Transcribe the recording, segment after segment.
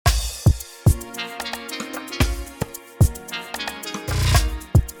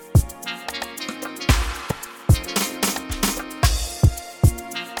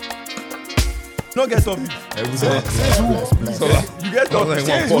don't get topic. Says who? You get topic.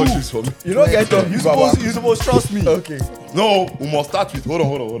 Says who? You don't get topic. You supposed trust me. Okay. No, we must start with. Hold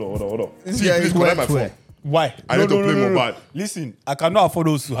on. See, please connect my phone. Why? I need to play Mohbad. Listen, I cannot afford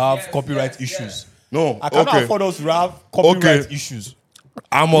us to have copyright issues. No, I cannot afford us to have copyright issues.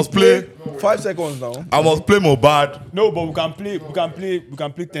 I must play 5 seconds now. I must play Mohbad. No, but we can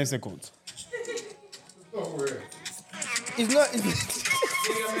play 10 seconds. It's not.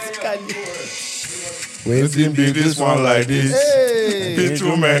 Waiting be this one like this. Hey. Be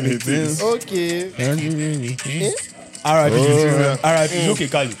too many things. Okay. R.I.P. it's okay,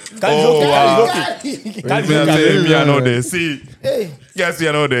 Kali. Oh, wow. Kali is okay. Me, I know they see. Hey. Yes,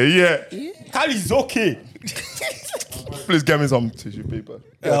 you know they. Yeah. Kali is okay. Please get me some tissue paper.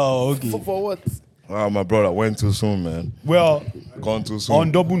 Oh, okay. For what? Wow, my brother went too soon, man. Well, Gone too soon.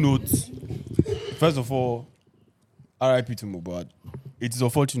 on double notes, first of all, R.I.P. to Mohbad. It is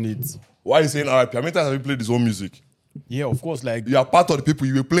unfortunate. Why are you saying RIP? How many times have you played his own music? Yeah, of course, like You are part of the people.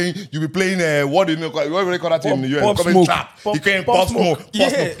 You be playing. what do you know? What do they call that in the US? Pop Coming Smoke. trap. Pop- You can't Pop pop Smoke. smoke.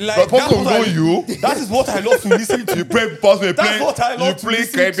 Yeah, like, Pop that's smoke what know I- you. that is what I love to listen to. You play pop smoke. That's what I love to play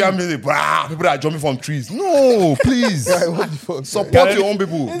listen Caribbean to. music. Brah, people that are jumping from trees. No, please. What the fuck? Support your own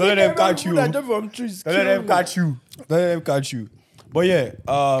people. Don't let them catch you. Jump from trees. Don't let them catch you. Don't let them catch you. But yeah,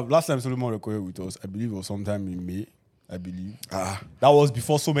 last time Solomon recorded with us, I believe it was sometime in May. I believe. That was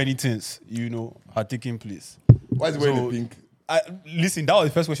before so many things, had taken place. Why is he wearing the pink? Listen, that was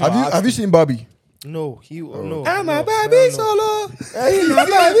the first question. Have you seen Barbie? No, no. I'm a Barbie solo. I'm a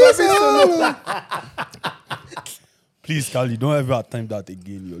Barbie solo. Please, Kali, don't ever attempt that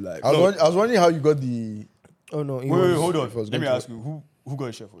again in your life. I was wondering how you got the. Oh no! Wait, hold on. Let me ask you, who got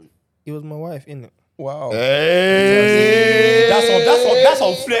a share for you? It was my wife, innit? Wow. Hey. That's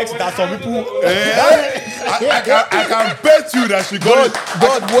some flex. That's some people. I can bet you that she got it.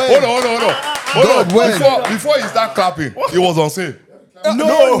 God, when? Hold on. God, when? Before you start clapping, it was on sale.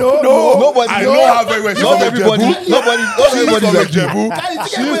 No. Nobody. I know how very well she's Not from everybody. Ijebu. Not everybody's like you.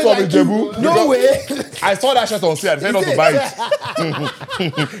 She's from Ijebu. No way. I saw that shirt on sale. I decided not to buy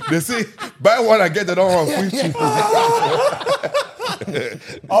it. They say, buy one and get the other one free.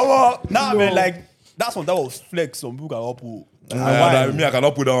 Man, like, that was flex. Some people can pull. I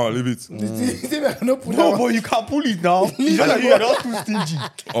cannot put down and leave it. No, but you can pull it now. It's just that you are not too stingy.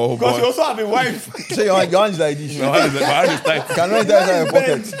 Oh, Because you boy. also have a wife. So your hand is like this. My hand is tight. Can run that in your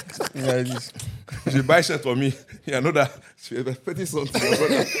pocket. Like this. She buy shirt for me. I know that she was expecting something. Need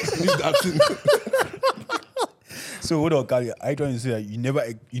that thing. So what on, Kali? I trying to say that you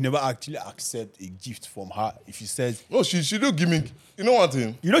never actually accept a gift from her if she says, No, she do give me. You know one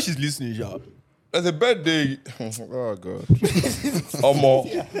thing? she's listening, yeah. There's a birthday. Oh God. Omo.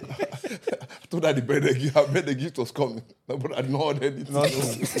 I thought that the birthday gift was coming. No, but I didn't order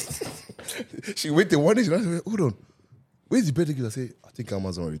anything. She waited one day. She said, "Hold on, where's the birthday gift?" I say, "I think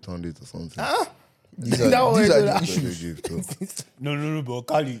Amazon returned it or something." These are the issues. No, but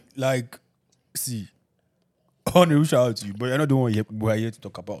Kali, like, see, I want to shout out to you, but you're not the one we're here to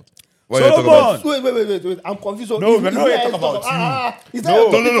talk about. What are you talking about? Wait. I'm confused. No, we're not here to talk about you.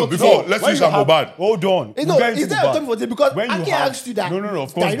 No. Before, let's finish our Mohbad. Hold on. No, is there a topic for this? Because I can't ask you that. No,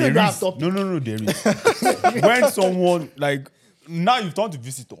 of course there is. No, there is. When someone, like, now you've turned to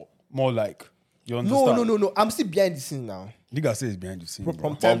visitor, more like, you understand? No. I'm still behind the scene now. Nigga says behind the scene. From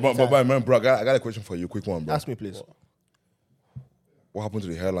bro. time to time. But man, bro, I got a question for you. Quick one, bro. Ask me, please. What happened to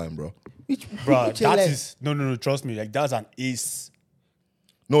the hairline, bro? Bro, Which that hairline? is, no, trust me, like, that's an ace.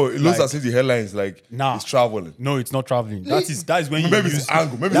 No, it looks Like- as if the hairline is like it's traveling. No, it's not traveling. That is when you Maybe use it's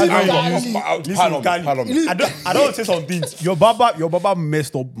angle. Maybe That's it's when angle. you use. Listen, Listen, pardon me. I don't want to say some things. Your baba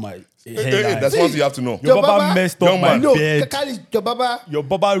messed up my hairline. That's what you have to know. Your baba messed up Young my man. No, beard. Kali, your baba. Your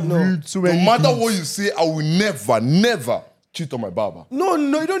baba rude so No many matter things. what you say, I will never cheat on my barber. No,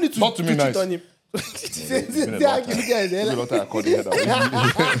 you don't need to Talk to me cheat nice. on him.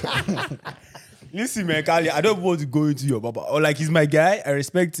 Listen, man, Kali, I don't want to go into your baba. Or like, he's my guy. I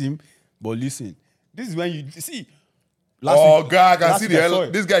respect him. But listen, this is when you see. God, I can see I saw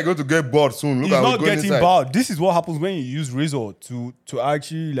it. this guy going to get bored soon. Look He's at not going getting inside. bald. This is what happens when you use razor to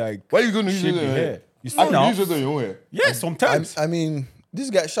actually like. Why are you going to use shape it? the hair. You see How do now? you use it on your own hair? Yeah, sometimes. I mean, this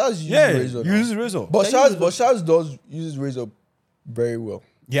guy Shaz uses Yeah, razor. you now. use razor. But Shaz does use razor very well.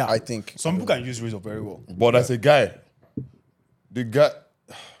 Yeah, I think. some people can use razor very well. But as a guy, the guy,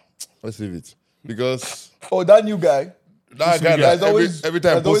 let's leave it. Because Oh, that new guy. that guy that's always every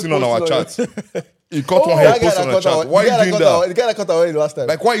time that's always posting on our posting chat. You cut one hair, that guy post that on a cut chat. out- Why the guy are you that doing cut out- that? The guy that cut away the last time.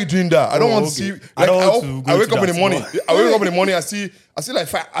 Like, why are you doing that? I don't want to see. Like, I don't want to go I wake to up in the that morning. spot. I wake up in the morning. I see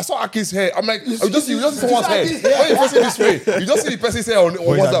like I saw Aki's hair. I'm like, you just see someone's hair. When you face it this way, you just see the person's hair on But he's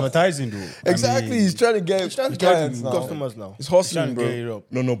WhatsApp. advertising though. Exactly, he's trying to get clients now. customers now. He's He's trying hustling, to bro. get it up.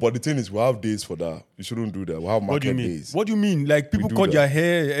 No, but the thing is, we have days for that. You shouldn't do that. We have What do you market mean? days. What do you mean? Like people do cut that. their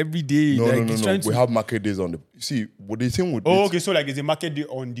hair every day. No, like no. he's trying to. We have market days on the. See, what the thing with Oh, this- okay. So like, it's a market day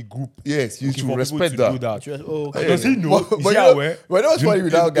on the group. Yes, you Okay, should for respect people to that. do that. Oh, okay. Does he know? Is he you know, aware? but what's funny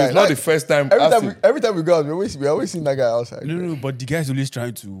with that guy? It's not the first time. Every time we go out, we always see that guy outside. No. But the guy's always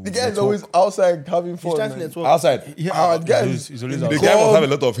trying to. The guy is always outside having fun. He's trying to man. network. outside. Yeah, the guy he's always The outside. guy must have a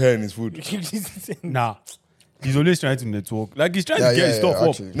lot of hair in his food. Nah, he's always trying to network. Like he's trying Yeah, to get yeah, his stuff yeah, up.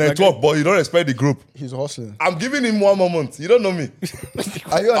 actually. Network, but you don't respect the group. He's hustling. I'm giving him 1 more month. You don't know me.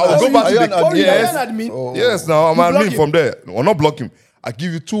 Are you I'll go back to the- admin? Yes. Oh. Yes, now I'm block admin him. from there. Or not block him. I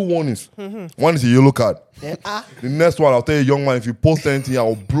give you 2 warnings. One is a yellow card. The next one, I'll tell you, young man, if you post anything,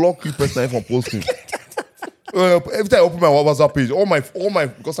 I'll block you personally from posting. Every time I open my WhatsApp page, all my,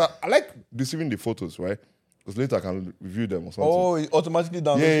 because I like receiving the photos, right? Because later I can review them or something. Oh, he automatically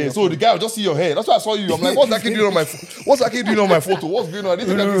downloads. Yeah. your So the guy will just see your hair. That's why I saw you. I'm like, what's that kid doing on my? What's that kid doing on my photo? What's going on? I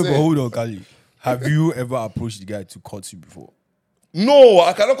didn't No, think but that kid's hair. hold on, Kali. Have you ever approached the guy to cut you before? No,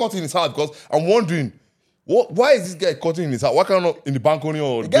 I cannot cut in his heart because I'm wondering, why is this guy cutting in his heart? Why can't I not in the balcony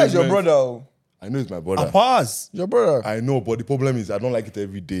or The guy's your basement? brother. Oh. I know it's my brother. Pass. Your brother. I know, but the problem is I don't like it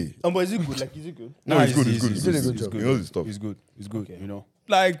every day. But is it good? Like, is it good? No, it's good. It's good. did a good job. He knows his stuff. It's good. It's good. You know,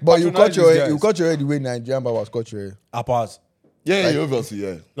 like. But you cut patronize your these hair. You guys. cut your hair the way Nigerian barbers cut your hair. A pass. Yeah, obviously,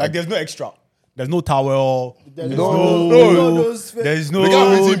 yeah. Like there's no extra. There's no towel. There's no. There's no. The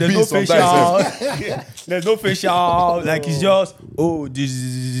guy reason There's no beats sometimes, facial. There's no facial. Like it's just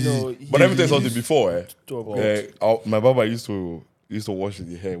this. No, But let me tell you something before, my barber used to wash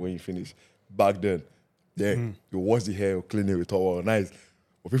the hair when you finish. Back then, you wash the hair, clean it with towel, nice.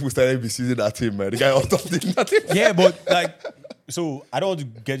 But people started misusing that thing, man. The guy was talking nothing. Yeah, but like, so I don't want to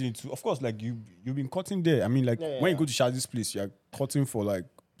get into. Of course, like you've been cutting there. I mean, like when you go to Shadi's place, you're cutting for like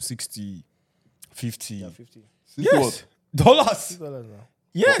 60, 50. Yeah, 50. Yes, dollars. $50 now.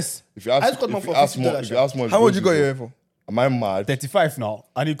 Yes, If you ask, I just got mine if you for ask $50 more, if you ask more, How much you got your hair for? Am I mad? 35 now,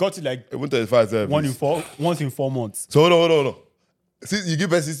 and he got it like Even 35 service. once in 4 months. So hold on. See, you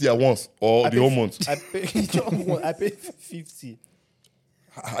give us 60 at once or the whole month. I pay 50.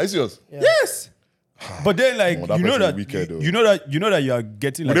 Are you serious? Yeah. Yes. But then, like Oh, that you know person is that wicked, though. you know that you are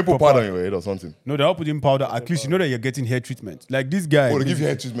getting Would like they put proper- powder on your head or something? No, they're not putting powder. At least you know that you're getting hair treatment. Like this guy. Oh, they give you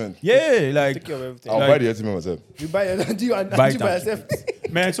hair treatment. Yeah, like Take care of everything. I'll Like- buy the hair treatment myself. You buy it. Do you Buy by it and- yourself?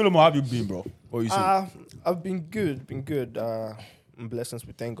 man, Solomon, how have you been, bro? What you say? I've been good. Blessings,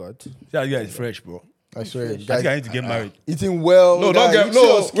 we thank God. That guy is fresh, bro. I swear, That guy guys, need to get married. eating well. No, guy, don't get you see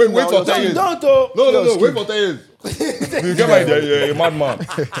your no. skin Wait now, for your 10 skin- years. Don't though. No. Wait for 10 years. You get married, you're a madman.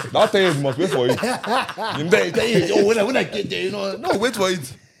 That 10 years you must wait for it. In there, 10 years. Oh, when I get there, no, wait for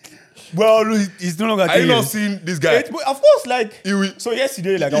it. Well, he's no longer. Are you not seeing this guy? Of course, like He will. so.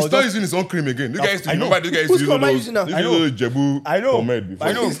 Yesterday, like I He's was not just, using his own cream again. This guy used to I know. remember. This guy used Whose to use cream am I those. using now? This I is know. those Jebu I know. pomade before.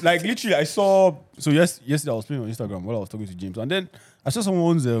 I know. Like literally, I saw. So yesterday I was playing on Instagram while I was talking to James, and then I saw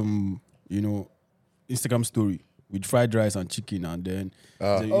someone's Instagram story with fried rice and chicken, and then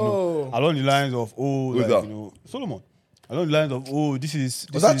along the lines of Who's like, that? Solomon. Along the lines of this is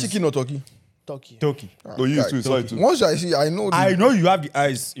Was that chicken or turkey? Turkey. turkey. Oh, you too. Sorry too. Once I see, I know. I know you have the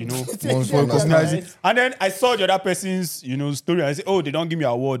eyes, Once for understand. recognizing. And then I saw the other person's, story. And I said, they don't give me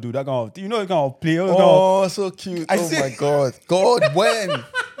an award, dude. That kind of, that kind of play. Oh, so cute. I Oh see- my God. God, when?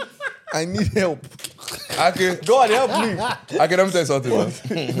 I need help. Okay, God help me. let me tell you something,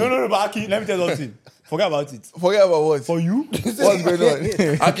 man. No, but Aki, let me tell you something. Forget about it. Forget about what? For you, What's going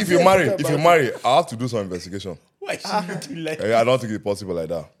on? Aki, if you marry, I have to do some investigation. why is she looking like? I don't think it's possible like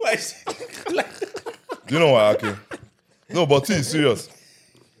that. Why is she looking like? Do you know why, Aki? No, but see, serious.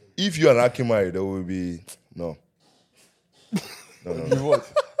 If you and Aki married, there will be no.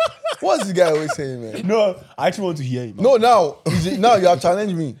 What? What's this guy always saying, man? No, I actually want to hear him. No, now you have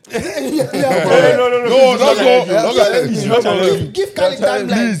challenged me. no. No, don't go. He should not challenge you. Give Khaled timeline.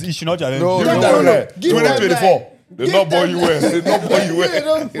 Please, he should not challenge No, you. no, No, no. Give 2024. They Give not boy you timeline. wear. They not boy you wear.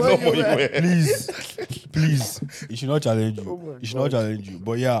 don't They boy not you boy you wear. wear. Please, he should not challenge you. He should not challenge you.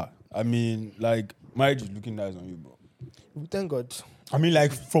 But yeah, I mean, like, marriage is looking nice on you, bro. We thank God. I mean,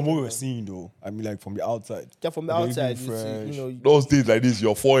 like, from what we were seeing, though. I mean, like, from the outside. Yeah, from the Very outside, fresh. Those days like this,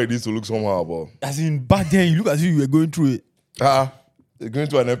 your forehead needs to look somehow, bro. As in, back then, you look as if you were going through it. You're going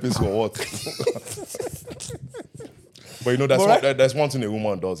to an episode or what? But that's one thing a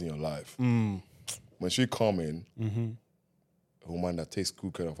woman does in your life. When she come in, a woman that takes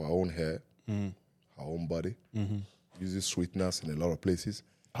good care of her own hair, our own body. Uses sweetness in a lot of places.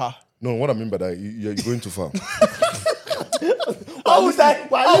 Ha. No, what I mean by that, you're going too far. How would I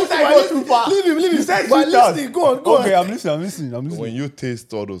go too far? Leave him. You said We're sweet dance. listening. Go on. Okay, I'm listening. When you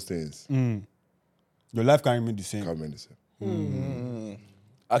taste all those things, Your life can't remain the same. can't mean the same.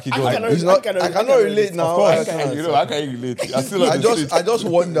 I cannot relate now. Of course. How can you relate? I just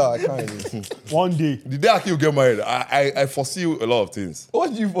wonder. I can't relate. One day. The day Aki will get married, I foresee a lot of things.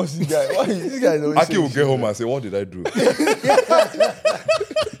 What do you foresee, guy? Why this guy always Aki will get home and say, "What did I do?"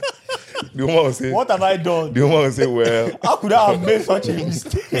 The woman will say, What have I done? The woman will say, "Well," How could I have made such a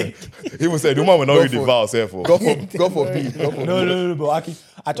mistake? he will say, "The woman will not read the vows, therefore." God forbid. No, but Aki,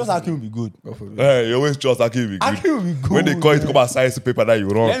 I trust Aki will be good. You always trust Aki will be good. Aki will be good. When they call it, come and sign the paper that you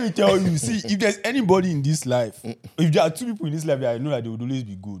wrong. Let me tell you, see, if there's anybody in this life, if there are two people in this life that I know that they would always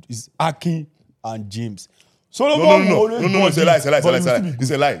be good, it's Aki and James. Solomon No, will always it's a lie, it's a lie, but it's a he will lie. still be It's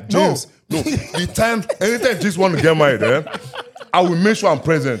a good. lie. James, no. Anytime James want to get married, I will make sure I'm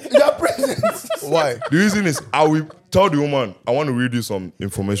present. You are present. Why? The reason is I will tell the woman, I want to read you some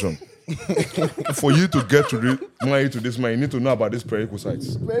information. For you to get to married to this man, you need to know about these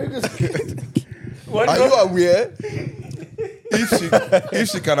prerequisites. Very good. Are you aware? If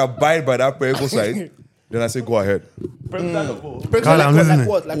she can abide by that prerequisite, then I say go ahead. Carl, I'm listening.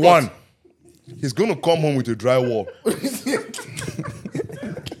 Like One, he's going to come home with a dry wall.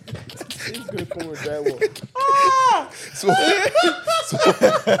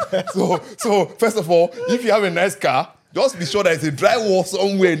 So first of all, if you have a nice car, just be sure there's a dry wall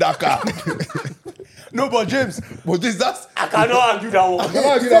somewhere in that car. No, but James, But that's I cannot argue that one.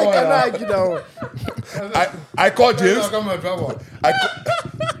 I called James.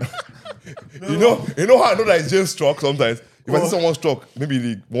 You know how I know that it's James' truck sometimes? If I see someone's truck, maybe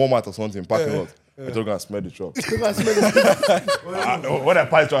the Walmart or something, parking lot, I just gonna smell the truck. When I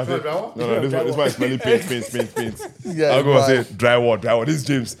pass truck, I say, no, this one is smelling paint. I'll go and say, drywall. This is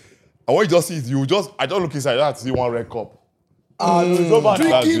James. And when you just see it, I just look inside, I have to see one red cup. No, it's not bad.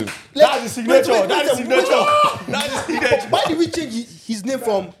 That's James. That's the signature. That's the signature. Why did we change his name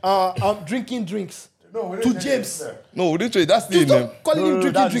from drinking drinks to James? No, we didn't change. That's the name. Stop calling him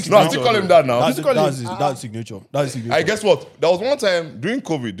drinking drinks. No, I still call him that now. That's signature. That's signature. I guess what? There was one time during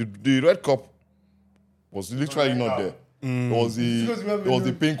COVID, the red cup was literally not there. It was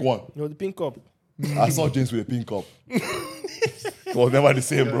the pink one. No, the pink cup. I saw James with a pink cup. It was never the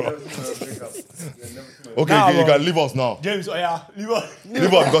same, bro. Okay, you can leave us now. James, leave us.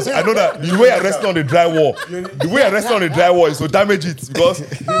 Leave us because I know that the way I rested on the drywall, is to damage it because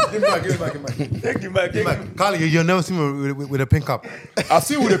Give him back. Carl, you've never seen me with a pink cup. I've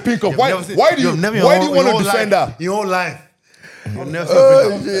seen with a pink cup. Why do you Your want to whole defend life- that? Your whole life. You've never seen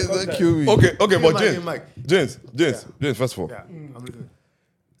a pink cup. Don't kill me. Okay, but Give him mic. James, first of all, Yeah, I'm listening.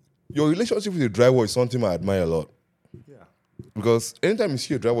 your relationship with the drywall is something I admire a lot. Yeah. Because anytime you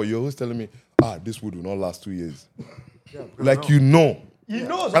see a drywall, you're always telling me, this wood will not last 2 years. Yeah, Like you know. He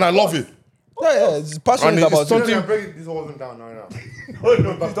knows. And I love it. Yeah, it's passionate And it's about it. something- I'm breaking this whole thing down right now. Oh,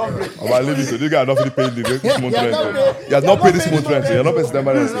 no, please don't break. I'm about to leave it to this guy. Not really paying this month rent. not paid- He has not paid this month rent. He has not paid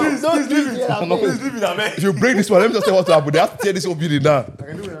September rent. Please leave it. Please leave it, man. If you break this one, let me just tell you what to happen. They have to tear this whole building down. I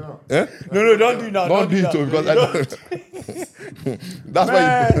can do it now. Eh? No, don't do it now. Don't do it that. too, because I Don't- don't. That's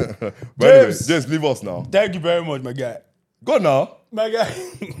why you. But anyway, James. just leave us now. Thank you very much, my guy. Go now. My guy.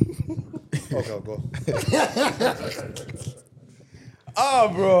 Okay, I'll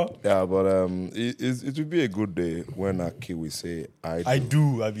go. Bro. Yeah, but it will be a good day when Aki will say I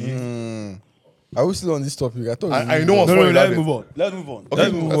do, I believe. Are we still on this topic? I thought I know what's No, funny about let's it. move on. Let's move on. Okay,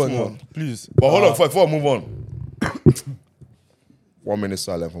 Let's move let's on. move on. Please. But hold on, before I move on. 1 minute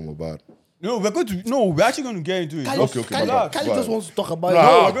silent from Mohbad. No, we're actually going to get into it. Kali, Okay, my bad. Kali just wants to talk about No, it.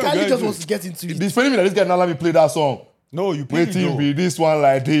 I'm gonna Kali get just into wants to get into it. It's funny that this guy now let me play that song. No, you play it. Waiting though. be this one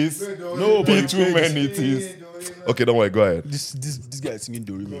like this. No, Be but too you play many things. Okay, don't worry, go ahead. This guy is singing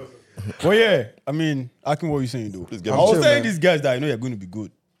Doremi. But yeah, I mean, asking what you're saying though. Please get I me. was chill, telling man. these guys that I know you're going to be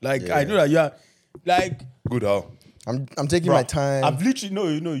good. Like I know that you are. Like Good how? I'm taking bro, my time. I've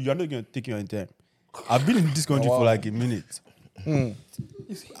literally you're not going to take your own time. I've been in this country for like a minute. And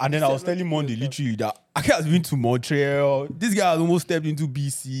then I was telling Monday literally that I has been to Montreal. This guy has almost stepped into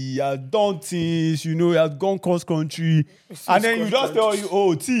BC. He has done things, he has gone cross country. And then you just tell you,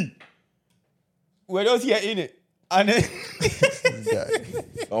 oh, T, we're just here in it. And then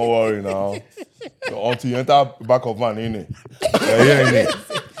Don't worry now. Until you enter back of man in it. You're hearing it.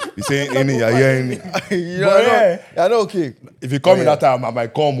 You say in it, you're hearing it. I know, okay. If you come in that time, I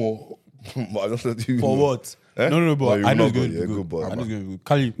might come. But I don't know you for know. what? Eh? No, but you I know know it's going good, to yeah, be good good. boy, I know man. it's going to be good.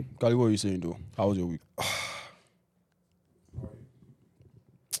 Kali, what are you saying though? How was your week?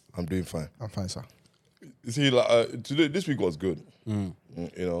 I'm doing fine. I'm fine, sir. You see, like, today, this week was good. You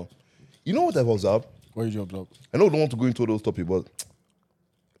know what I've observed? What did you observe? I know I don't want to go into those topics, but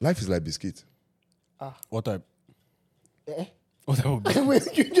life is like biscuit. What type? What type of Wait,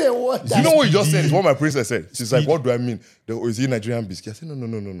 you did what? You know what you just said? It's what my princess said. She's like, what do I mean? Is it Nigerian biscuit? I said,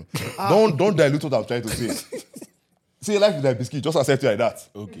 no. Don't dilute what I'm trying to say. See, life is like biscuit. Just accept it like that.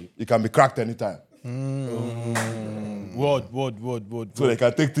 Okay. It can be cracked anytime. Word. So they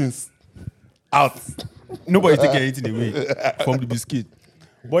can take things out. Nobody taking anything away from the biscuit.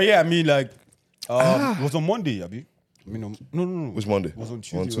 But yeah, I mean, like, it was on Monday, Abi. I mean, no. Which Monday? It was on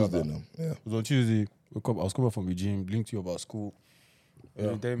Tuesday. On Tuesday rather. now. Yeah. It was on Tuesday. I was coming from the gym, linked you about school.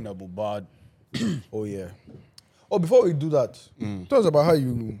 You tell me about bad. Oh yeah. Oh, before we do that, tell us about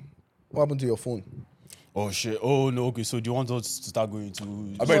what happened to your phone. Oh shit. Oh no. Okay. So do you want us to start going to?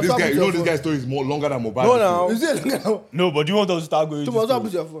 I bet this guy. You know this guy's story is more longer than Mohbad. No, now. Is it? No, but do you want us to start going? Tell to us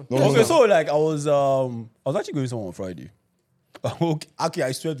what schools? happened to your phone. No. Okay. So like I was actually going somewhere on Friday. Okay,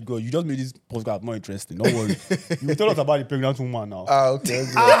 I swear to God, you just made this podcast more interesting. Don't worry. You will tell us about the pregnant woman now. Okay.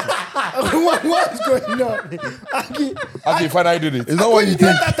 What is going on? Okay, finally did it. It's not what you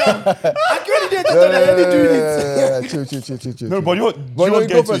think. I already did that. I already doing it. Chill. No, but you Go want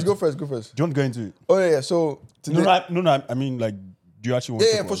to get first. into Go it? first. Do you want to go into it? Oh yeah. So today, No. I mean, like, do you actually want?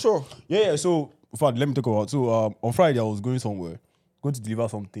 to yeah, talk for about sure. it? Yeah. So, in fact, let me talk about. So, on Friday, I was going somewhere, going to deliver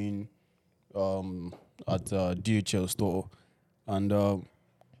something, at DHL store, and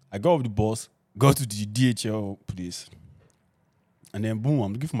I got off the bus, got to the DHL place, and then boom,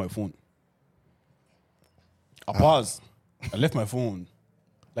 I'm looking for my phone. I paused. I left my phone,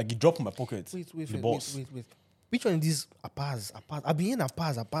 like it dropped in my pocket. Wait. The bus. Which one is this? Apaz. I've been in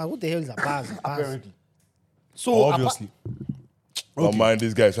Apaz. What the hell is Apaz? Apparently. So Obviously. Don't mind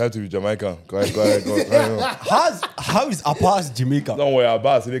this guy. Trying to be Jamaican. Go ahead. How is Apaz Jamaica? Don't worry,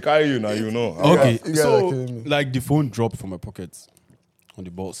 Abbas. They carry you now. You know. Okay, You guys so are killing me. like the phone dropped from my pocket on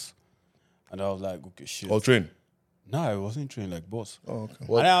the bus, and I was like, okay, shit. Or train. Nah, I wasn't trained like boss. Oh, okay.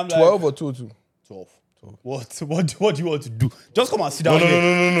 What, And I'm like- 12 or 2? 12. What do you want to do? Just come and sit down No.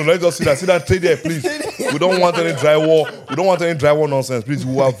 here. Let's just sit down. Sit down. Stay there, please. We don't want any drywall. We don't want any drywall nonsense. Please,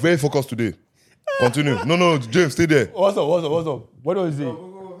 we are very focused today. Continue. No, James, stay there. What's up? What do you say?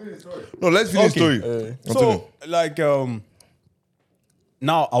 No, let's finish Okay. story. Continue. So like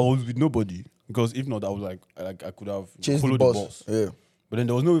now I was with nobody because if not I was like I could have Chase the followed boss. the boss. But then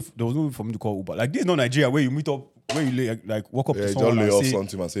there was no way for me to call Uber. Like this is not Nigeria where you meet up where you like walk up Yeah, to just someone lay and off say,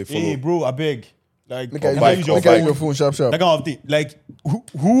 something and say follow. hey bro, I beg. Like Make can I I use your use phone? your phone sharp. That kind of thing. Like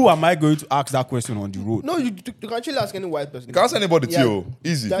who am I going to ask that question on the road? No, you can actually ask any white person. You can't send anybody to Yeah. you.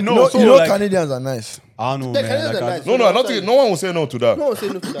 Easy. That- No, No, so you know like, Canadians are nice. I don't know, Yeah, man. Canadians Like, are I- nice. No one will say no to that. No one say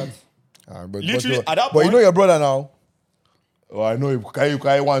no to that. Literally, at that But point, you know your brother now. Oh, I know you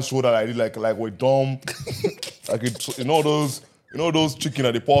carry one shoulder like this, like with dumb, like it, you know those chicken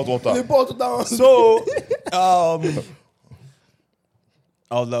at the pot water. They bought it down. so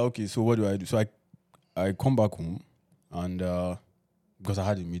I was like, okay, so what do I do? So I come back home and because I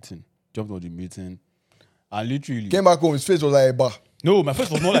had a meeting, jumped on the meeting, and literally Came back home, his face was like a bar. no, my face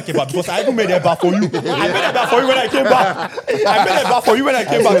was not like a bar because I even made a bar for you. I made a bar for you when I came back. I made a bar for you when I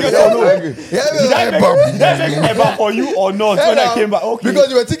came back. Yes or no? Did I make a bar for you or not when I came back? Okay. Because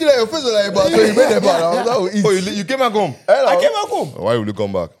you were thinking that your face was like a bar, so you made a bar. That was easy. Oh, you came back home? I came back home. Why will you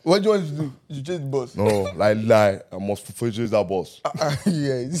come back? What do you want to do? You chase the boss. No, lie. I must chase that boss.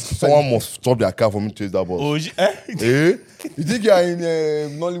 Yeah. Someone must stop their car for me to chase that boss. Oh, Eh? You think you are in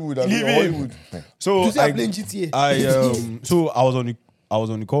Nollywood and Leave him. Hollywood? So You see, I'm playing GTA. so I was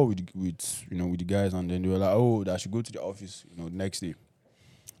on the call with the guys, and then they were like, oh, that I should go to the office, the next day.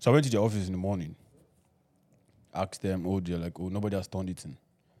 So I went to the office in the morning, asked them, oh, they're like, oh, nobody has turned it in.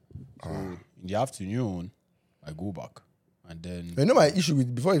 So in the afternoon, I go back, and then You know my issue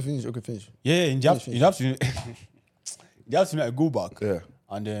with before you finish. Okay, finish. in the afternoon, I go back, Yeah.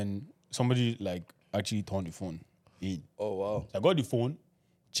 and then somebody like actually turned the phone in. Oh wow. So I got the phone,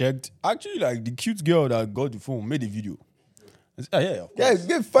 checked. Actually, like the cute girl that got the phone made a video. I said, yeah, of Yeah, course.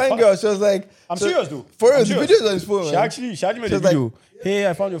 good fine girl. She was like, I'm so- serious though. For real, I'm the serious. video is on his phone. She man. actually made She a was like- video. Hey,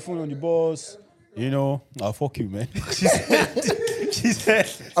 I found your phone on the bus. I'll fuck you, man. She said,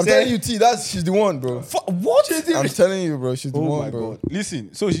 I'm telling you, T, she's the one, bro. what? I'm telling you, bro, she's the Oh one, my bro. God.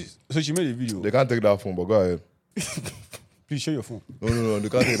 Listen, so she made a video. They can't take that phone, but go ahead. Please show your phone. No, they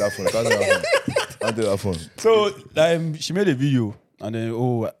can't take that phone. Can't take that phone. So she made a video, and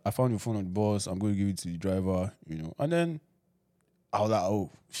then I found your phone on the bus. I'm going to give it to the driver, And then I was like, oh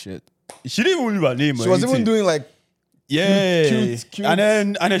shit. She didn't even leave her name. She was even doing like, yeah, cute and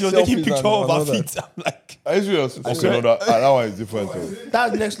then she was taking selfies picture and of her all that. feet. I'm like, Are you serious? Okay, no, that one is different. Though.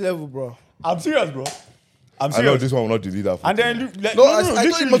 that's next level, bro. I'm serious, bro. I'm I know serious. this one will not delete that. And photo. then, like, No, I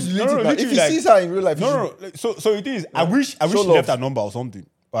thought he must delete it. Now. If he literally, sees her in real life, he no. Like, so it is. I wish she love. left her number or something.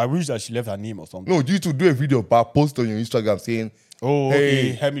 Or I wish that she left her name or something. No, you to do a video, but post on your Instagram saying, Oh, Hey.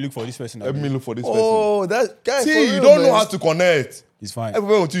 okay. Help me look for this person. "Let me look for this person." Oh, that guy. See, you don't know how to connect. It's fine.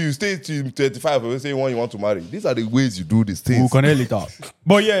 Everywhere until you stay to 35 and say one you want to marry. These are the ways you do these We'll things. connect later.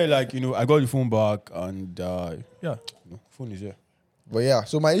 But yeah, like, I got the phone back and phone is here. But yeah,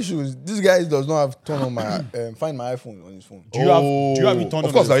 so my issue is this guy does not have turn on my find my iPhone on his phone. Do you have it turned on?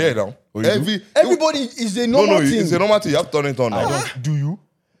 Of course, your I hear phone? now. Oh, you do? Everybody is a No, normal thing. it's a normal thing. You have to turn it on I now. don't. Do you?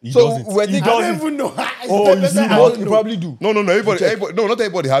 He So doesn't. when He he doesn't. doesn't even know. Oh, you see that? You probably do. No, everybody, no, not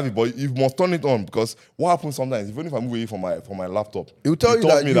everybody have it, but you must turn it on because what happens sometimes, even if I move away from my laptop, It will tell you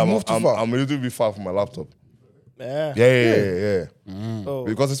tells that me you moved too far. I'm a little bit far from my laptop. Yeah. Yeah. Oh.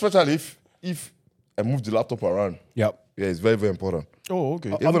 Because especially if I move the laptop around, Yep. yeah, it's very, very important. Oh, okay.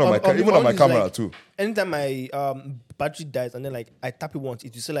 Even on my camera like, too. Anytime my battery dies and then like I tap it once,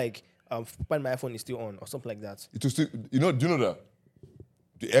 it will say like when my iPhone is still on or something like that. It will still, do you know that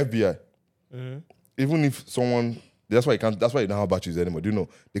the FBI, even if someone, that's why you don't have batteries anymore. Do you know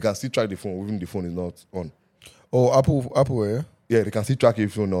they can still track the phone even the phone is not on. Oh, Apple, yeah. Yeah, they can still track it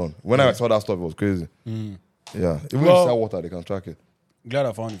if you're not on. When I saw that stuff, it was crazy. Yeah, even if it's water, they can track it. Glad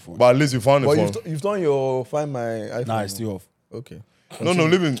I found the phone. But at least you found the But phone. you've done your find my iPhone. Nah, it's still off. Okay. No,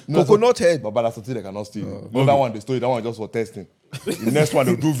 living. Coconut head. But that's something they cannot steal. No, that one they stole it. That one just for testing. The next one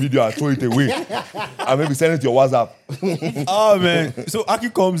they'll do video and throw it away. And maybe send it to your WhatsApp. Oh man. So Aki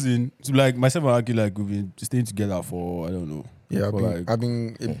comes in. So like myself and Aki, like we've been staying together for I don't know. Yeah, I've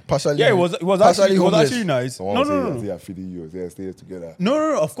been partially. Yeah, it was partially actually nice. Someone No, will no, say, no, no. They are feeding you. They are staying together.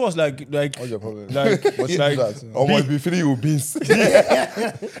 No, of course, like What's your problem? like What's like that? Almost be feeding you beans.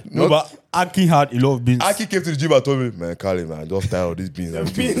 no, but Aki had a lot of beans. Aki came to the gym and told me, man, Carly, man, I'm just tired of these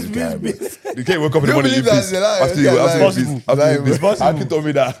beans. Beans. You can't wake up in the You morning believe eat that? beans. It's a lie. After Yeah, you lie. eat beans. After you eat beans. It's possible. Aki told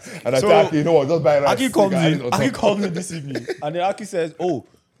me that. And I So- said, Aki, you know what, just buy rice. Aki comes Stick in. it on Aki top. comes in this evening, and then Aki says, "Oh,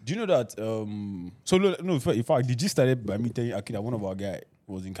 do you know that?" So no, in fact, the gist started by me telling Aki that one of our guy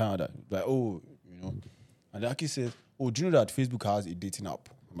was in Canada. Like, oh, and then Aki says, "Oh, do you know that Facebook has a dating app?"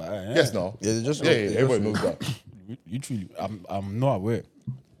 I'm like, Yes, now. Yeah, they just. Yeah, everybody knows that. Literally, I'm not aware.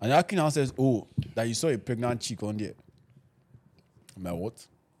 And Aki now says, "Oh, that you saw a pregnant chick on there." I'm like, what?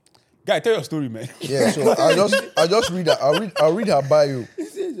 Guy, tell your story, man. Yeah, so I just read that. I'll read her bio.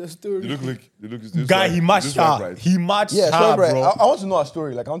 You look this Guy, right. he matched This right, her. right. He matched Yeah, her, so right. bro. I want to know her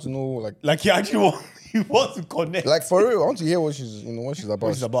story. Like I want to know Like he actually wants to connect. like for real. I want to hear what she's about.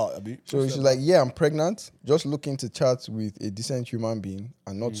 what it's about, Abi. So she's like, yeah, I'm pregnant. Just looking to chat with a decent human being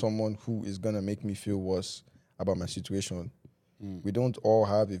and not someone who is gonna make me feel worse about my situation. We don't all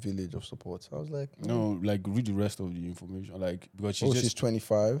have a village of support. I was like, No, like read the rest of the information. Like because she's she's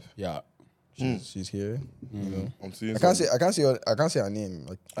 25. yeah. She's here. You know, I'm seeing I can't say her name.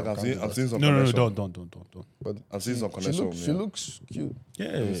 Like I'm do seeing that. some No, connection. don't. But I'm seeing some she connection. she looks cute.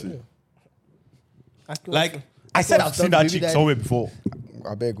 Yeah. Like Like I said, I've seen that chick somewhere before.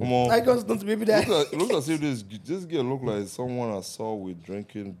 I beg. Come on. I got don't baby that. It looks as if this girl look like someone I saw with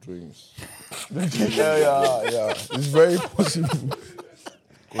drinking drinks. Yeah. It's very possible.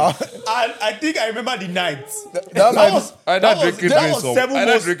 I think I remember the night. That might be- I That not was- drinking that drinks was 7 I not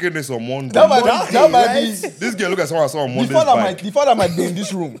months- drinking this on Monday. that might be. This girl look like someone I saw on The Monday's father bike. the father might be in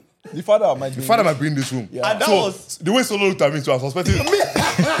this room. The father might be. The father might be in this room. Yeah. And that So, was the way Solo looked at me, so I was suspecting. and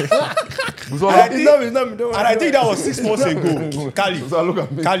I think, It's not me. Don't worry. and I think that was 6 months ago. Kali, So look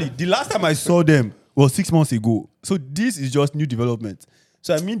at me. Kali, the last time I saw them was 6 months ago. So this is just new development.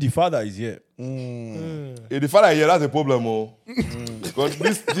 So I mean the father is here. If the father here, that's a problem, oh. Because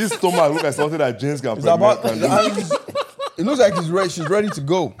this stomach look like something that James can It's about. can do. It looks like she's ready to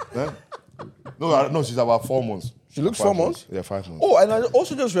go. No, she's about 4 months. She looks 5 4 months? Yeah, 5 months. Oh, and I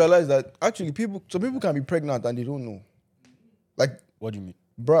also just realized that actually some people can be pregnant and they don't know. Like, What do you mean?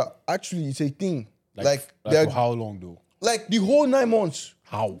 bruh, actually it's a thing. Like for how long though? like the whole 9 months.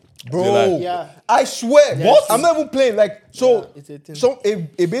 How? Bro, Yeah. I swear. What? I'm not even playing. Like, so, Yeah, it's a thing.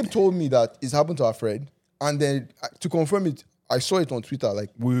 a babe told me that it's happened to her friend, and then to confirm it, I saw it on Twitter. Like,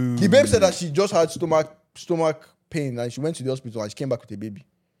 the babe said that she just had stomach pain, and she went to the hospital and she came back with a baby.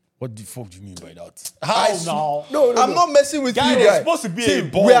 What the fuck do you mean by that? I now? No, I'm not messing with Guy, you, there's guys. supposed to be See, a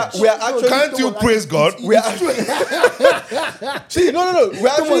bulge. we are actually. Can't you praise God? We are actually. See, no.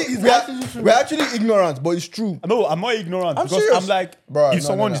 We're actually ignorant, but it's true. No, I'm not ignorant I'm because serious. I'm like, Bruh, if no,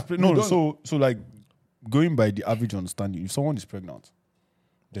 someone no, is no. We so like going by the average understanding, if someone is pregnant,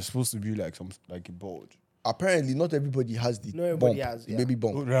 there's supposed to be like a bulge. Apparently, not everybody has the Not everybody bump, has, the yeah. baby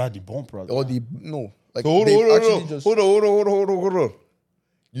Oh, bump, rather the bump, rather. or the no. Like So hold they on, actually just. hold on.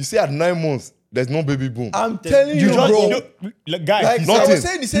 You say at 9 months, There's no baby boom. I'm telling you, just, bro. like, guys, Like, he I said- was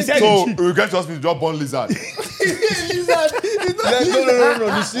saying the same he said thing. So you get to hospital, drop one lizard. No.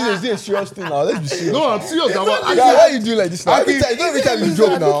 This is a serious thing now. Let's be serious. No, I'm serious. Guy, why you do like this now? Aki- Every time you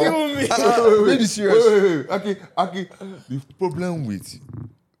joke now. Let's be serious. Aki, the problem with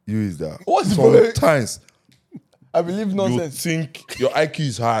you is that What's the problem? sometimes I believe you nonsense. think your IQ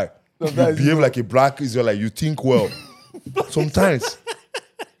is high. You Sometimes behave no. like a black Israelite. You think well. Sometimes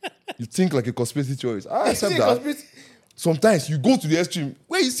you think like a conspiracy theorist. I accept that. Sometimes you go to the extreme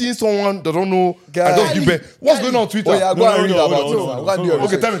where you see someone that don't know. Guy. I just give birth. What's going on Twitter? Oh, yeah, go No, and read no, about no, it. no, now. no, Go and do no. your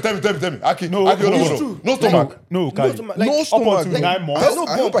Okay, research. tell me. Aki, No, Aki, it's no. true. No stomach. No, Kali. No Up stomach. until 9 months.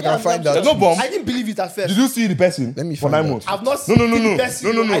 I hope I can find that. There's no bomb. I didn't believe it at first. Did you see the person Let me for find 9 out. months? I've not No. seen the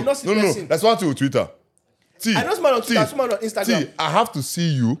person. I've not seen the person. That's one thing with Twitter. See, I know someone on Twitter, see, someone on Instagram. See, I have to see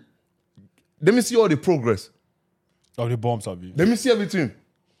you. Let me see all the progress. Of the bombs, Abi. Let me see everything.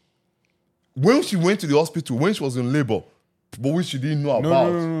 When she went to the hospital, when she was in labor, but which she didn't know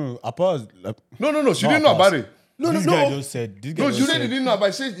about. No. Apart, like, No. She No, didn't know apart. about it. this guy just said. This guy No, just she said, really didn't know about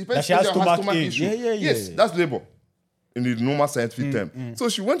it. She said the That she has person stomach ache. issue. Yeah. Yes, that's labor in the normal scientific term. So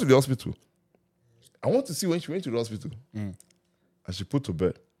she went to the hospital. I want to see when she went to the hospital and she put to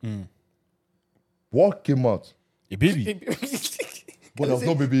bed. What came out? a baby. But there was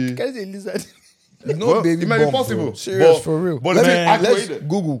no baby. Can I say lizard? No Well, baby it might be bomb, possible. bro. Serious, But- for real. but Let's- man, let's activated.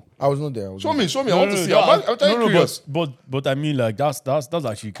 Google. I was not there. Show me. I want to see. I'm trying curious. But I mean, like that's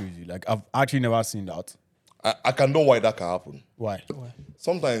actually crazy. Like I've actually never seen that. I can know why that can happen. Why?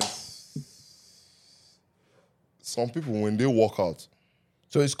 Sometimes, some people when they walk out,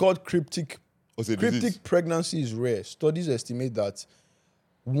 So it's called cryptic. or say disease. Cryptic pregnancy is rare. Studies estimate that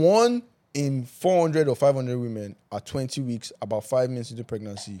 1 in 400 or 500 women are 20 weeks, about 5 minutes into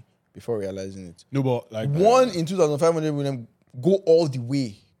pregnancy, before realizing it. No, but like 1 in 2,500 women go all the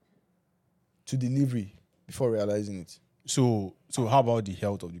way to delivery before realizing it. So how about the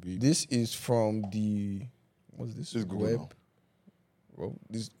health of the baby? This is from the what's this? Just Google now. Well,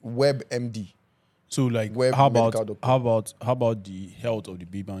 this WebMD. So like Web how medical about the health of the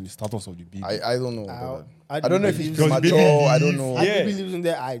baby and the status of the baby? I don't know. about I that. I don't know if it's believe- Because the premature. baby I don't lives- know. I Yeah. believe in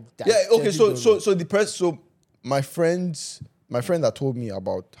there. Yeah. Okay. So my friend that told me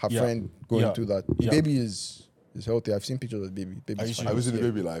about her Yeah. friend going Yeah. through that. The Yeah. baby is healthy. I've seen pictures of the baby. Are Baby's you fine. Have you seen the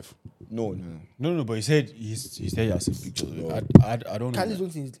baby life? No. No, but he said he said he has seen pictures. I don't know. Can't don't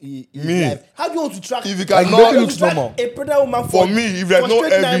think Me. life. How do you want to track? If you Like, cannot, baby you looks track normal. a pregnant woman for me, if there's for no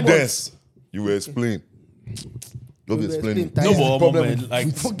straight 9 months. evidence, you will explain. Don't be You will explaining. explain. No, Tyson. but problem man, with-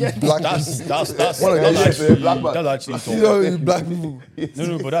 like Forget black that's people. that's One of the actually, issues, black man. that's actually tough. You know, black people.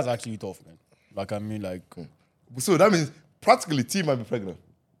 No, but that's actually tough, man. Like I mean, like So that means practically T might be pregnant.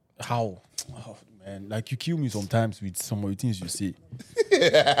 how? Oh, man, like you kill me sometimes with some of the things you say.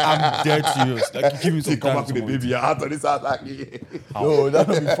 I'm dead serious. Like you kill me T come back sometimes. with the baby. I had to this out like. No, that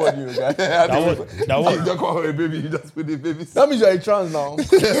would be funny, you guys. That was You don't come with a baby. You just put the baby. That means you're a trans now. Or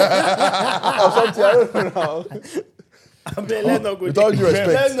something. I don't know. Let's not go With all due there. respect.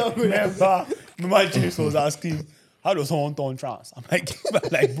 Let's not go there. Remember James was asking, how does someone turn trans? I'm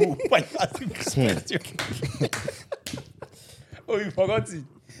like, bro, why you asking this question? Oh, you forgot it.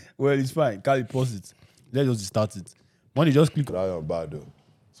 Well, it's fine. Carry pause it. Let's just start it. When you just click That ain't bad though.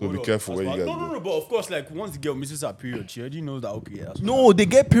 So Hold be on. careful where you guys No, go. but of course, like once the girl misses her period, she already knows that okay. That's No, they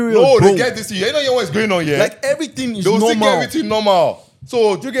get period. No, bro. they get this. You don't know what's going on yet. Like everything is They'll still normal. get everything normal.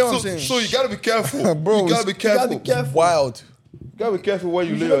 So Do you get what I'm so, saying? So you gotta be careful, Bro, You gotta be careful. It's wild. You gotta be careful where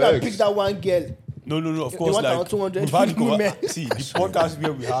you lay You know your that pick eggs. that one girl. No, of They course, want like our 200 we've had the women. see the podcast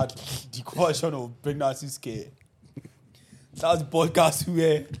where we had the conversion of pregnancy scare. That was the podcast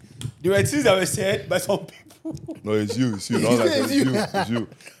where there were things that were said by some people. No, it's you. It's you. Not like it's you. It's you.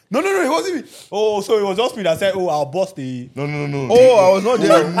 No, it wasn't me. Oh, so it was just me that said, "Oh, I'll bust the." No. Oh, I was not We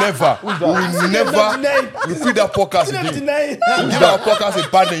there. will never repeat that podcast again. 79. You give our podcast a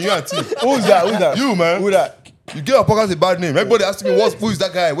bad name. You and T. Who's that? You man. Who that? You give our podcast a bad name. Everybody asks me, who is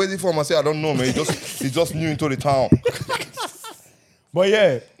that guy? Where's he from? I say, I don't know, man. He's just new into the town. But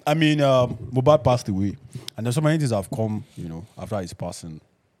yeah, I mean, Mohbad passed away, and there's so many things that have come, after his passing.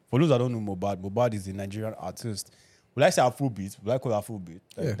 For those that don't know Mohbad is a Nigerian artist. Will I say Afrobeat? Will I call it Afrobeat?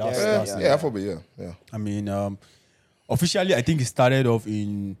 Like, that's it. Yeah, Afrobeat, yeah. I mean, officially, I think it started off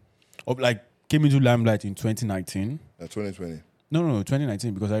came into limelight in 2019. 2020. No,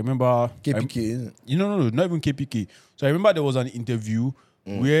 2019, because I remember... KPK, isn't it? No, not even KPK. So I remember there was an interview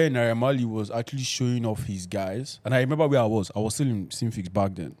where Naira Marley was actually showing off his guys. And I remember where I was. I was still in Simfix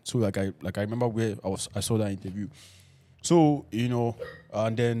back then. So I remember where I saw that interview. So,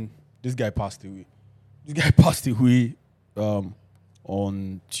 and then this guy passed away. This guy passed away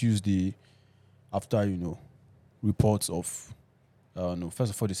on Tuesday. after reports of no,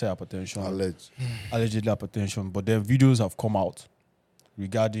 first of all they say hypertension, allegedly hypertension, but then videos have come out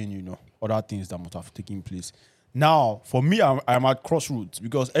regarding other things that must have taken place. Now, for me, I'm at crossroads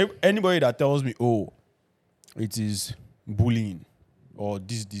because anybody that tells me, oh, it is bullying or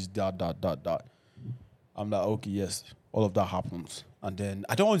this, that, I'm like, okay, yes, all of that happens. And then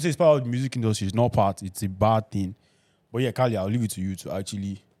I don't want to say it's part of the music industry. It's not part. It's a bad thing. But yeah, Kali, I'll leave it to you to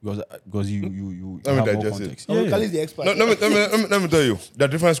actually because you Let me have more digest it. context. Oh, Kali is the expert. No, let me tell you. There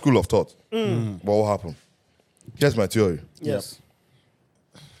are different school of thought. But what happened? Here's my theory. Yes.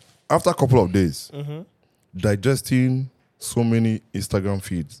 After a couple of days, digesting so many Instagram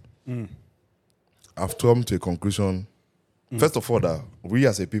feeds, I've come to a conclusion. First of all, that we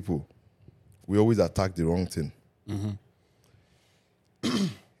as a people, we always attack the wrong thing.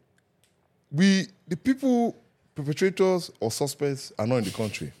 The people, perpetrators or suspects are not in the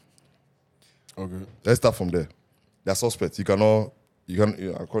country. Okay. Let's start from there. They're suspects. You can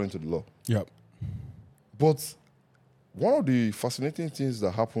according to the law. Yep. But one of the fascinating things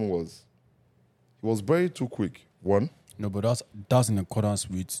that happened was he was buried too quick. One, No, but that's in accordance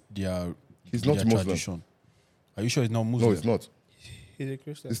with their He's not their Muslim. tradition. Are you sure it's not Muslim? no, it's not. He's a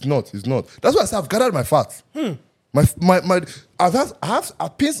Christian. It's not. It's not. That's why I said I've gathered my facts. I've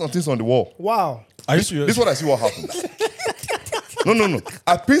pinned some things on the wall. Wow. Are you serious? This is what I see what happens. No.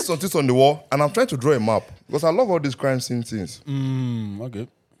 I pinned some things on the wall and I'm trying to draw a map because I love all these crime scene things. Okay.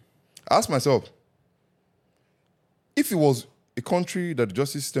 I asked myself, if it was a country that the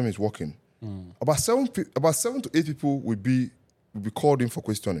justice system is working, about 7 to 8 people would be called in for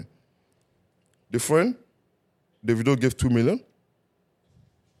questioning. The friend, Davido gave 2 million.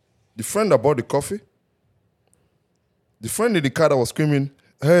 The friend that bought the coffee. The friend in the car that was screaming,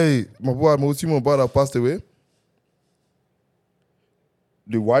 hey, my boy, Mohbad passed away.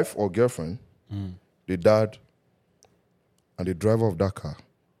 The wife or girlfriend, the dad, and the driver of that car.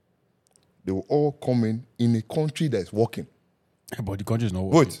 They will all come in a country that is working. But the country is not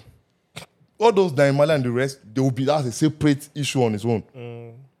working. But all those Daimala and the rest, they will be that's a separate issue on its own.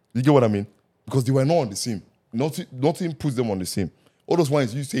 You get what I mean? Because they were not on the scene. Nothing puts them on the scene. All those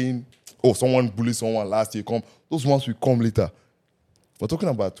ones you saying, oh, someone bullied someone last year, those ones will come later. We're talking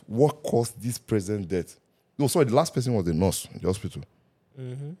about what caused this present death. No, sorry, the last person was the nurse in the hospital.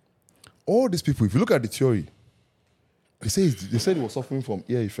 All these people, if you look at the theory, they said he was suffering from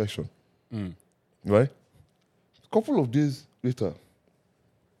ear infection. Right? A couple of days later,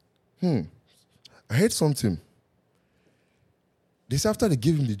 I heard something. They said after they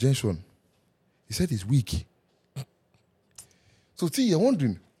gave him the injection, he said he's weak. So, you're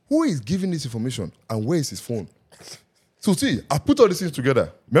wondering, who is giving this information and where is his phone? So, I put all these things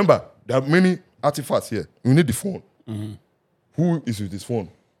together. Remember, there are many artifacts here. You need the phone. Who is with his phone?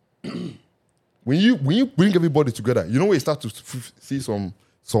 When you bring everybody together, you know where you start to see some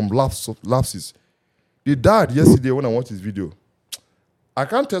lapses. The dad yesterday when I watched his video, I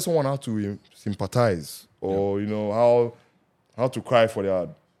can't tell someone how to sympathize or how to cry for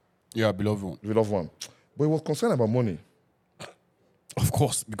their beloved one. But he was concerned about money. Of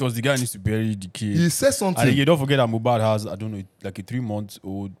course, because the guy needs to bury the kid. He said something. And you don't forget that Mohbad has, I don't know, like a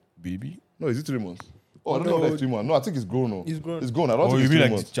 3-month-old baby. No, is it 3 months? Oh, I don't know if that's 3 months. No, I think it's grown. No. He's grown. It's grown. I don't Oh, think you it's mean 3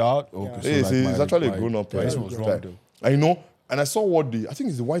 like months. the child? Okay, Yes, so it's actually a grown-up person was wrong Like, though. I know, and I saw I think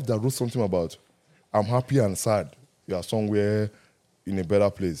it's the wife that wrote something about, I'm happy and sad. You are somewhere in a better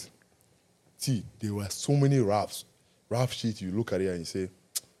place. See, there were so many rap sheets. You look at it and you say,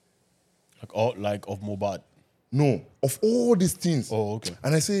 Like of Mohbad. no, of all these things. Oh, okay.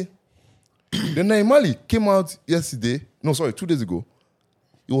 And I say, then Naimali came out yesterday. No, sorry, 2 days ago.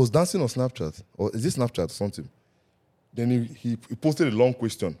 He was dancing on Snapchat. Or is it Snapchat or something? Then he posted a long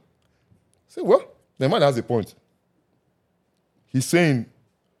question. I say, well, Naimali has a point. He's saying,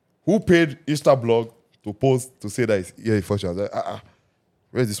 who paid Instablog to post to say that it's ear infection? I was like,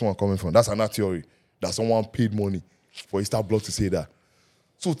 where's this one coming from? That's another theory. That someone paid money for Instablog to say that.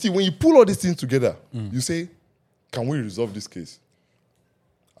 So, when you pull all these things together, you say, can we resolve this case?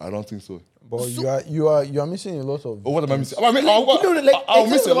 I don't think so. But you are missing a lot of. Oh, what am I missing? I mean, I'll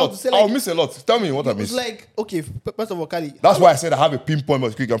miss a lot. I'll miss a lot. Tell me what I It was miss. like, okay, first of all, Kali. That's why I said I have a pinpoint,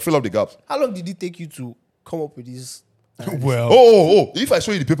 but you can fill up the gaps. How long did it take you to come up with this? Well, Oh! If I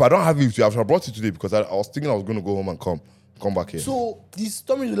show you the paper, I don't have it with you. I brought it today because I was thinking I was going to go home and come back here. So these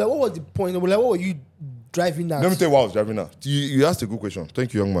stories, like, what was the point? Like, what were you driving at? Let me tell you what I was driving at. You asked a good question.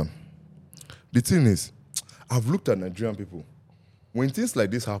 Thank you, young man. The thing is, I've looked at Nigerian people. When things like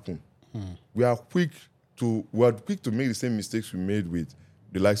this happen, we are quick to make the same mistakes we made with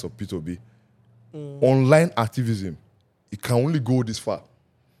the likes of P2B. Online activism, it can only go this far.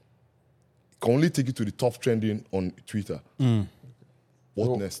 can only take you to the top trending on Twitter.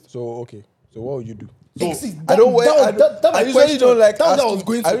 What next? So what would you do? So, I usually don't like That asking. was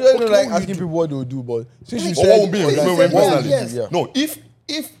going to. I usually don't Okay, like what would asking you people what they'll do, but since you or said, what would be like, when what would personally? you do? Yeah. No,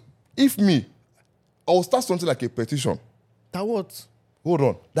 if me, I will start something like a petition. That what? Hold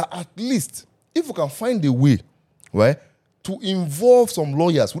on. That at least if we can find a way, right, to involve some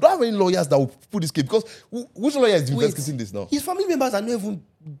lawyers. We don't have any lawyers that will put this case because which lawyer is investigating this now? His family members are not even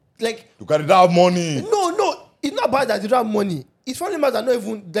like. Look at that money. No. It's not bad that they don't have money. His family members are not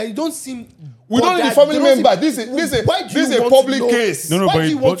even. They don't seem. We don't need the family member. This is a public case. No, Why but do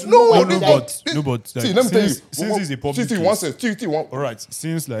you but want to know no, what no, they but like? no, but See, like, let me tell you. since it's a public Titi case. All Right,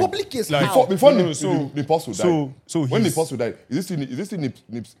 since like Public case like how? Before no, the apostle died. so When the he's- apostle died, is this still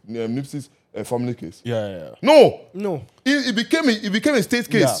Nipsey's family case? yeah. No. It became a state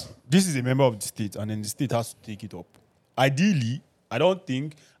case. Yeah, this is a member of the state, and then the state has to take it up. Ideally, I don't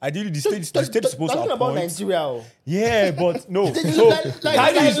think. Ideally, the state is supposed to Talking about appoint. Nigeria. Oh. Yeah, but no. So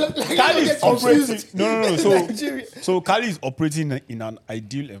Kali is operating. No. So Kali is operating in an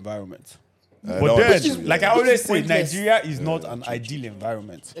ideal environment. But no, then, which is- like I always say, pointless. Nigeria is not an ideal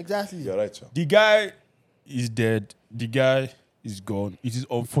environment. Exactly. You're right, sir. The guy is dead. The guy is gone. It is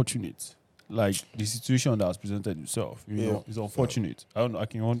unfortunate. Like the situation that has presented itself, you know, is unfortunate. I don't know.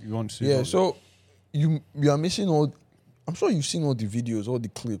 You want to say? Yeah. something? So you are missing all. I'm sure you've seen all the videos, all the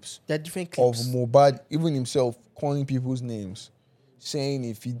clips There are different of clips. Mohbad, even himself calling people's names, saying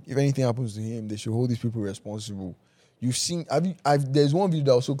if anything happens to him, they should hold these people responsible. You've seen. There's one video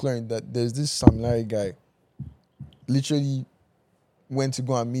that was so clear that there's this Sam Larry guy, literally went to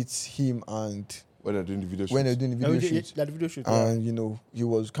go and meet him and When they're doing the video shoot. when they're doing the video shoot, That video shoot. Yeah. and he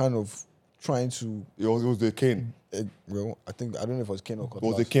was kind of trying to. It was the cane. Well, I don't know if it was Ken or It was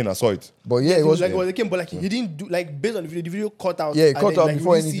Cutlass. the cane. I saw it. But yeah, it was like it was a game, but like he didn't do like based on the video cut out. yeah, it and cut then, out like,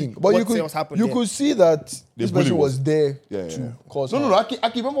 before you didn't see anything. But what else happened you there. could see that this bully person was- was there Yeah. to cause No. harm. I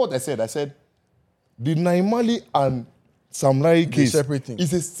can remember what I said. I said the Naimali and Sam Larry case separate thing.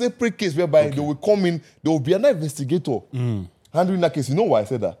 is a separate case whereby they will come in. There will be an investigator handling that case. You know why I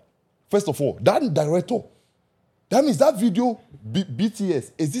said that? First of all, that director. That means that video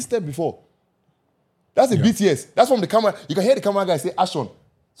BTS existed before. That's a BTS. That's from the camera. You can hear the camera guy say action.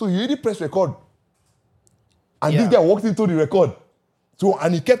 So he already pressed record. And this Yeah. guy walked into the record. So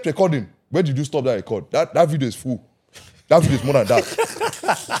and he kept recording. Where did you stop that record? That video is full. That video is more than that.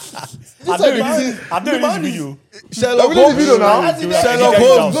 I don't release video. They released the video now. That's it. Sherlock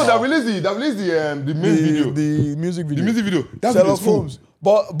Yeah. Holmes. No, they released the main video. The music video. The music video. That video Sherlock is full. Holmes.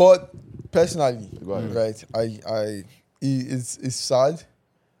 But personally, Go ahead. right, it's sad.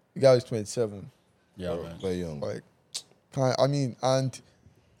 The guy was 27. Yeah, man. Very young. Like,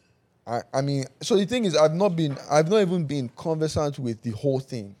 I mean, so the thing is, I've not even been conversant with the whole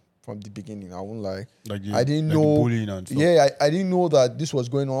thing from the beginning. I won't lie. Like I didn't like the know. bullying and stuff. Yeah, I didn't know that this was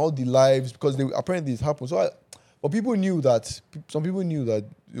going on. All the lives because apparently it happened. But people knew that. Some people knew that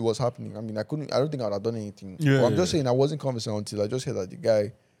it was happening. I mean, I don't think I'd have done anything. Yeah, But I'm yeah, just saying I wasn't conversant until I just heard that the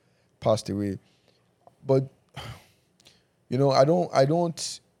guy passed away. But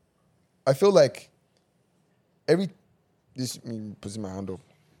I feel like me putting my hand up.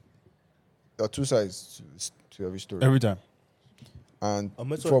 There are two sides to every story. Every time. And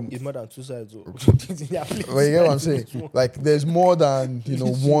It's from more than two sides. well, you get what I'm saying? Like there's more than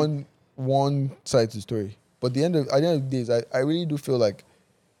one side to the story. But at the end of the day, I really do feel like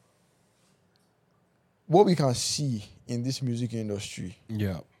what we can see in this music industry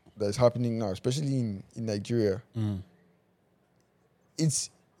Yeah. that's happening now, especially in Nigeria, it's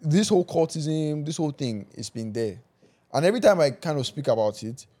this whole cultism, this whole thing, it's been there. And every time I kind of speak about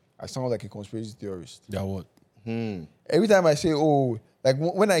it, I sound like a conspiracy theorist. Yeah, what? Every time I say, oh, like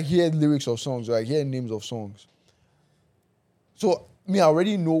when I hear lyrics of songs or I hear names of songs, so I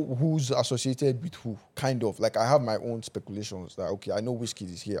already know who's associated with who, kind of. Like I have my own speculations that, okay, I know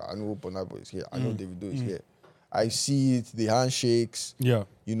Wizkid is here, I know Bonabo is here, I know Davido is here. I see it, the handshakes, Yeah.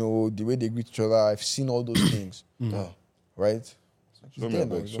 the way they greet each other, I've seen all those things, right? Show me Yeah, a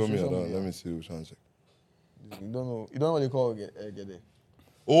no, bag. it's Show on me a social bag. media. Let me see which one. You don't know what they call Gede.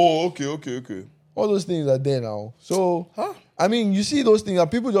 Oh, okay. All those things are there now. So, I mean, you see those things and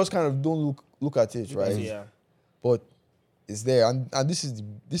people just kind of don't look at it, right? Yeah. But it's there, and this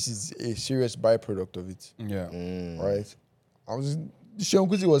is a serious byproduct of it, Yeah. right? Sean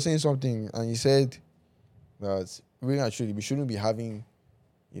Kuti was saying something, and he said that really and truly we shouldn't be having,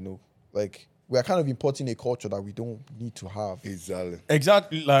 like we are kind of importing a culture that we don't need to have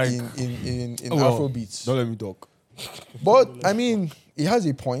Exactly. Like in well, Afrobeats. Don't let me talk. But I mean, he has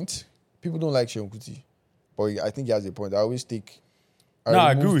a point. People don't like Sean Kuti, but I think he has a point. I always take No,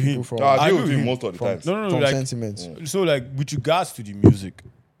 I agree remove with people him. from, No, I agree agree with with him him. most of the times. No, from like sentiments. so, like with regards to the music,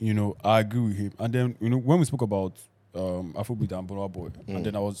 you know, I agree with him. And then when we spoke about Afrobeat and Burna Boy, and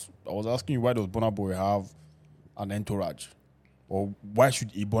then I was asking you, why does Burna Boy have an entourage, or why should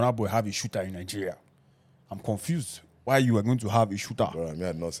a Burna Boy have a shooter in Nigeria? I'm confused. Why you are going to have a shooter? Bro, I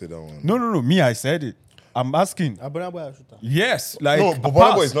did not say that one. No. Me, I said it. I'm asking. Burna Boy a shooter. Yes, like No, but a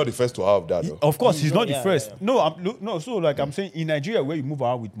Burna Boy pass. is not the first to have that, though. Of course, he's not the Yeah, first. yeah. No, So like I'm saying, in Nigeria, where you move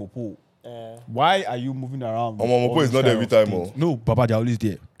around with Mopo, why are you moving around? with Mopo all is those not there kind every of time, things? No, Baba, they're always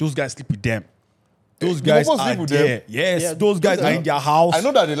there. Those guys sleep with them. Those The guys Mopo are sleep with there. them? Yes, Yeah, those guys are in their house. I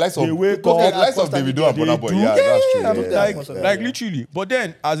know that the likes of They wake those guys, up, the likes of Davido and Burna Boy. Yeah, that's true. I Yeah, mean, yeah. like literally. But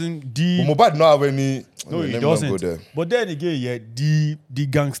then, as in the But Mohbad not have any. no, let he me not go doesn't. there. But then again, yeah, the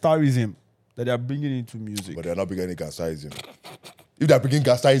gangsterism that they're bringing into music. But they're not bringing any gangsterism. If they're bringing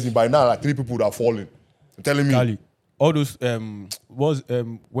gangsterism by now, like 3 people would have fallen. You're telling me. Kali, all those when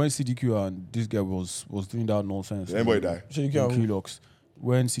CDQ and this guy was doing that nonsense. Did anybody die? CDQ and who? Kilox.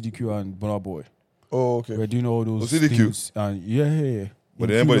 When CDQ and Burna Boy Oh, okay. were doing all those Oh, CDQ? things, and yeah. But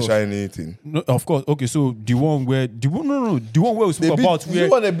In did anybody Kilox. shine anything? No, of course. Okay, so the one where the one where we spoke about the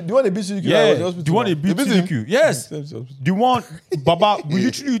one they beat CDQ. yeah, the one they beat They beat him? CDQ. Yes, the one Baba. We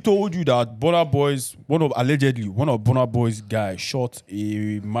literally told you that Burna Boy's allegedly one of Burna Boy's guy shot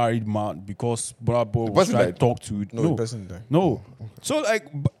a married man because Burna Boy was person trying to died? talk to No, the person died. No, so like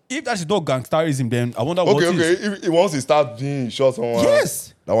if that's not gangsterism, then I wonder what Okay. is. If he wants to start being shot someone.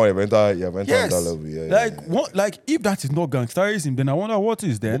 Yes. That one, you enter Yes, on that level. Yeah, like yeah. what? Like if that is not gangsterism, then I wonder what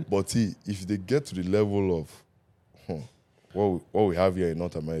is then. But see, if they get to the level of what we have here in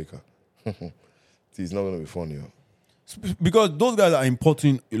North America, see, it's not going to be funny. Because those guys are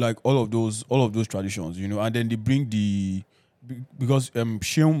importing like all of those traditions, you know, and then they bring because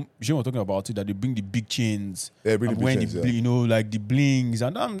Shane was talking about it, that they bring the big chains, Yeah, bring the and big wearing chains, yeah. you know, like the blings,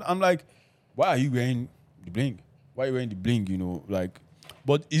 and I'm like, why are you wearing the bling? Why are you wearing the bling? You know, like,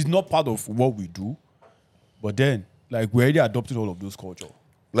 but it's not part of what we do. But then, like, we already adopted all of those culture.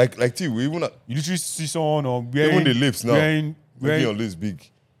 Like T, we even You literally see someone or wearing even the lips now. wearing Making your lips big.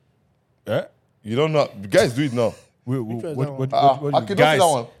 eh? You don't know. Guys do it now. What that what one? what, I what, can see guys? that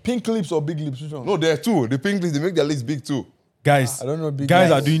one. Pink lips or big lips? Which one? No, there are two. The pink lips, they make their lips big too. Guys, I don't know big guys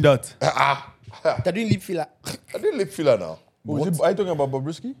guys. are doing that. They're doing lip filler. I did lip filler now. Oh, are you talking about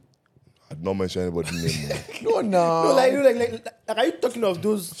Bobrisky? I did not mention anybody's name. Man. No, no. No, like, are you talking of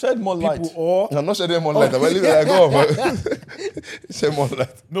those Shed more light. people or? I'm not shedding more light. I'm leaving it. I go on, but shed more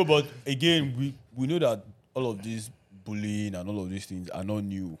light. No, but again, we know that all of this bullying and all of these things are not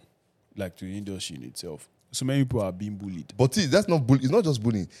new, like to the industry in itself. So many people are being bullied. But T, that's not bullying. It's not just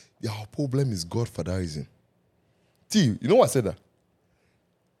bullying. Our problem is godfatherism. T, you know what I said that?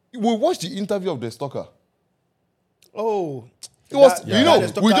 We watched the interview of the stalker. Oh, It was, That- you yeah. know,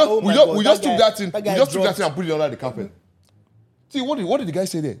 That is we talking- oh my God, just that took guy- that thing, that we guy just took that dropped- thing and put it under the carpet. See, what did the guy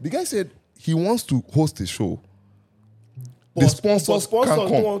say there? The guy said he wants to host a show. The sponsors but sponsors can't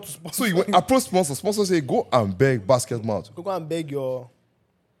don't come. want to sponsor So he went, approached sponsors. Sponsors say, go and beg basket mouth. go and beg your.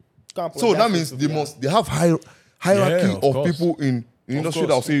 go and So that apologize means to they people. must, they have hierarchy Yeah, of of course. people in the industry course,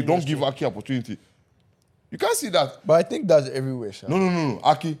 that will say, in the don't industry. give Aki opportunity. You can't see that. But I think that's everywhere, Sha. No.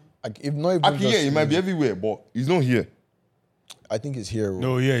 Aki, Like, if not even Aki, just yeah, he might be music, everywhere, but he's not here. I think it's here.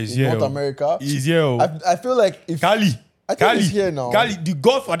 No, yeah, he's in here. North America. He's here. I feel like if Kali. I think it's here now. Kali, the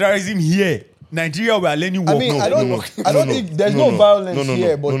godfatherism here. Nigeria, we are learning I work. mean, no, I don't no, know. I don't think there's no violence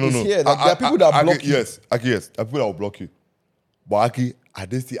here, but it's here. Like, there are people that block Aki, you. Yes, Aki, yes. There are people that will block you. But Aki, are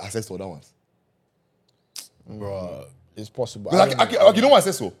they still access to other ones? It's possible. Because I don't know. Aki, you know why I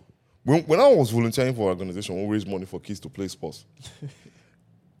say so? When I was volunteering for an organization, we raise money for kids to play sports.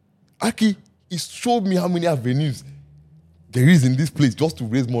 Aki, he showed me how many avenues there is in this place just to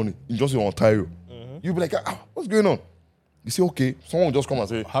raise money in just in Ontario. You'll be like, what's going on? You say, okay, someone will just come and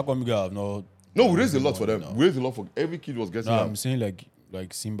say, How come you guys have not? no, we raised a lot for them. No. We raised a lot for every kid was getting No, them. I'm saying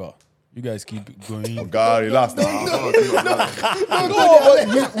like Simba. You guys keep going. God, relax. No, but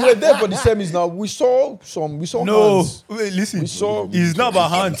we were there for the semis now. We saw No, hands. wait, listen. We saw- It's not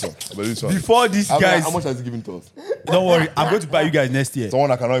about hands. But this one- Before these guys, How much has he given to us? don't worry. I'm going to buy you guys next year. Someone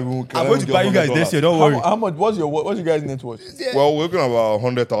that cannot even. I'm going to buy you guys next year. Don't How, worry. how much? What's your guys' net worth? Well, we're looking at about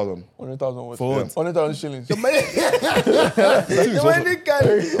 100,000. 100,000 what? For what? 100,000 shillings. The money can. About the team's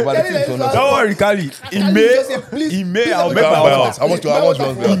on that. Don't worry, Kali. In May, I'll make my offer. How much you want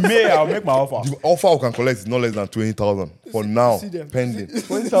In May, I'll make my offer. The offer we can collect is not less than 20,000 for now, them. pending.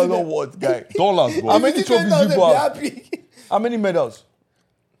 20,000 what, guy? Dollars, bro. How many trophies you Be got? happy. How many medals?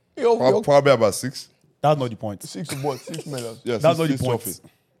 Yo, Probably about 6. That's not the point. 6 of what? 6 medals. Yeah, That's six not the point. trophies.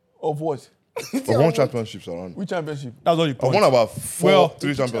 Of what? I've won championships around. Which championship? That's all the I've point. won about Well,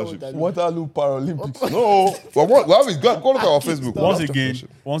 3 championships. Waterloo Paralympics. No, we have it. Go look at our Facebook. Once We have again,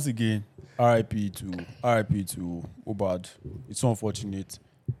 championship. RIP to Mohbad. It's so unfortunate,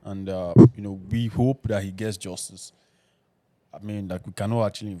 and we hope that he gets justice. I mean, like we cannot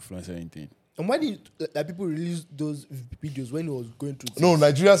actually influence anything. And why did people release those videos when he was going through? No,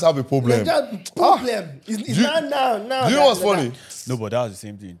 Nigerians have a problem. That problem. It's you- now. Do you know what's funny? No, but that's the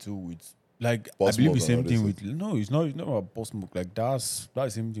same thing too with like Post I believe smoke the same and thing all with this. no, it's not about post smoke. Like that's the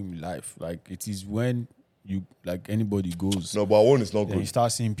same thing with life. Like it is when you like anybody goes. No, but one is not Then you good.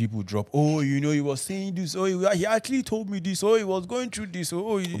 start seeing people drop. Oh, he was saying this. Oh, he actually told me this. Oh, he was going through this.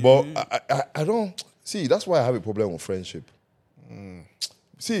 Oh, But I don't see. That's why I have a problem with friendship.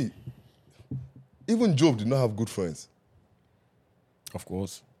 See, even Job did not have good friends. of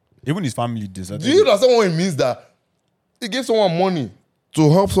course, even his family deserted. Do you understand what it means that he gave someone money to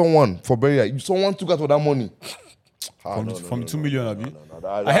help someone for burial? Someone took out of that money. from 2 million, Abi?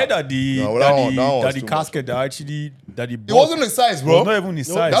 That- I heard that No, that one was the too casket that actually that he It bought wasn't his size, bro. was not even his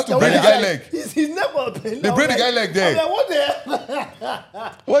size. That's to break the guy leg. He's never been. They break the guy leg there. I'm like, what the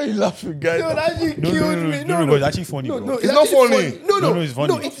hell? Why are you laughing, guys? Yo, that actually No, killed no, me. but it's actually funny, bro. It's not actually funny. No, it's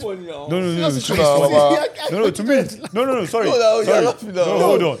funny. it's funny. No, it's Shut funny. up, No, to me, no, sorry. No, sorry. you're laughing now. No,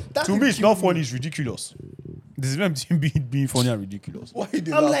 hold on. That's To me, it's not funny. It's ridiculous. This is them being funny and ridiculous. Why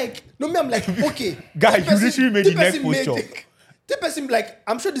you I'm like, okay. Guy, This you literally made this the neck person made posture. The person, like,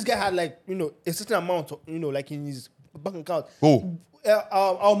 I'm sure this guy had, like, a certain amount, like, in his bank account. Who?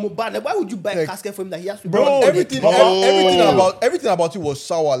 Our Mohbad, like, why would you buy a casket for him that he has to Bro, burn? everything, everything about it was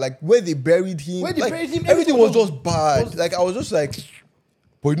sour. Like where they buried him, Where they like, buried him, everything was everything just bad. Like I was just like,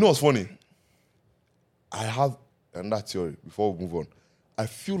 But you know what's funny? I have another theory before we move on. I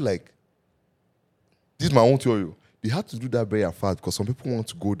feel like this is my own theory. They had to do that very fast because some people want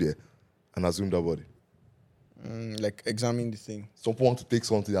to go there and assume that body. like examine the thing. Some people want to take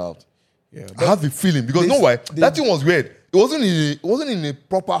something out. Yeah, I have the feeling because they- know why? they- That thing was weird. It wasn't in a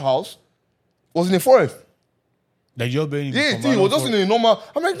proper house. It was in a forest. Like you're being Yeah, it was just in a normal.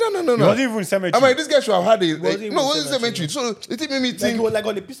 I'm like, no. It wasn't even in cemetery. I'm like, this guy should have had a. Wasn't even no, it wasn't cemetery. cemetery. So it made me Like, think. he was like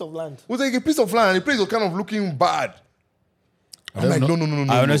on a piece of land. It was like a piece of land. And the place was kind of looking bad. I'm like,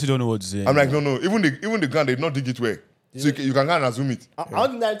 no. I honestly don't know what to say. I'm like, no. Even the ground, they did not dig it well. So you can go and assume it. I don't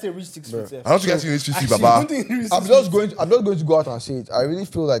think that thing reached 6 feet. I don't think I see this Actually, Baba. I don't think it reached I'm 6 just feet. going to go out and say it. I really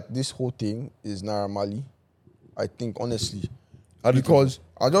feel like this whole thing is Naira Marley. I think honestly, How do you because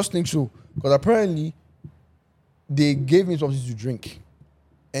I just think so. Because apparently, they gave me something to drink.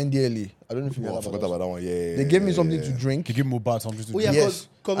 NDLA. I don't know if you Oh, I heard forgot about about that one. Yeah. They gave me something to drink. to give Mohbad something to Oh, do. yeah, Yes.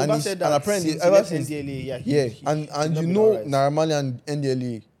 because And Mohbad he's- said and that apparently since ever he left since- NDLA, Yeah, he and he's not you been know alright Naira Marley and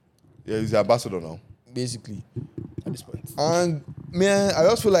NDLA Yeah, he's the ambassador now. basically. at this point. And man, I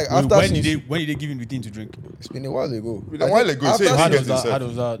just feel like after When since, did they give him the thing to drink? it's been a while ago. A while ago, after say How he since- does gets that? How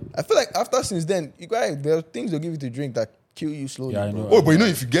himself. does that? I feel like after since then, you guys there are things they'll give you to drink that kill you slowly. Yeah, I bro. know. Oh, but you know,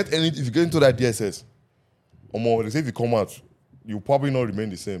 if you get into that DSS, they say if you come out, you probably not remain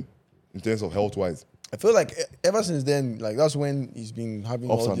the same in terms of health wise. I feel like ever since then, like that's when he's been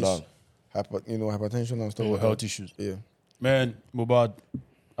having Ups all and this down. hypertension and stuff Oh, like health that. issues. Yeah. Man, Mohbad,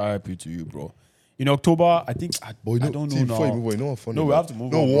 RIP to you, bro. In October, I think I But you know, don't know see, before you now. move on, you know what funny? No, we like- have to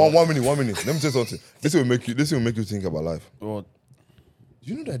move no, on, bro. one minute. Let me tell you something. This will make you think about life. What?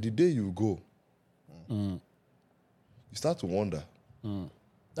 You know that the day you go, you start to wonder,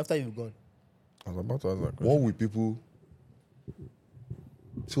 After you've gone. I was about to ask that question. what will people?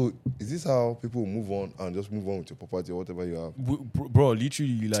 So is this how people move on and just move on with your property or whatever you have? Bro,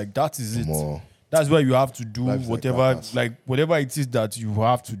 literally, like that is it. More. That's why you have to do Life's like whatever, that. like whatever it is that you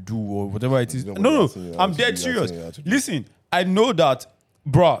have to do, or whatever it is. You know No, what no, I'm saying, I'm you dead have to do, serious. you have to do. Listen, I know that,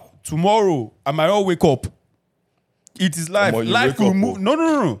 bro. Tomorrow I might not wake up. It is life. Omo, you Life wake will up, move.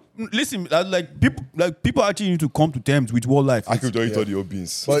 oh. No. Listen, people actually need to come to terms with what life I is. could tell you all the old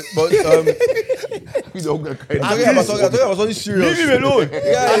beans. But I'm talking about something serious. Leave him alone.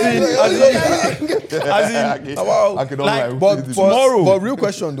 As in, Wow. I can like, But tomorrow. but real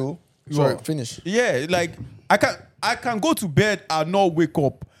question though. Sorry, What? finish. yeah, like I can go to bed and not wake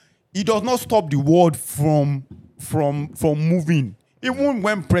up. It does not stop the world from moving. Even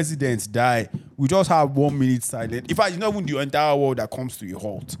when presidents die, we just have 1 minute silence. In fact, it's not even the entire world that comes to a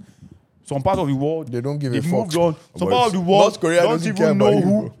halt. Some part of the world They don't give a they've fuck. moved on. Some But part of the world North Korea don't doesn't care even about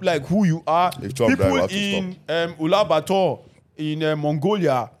know you, who you are. If Trump died, we People have to in Ulaanbaatar, in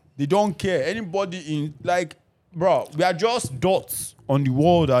Mongolia, they don't care. Anybody in bro, we are just dots on the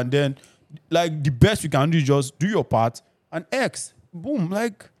world, and then the best you can do is just do your part and X. Boom.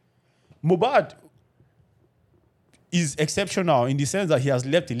 Like Mohbad is exceptional in the sense that he has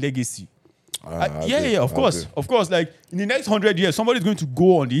left a legacy. Of course. Like in the next 100 years, somebody's going to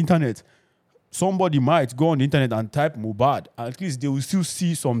go on the internet. Somebody might go on the internet and type Mohbad. At least they will still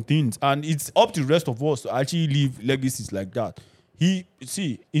see some things, and it's up to the rest of us to actually leave legacies like that. In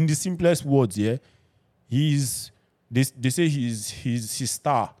the simplest words, yeah, they say his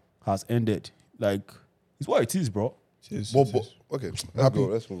star has ended. Like it's what it is, bro. Okay,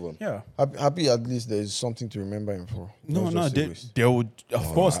 let's move on. Yeah. Happy at least there's something to remember him for. They would, of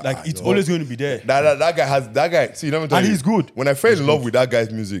course, it's always going to be there. That guy. See, let me tell And you, he's good. When I fell in love with that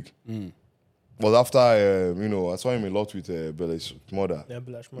guy's music, was after I saw him a lot with Bella's mother. Yeah,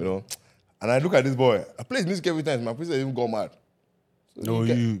 Belash, You know, and I look at this boy. I play his music every time. My priest even got mad. You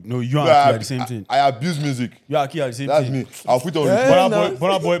and Aki are the same thing. I abuse music. You and Aki are the same That's thing. me. I'll put on.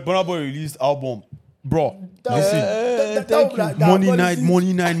 Burna Boy released album. Bro, listen. Money night.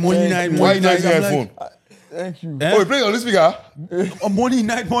 Why you using iPhone? Thank you. Oh, you playing on this speaker? Money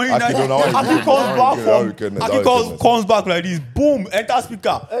night. Aki comes back like this. Boom, enter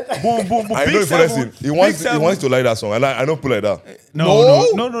speaker. Boom. I know the funny thing. He wants to like that song, and I don't play like that.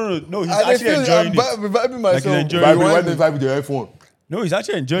 No. He's actually enjoying it. Vibing myself. Like he's Why they vibe with your iPhone? No, he's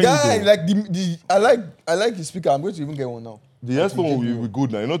actually enjoying Yeah, it. like I like the speaker. I'm going to even get one now. The headphone will be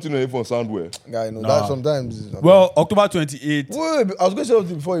good now. You know, the headphone sound well. Yeah, I know that sometimes. Well, October 28th. Wait, I was going to say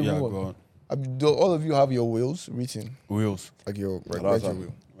something before you Yeah, move go on. Do all of you have your wheels written? Wheels. Like your That's your how-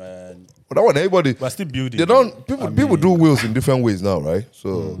 wheel. Man, But that one, everybody. we're still building. They don't. People do wheels in different ways now, right?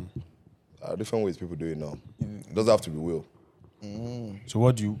 So, different ways people do it now. It doesn't have to be wheel. So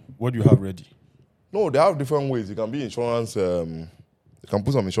what do you have ready? No, they have different ways. It can be insurance. You can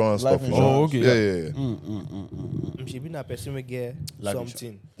put some insurance Life stuff. insurance. Oh, okay. Yeah. She been a person will get Like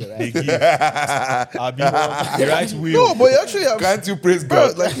something. They give. The right wheel. No, but you actually have. Can't you praise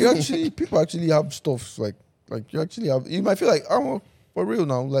Bro, God? like people actually have stuff like you actually have. You might feel like for real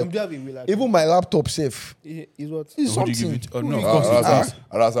now. Like Do you have a will? even my laptop safe Is what? is What do you something. give it? Oh, no, of course it is.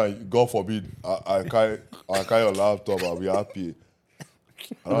 That's why, God forbid, I carry your laptop. I'll be happy.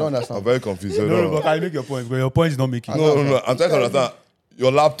 I don't understand. I'm very confused. No, but can you make your point? But your point is not making. No. I'm trying to understand.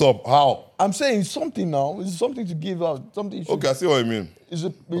 Your laptop, how? I'm saying something now. It's something to give out. Something. You should, Okay, I see what you mean. It's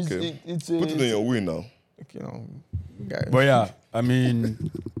Okay. it's Put it in your wheel now. you know, guys. But yeah, I mean,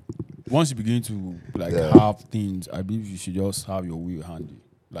 once you begin to have things, I believe you should just have your wheel handy.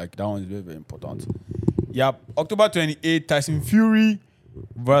 Like that one is very, very important. Yeah, October 28th, Tyson Fury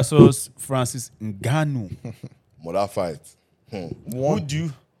versus Francis Ngannou. Mother fight. Who do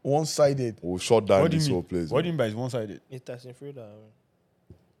you? One-sided. We'll shut down What do this you whole mean? place. What do you mean by it's one-sided? It's Tyson Fury that.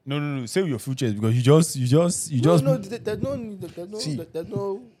 No. Say your futures because you just. No, there's no need. See, There's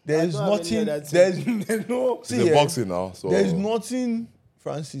no. there's I don't have nothing. any other There's thing. There's no. It's see, a yeah, boxing now. So there's nothing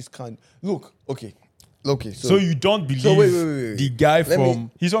Francis can look. Okay. So you don't believe wait. the guy Let from? me-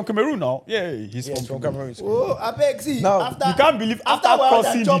 He's from Cameroon now. Yeah, he's Yes, from from Cameroon. Cameroon. Oh, I beg. See, Now, after You can't believe after Afterward,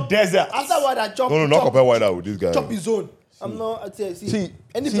 crossing I the chop- desert. Afterward, I chop. no, not compare Wilder with this guy. Chop his own. I'm not. I tell you, see, See,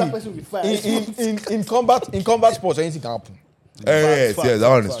 any see, black person will be fine. in combat sports, anything can happen. Yes, that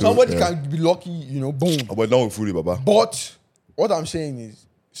one is true. Somebody yeah. can be lucky, boom. But now with Fury, Baba. But what I'm saying is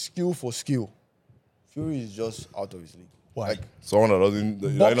skill for skill. Fury is just out of his league. Why? Someone that doesn't,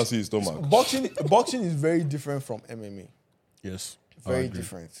 you don't see his stomach. Boxing is very different from MMA. Yes, Very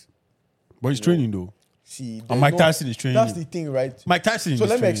different. But he's training though. See, And there's Mike Tyson is training. That's the thing, right? Mike Tyson. So is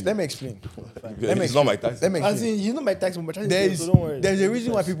let training. me explain. It's not Mike Tyson. Let me As explain. in, you know my tax, but There's so don't worry. a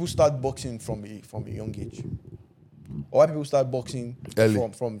reason why people start boxing from a young age, or why people start boxing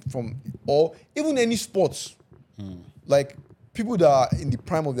Early. from or even any sports. Like people that are in the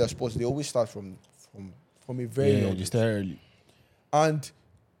prime of their sports, they always start from a very young age. just early. And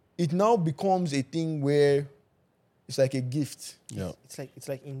it now becomes a thing where it's like a gift. Yeah. It's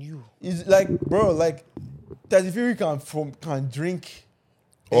like in you. It's like, bro, like Tyson Fury can drink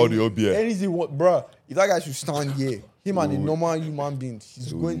All the OBS. anything. What, bro? If that guy should stand here, him and a normal human being, he's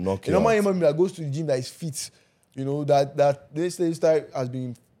He will going. knock A you normal out. human being that goes to the gym that is fit, that this style has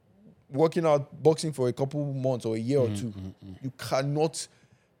been working out boxing for a couple months or a year or two. You cannot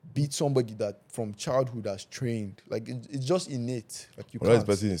beat somebody that from childhood has trained. Like it's just innate. Like you Another can't.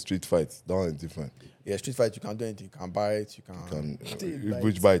 person in street fights. That one is different. Yeah, street fight, you can do anything. You can bite, you can.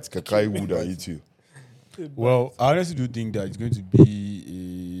 Which bites? Can carry wood and eat you. Well, I honestly do think that it's going to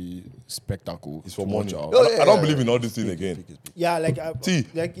be a spectacle. It's for to watch money. out. Oh, I don't believe in all this thing again. Yeah, like See,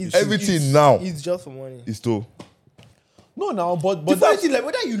 it's, everything it's, now It's just for money. is to No, now, but The funny that's, thing, like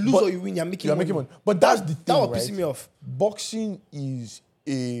whether you lose but or you win, you're making you're money. making money. But that's the thing, That was right? pissing me off. Boxing is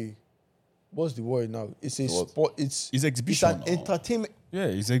a what's the word now? It's a What? sport. It's It's exhibition It's an now. entertainment. Yeah,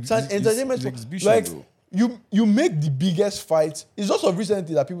 it's It's an entertainment. It's sport. exhibition Like though. you make the biggest fights. It's just of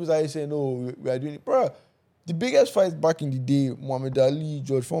recently that people started saying, "Oh, we are doing it, bro." The biggest fights back in the day, Muhammad Ali,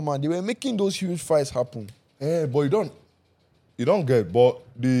 George Foreman, they were making those huge fights happen. Yeah, but you don't get. But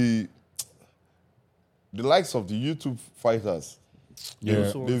the likes of the YouTube fighters,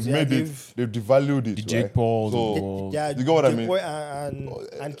 Yeah. they've made it. They've devalued it. The Jake right? Pauls. So, Yeah, you get what I Jake mean? Boy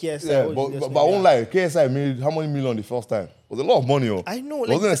and KSI. yeah, what but is his I name? won't lie. KSI made how many million the first time? It was a lot of money. Oh. I know, It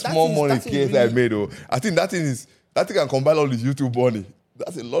like, wasn't a that small is- money that is KSI really- made. Oh, I think that thing can combine all his YouTube money.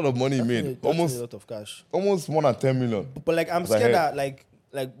 That's a lot of money he made. That's a Almost lot of cash. more than 10 million. But like, I'm As I scared heard. that like.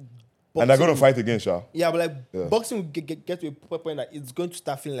 And they're gonna boxing- fight again, Sha. Yeah, but like Yeah. boxing will get to a point that it's going to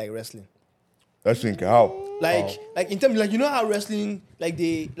start feeling like wrestling. Let's think how. Like in terms like, you know how wrestling like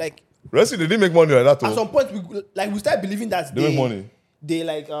they like Wrestling, they didn't make money like that. at Oh. some point we start believing that They make money. They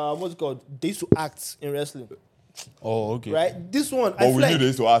like what's it called? They used to act in wrestling, Oh, okay. right? This one But I we feel knew like they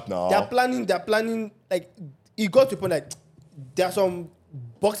used to act now. they're planning like it got to a point like there are some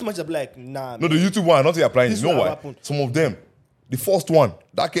boxing matches that be like nah. No, man. the YouTube one, not applying. This You know one why? happened. Some of them, the first one,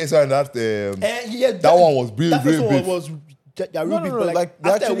 that KSI and that Yeah, that one was big, that very first one big. was real No, big, no, but no, like they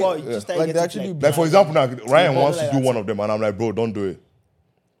after actually- a while, it just started like, they getting actually- Like for example, now Ryan Yeah, wants to like do that. one of them, and I'm like, bro, don't do it,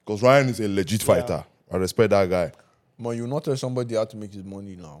 because Ryan is a legit fighter. I respect that guy. Man, you not tell somebody how to make his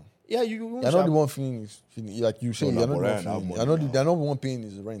money now. yeah, you You're not the one feeling like you say. No, You're but not the Ryan one have feeling. money You're not. now. They're not the one paying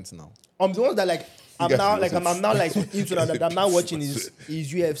his rent now. I'm the ones that like I'm guys now know like this. I'm now like into that I'm now watching his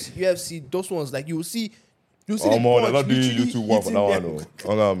UFC those ones like you see the More, they're punch not doing literally YouTube one for hitting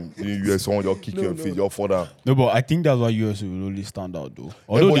now. I them. know. You someone just kick your feet, you're fall down. No, but I think that's why UFC will only stand out though.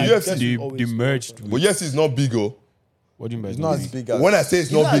 Although but they, UFC they, always they merged But with, yes, it's not big, oh. what do you mean? It's not as big as. When I say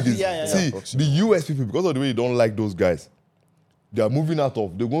it's not Yeah, big, it's, yeah, yeah, see, the US people, because of the way you don't like those guys, they're going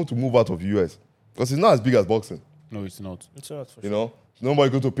to move out of the US. Because it's not as big as boxing, No, it's not. It's not for you sure. know? Nobody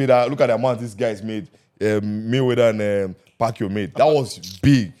going to pay that. Look at the amount these guys made. Mayweather and Pacquiao made. That was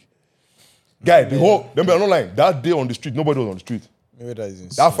big. Guy, the whole, them are not lying. That day on the street, nobody was on the street. Maybe that is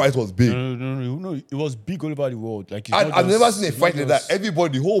insane. That fight was big. No, it was big all over the world. Like it's not I've just- never seen a it's fight not like that. just-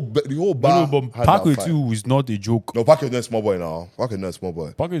 Everybody, the whole No, bar. no, but had that Pacquiao fight. too is not a joke. No, Pacquiao is not a small boy now. Pacquiao is not a small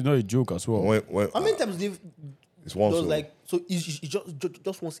boy. Pacquiao is not a joke as well. When, How many times they've it's once. those oh. like so it's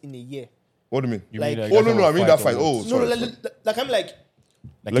just once in a year. What do you mean? You like- mean Oh, that no, kind I of mean that or fight. what? Oh, No, sorry. like I'm like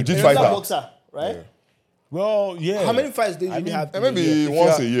Legit a fighter. boxer, right? Well, yeah. How many fights do you usually have? in a Maybe year?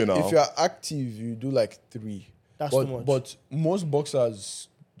 once a year now. If you're active, you do like 3. That's but, too much. But most boxers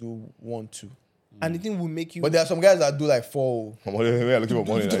do 1, 2. And the thing will make you. But there are some guys that do like 4. I'm looking for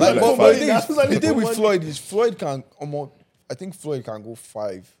money. Like, Like, but five. the thing That's is, like the thing with money. Floyd is Floyd can almost. I think Floyd can go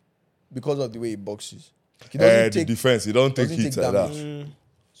 5 because of the way he boxes. He doesn't The take, defense, you don't take doesn't hits take like that. damage.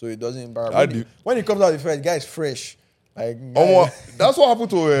 So it doesn't embarrass. I When, do- when he comes out of the fight, the guy is fresh. Like That's what happened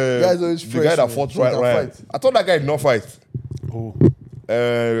to Guys always the fresh, guy that man. fought So he can Ryan. fight. I thought that guy did not fight. Oh,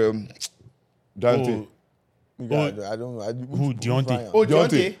 Dante. oh, I don't know. Who, Deontay? Ryan? Oh, Deontay.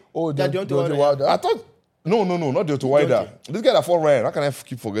 Deontay. Oh, Yeah, Deontay Wilder. Wilder. I thought. No, not Deontay Wilder. This guy that fought Ryan. How can I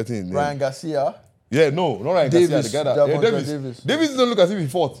keep forgetting his name? Ryan Garcia. Yeah, no, not Ryan Davis, Garcia. The guy that, Javonte Davis. Davis. Davis doesn't look as if he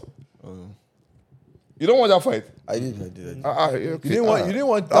fought. You don't want that fight? I did. Okay. You didn't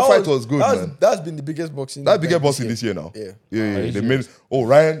want. That fight was good, man. That's been the biggest boxing. That biggest event boxing this year now. Yeah. Yeah. They made. Oh,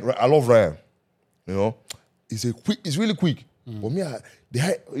 Ryan. I love Ryan. You know, he's really quick. But me,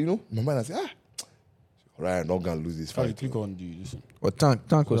 my mind I say, Ryan not gonna lose this How you fight. click on the listen? But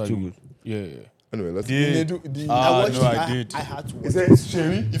Tank was too good. Yeah. Anyway, let's. They The, do- the- I ah, watched no, it. I did. I had to watch He it. said,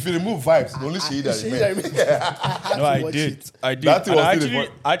 Sherry, if you remove vibes, the only Sherry that remains. No, I watch did. it. I did. That thing And was still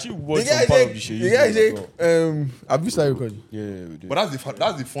I actually The watched guy some part of the said, Sheyi the guy as well. said, have you started recording? Yeah, we did. But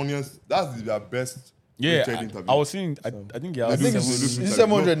that's the funniest. That's the best. Yeah, rated interview. I was seeing. I think he I has think Listen, it's listen,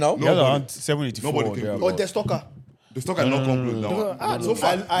 700 now. he has Nobody- around 784. nobody there, came Oh, but- the stalker. The stock has not come close down. So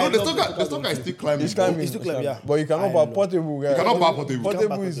far, I no, the love stock is still climbing. It's climbing. It's still climbing, yeah. But you cannot I buy know. portable. Guy. You cannot buy portable.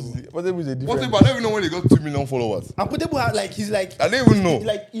 Portable is a different. Portable, I don't even know when they got 2 million followers. And Potable had like he's like I don't even know.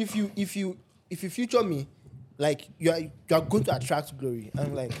 like if you future me, like you are going to attract glory.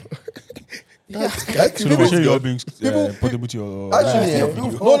 I'm like So they were saying you're being portable to your. Actually,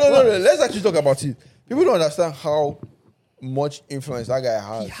 no. Let's actually talk about it. People don't understand how much influence that guy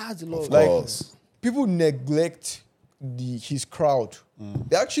has. he has a lot of Like course. people neglect his crowd.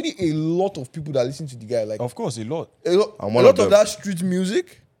 There are actually a lot of people that listen to the guy. Like Of course, a lot. a lot, I'm a one lot of them. of that street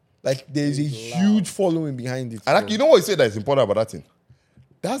music. Like there is a huge following behind it. And like, you know what you said that is important about that thing?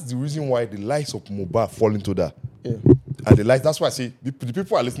 That's the reason why the likes of Mohbad fall into that. Yeah. And the likes, that's why I say the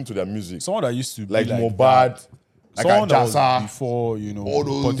people are listening to their music. Someone that used to be Like like Mohbad, that. like Someone that was Ajasa. before, all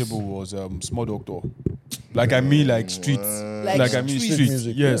those- portable was Small Doctor. Like I mean, like streets. Like Like I mean street streets.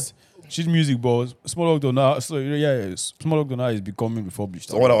 music, Yes. sheet music, but Small Doctor now. So yeah, Small Doctor now is becoming refurbished.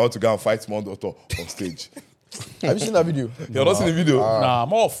 Someone I want to go and fight Small Doctor on stage. Have you seen that video? You're not seeing the video? Nah,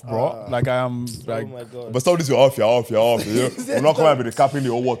 I'm off, bro. Like I am. Like Oh my god. But some of this, you're off. You're not coming with the capping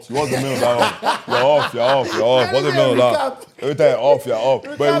or what? You want the middle of that one. You're off. What's the middle of that? Every time you're off.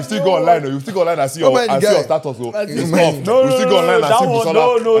 But you still go online, you still go online and see your status. So it's off. no, You still go online and that see one,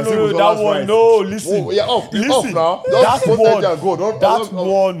 Busola. that one, no. Listen, Yeah, off. It's off listen. now. That one, that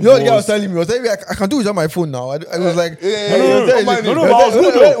one. You know what the guy was telling me? He was telling me I can do it on my phone now. I was like, No, but I was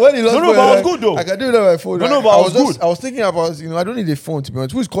good though. When he lost No, but I was good though. I can do it on my phone. No, but I was good. I was thinking about, I don't need a phone to be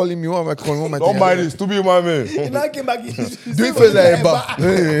honest. Who's calling me? What am I calling? What am I Don't mind this. To be my man. And I came back. Do it feel like a bar.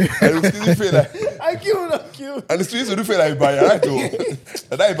 And it still feel like. I killed. And the streets do feel like by right though.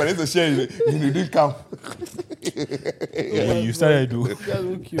 And that if I need to share it, you didn't come. Yeah, you started though. You guys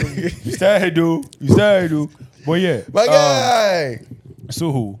will kill me. You started though. But yeah, My guy.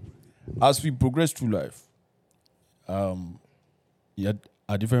 so as we progress through life, yeah,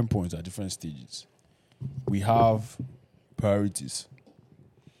 at different points, at different stages, we have priorities.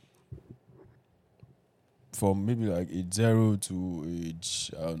 From maybe like age 0 to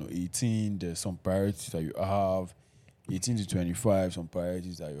age 18, there's some priorities that you have. 18 to 25, some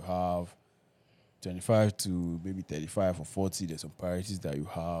priorities that you have. 25 to maybe 35 or 40, there's some priorities that you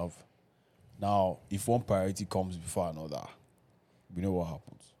have. Now, if one priority comes before another, we know what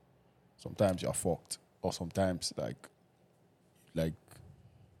happens. Sometimes you're fucked, or sometimes like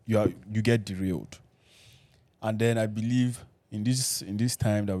you get derailed. And then I believe in this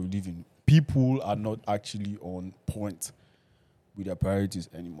time that we live in, people are not actually on point with their priorities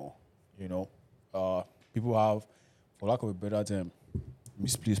anymore. You know, people have, for lack of a better term,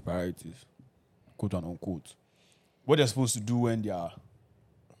 misplaced priorities, quote and unquote. What they're supposed to do when they are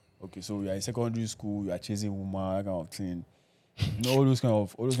okay, so you're in secondary school, you are chasing woman, that kind of thing. You know, all those kind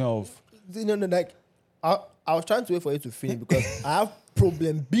of. No, like I was trying to wait for you to finish because I have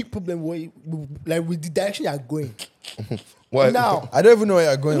big problem with the direction you are going. Why? Now, I don't even know where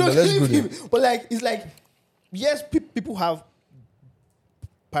you're going, but let's go there. but like it's like yes, people have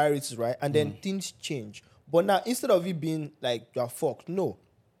priorities, right? And then things change. But now instead of it being like you're fucked, no.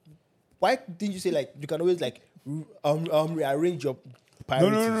 Why didn't you say like you can always like rearrange your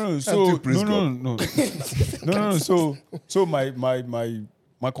priorities? No. So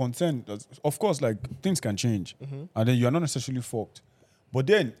my concern, of course, like things can change, and then you are not necessarily fucked. But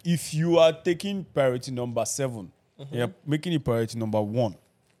then, if you are taking priority number 7, you're making it priority number 1,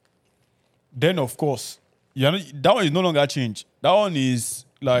 then of course, that one is no longer changed. That one is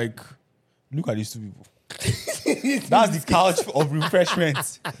like, look at these two people. That's the couch of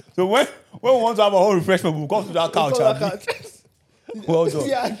refreshment. So when we want to have a whole refreshment, we'll come to that couch. Well done.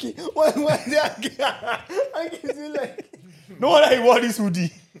 Yeah, Aki. Aki is like. No wonder he wore this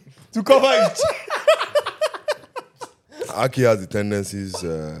hoodie to cover it. Aki has the tendencies,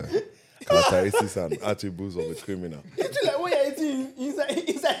 characteristics, and attributes of a criminal. It's like when you're eating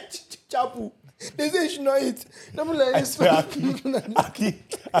inside chapu. They say you should not eat. I'm like, I swear, Aki,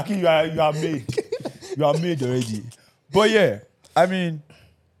 you are made. You are made already. But yeah, I mean,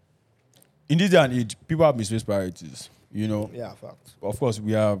 in this day and age, people have misplaced priorities. You know. yeah, fact. Of course,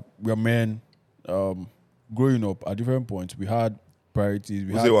 we are men. Growing up at different points, we had priorities.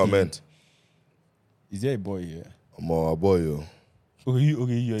 Who's it what I meant? Is there a boy here? I'm a boy, yo.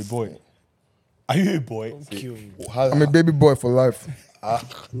 Okay, you're a boy. Are you a boy? I'm a baby boy for life.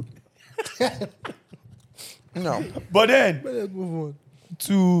 No. But then,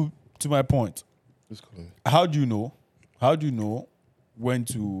 to my point, how do you know? How do you know when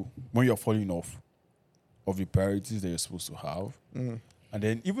you're falling off of the priorities that you're supposed to have? And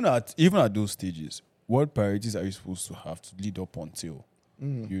then even at those stages, what priorities are you supposed to have to lead up until,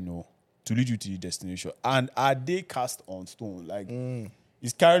 to lead you to the destination? And are they cast on stone? Like,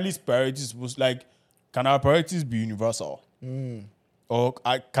 is Carly's priorities supposed, like, can our priorities be universal? Or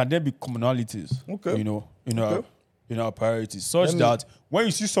can there be commonalities? Okay. In our priorities, such that when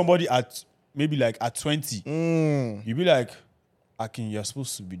you see somebody at maybe like at 20, you be like, Akin, you're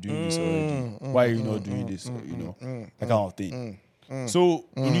supposed to be doing this already. Why are you not doing this? That kind of thing. So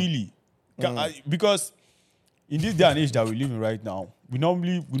really, because in this day and age that we live in right now, we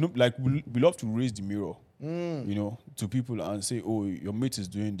love to raise the mirror, to people and say, oh, your mate is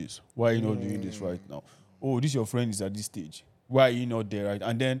doing this. Why are you not doing this right now? Oh, this your friend is at this stage. Why are you not there right?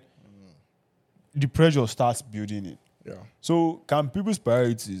 And then the pressure starts building it. Yeah. So can people's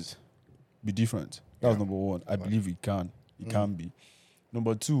priorities be different? That's number one. I believe it can. It can be.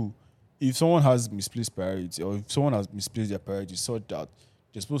 Number two, if someone has misplaced priority, or if someone has misplaced their priority such that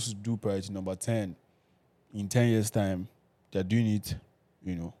they're supposed to do priority number 10, in 10 years' time, they're doing it,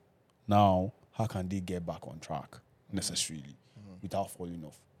 Now, how can they get back on track necessarily without falling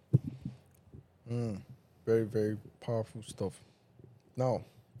off? Very, very powerful stuff. Now,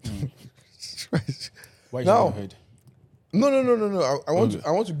 Why is Now- your head? no. I want Okay.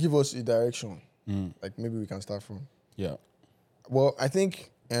 I want to give us a direction. Like maybe we can start from. Yeah. Well, I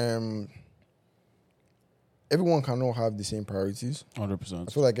think everyone cannot have the same priorities. 100%.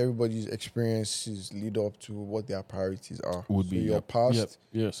 I feel like everybody's experiences lead up to what their priorities are. Would So be your yep. past Yep.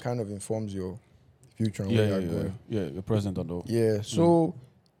 Yes. kind of informs your future and Yeah, where yeah, you're yeah. going. Yeah, your present and all. Yeah. So,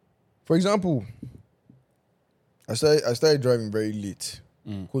 for example, I started driving very late,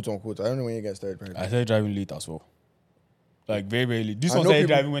 quote unquote. I don't know when you guys started driving. I started driving late as well. Like very, very late. This I one know started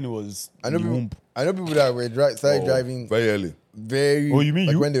people- driving when it was I know in the people. womb. I know people that were started driving Very early. very. Oh, you mean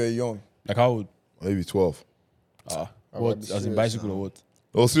like you? when they were young? Like how old? Maybe 12. What? be As in serious bicycle now. or what?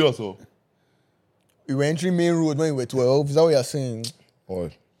 Oh, serious? Oh. We were entering main road when we were 12. Is that what you're saying? Oh,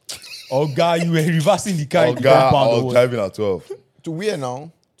 Oh, guy, you were reversing the car. oh in the God, I compound or was what? driving at 12. To where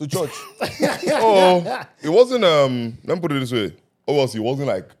now? To church. Oh, it wasn't, let me put it this way. Obviously, it wasn't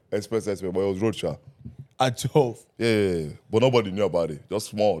like express, but it was roadshow. At 12. Yeah. But nobody knew about it. Just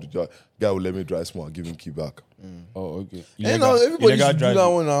small. The guy would let me drive small, give him key back. Oh, okay. You know, everybody illegal should do that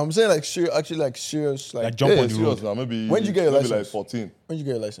driving. one now. I'm saying like serious, actually like serious. Like, Like jump Yeah, on the serious road. now. Maybe, When did you get your maybe license? like 14. when did you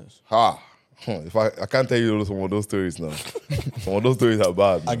get your license? Ha. If I can't tell you some of those stories now. Some of those stories are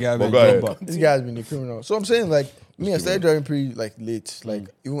bad. I man. get But go ahead. back. This guy has been a criminal. So I'm saying like me, I started driving pretty like late. Like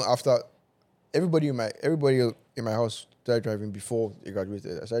even after everybody in my house started driving before they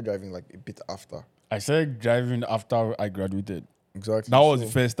graduated. I started driving like a bit after. I started driving after I graduated. Exactly. That was So-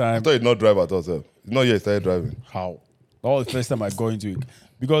 the first I time. thought you'd not drive at all, sir. Not yet started driving. How? That was the first time I got into it.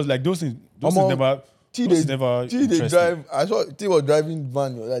 Because like those things Omo, never. T Those they, is never T they interesting. drive. I saw T was driving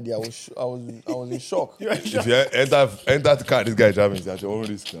van the other day. I was in shock. If you enter the car, this guy is driving, it's at your own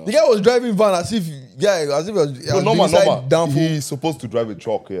risk now. The guy was driving van as if he was No, normal. downfall, He's supposed to drive a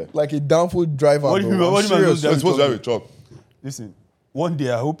truck here. like a downfall driver. What do you bro. mean- what I'm do you mean serious. So he's supposed to drive a truck. Listen, one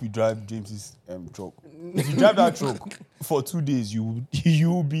day I hope you drive James's truck. If you drive that truck for 2 days,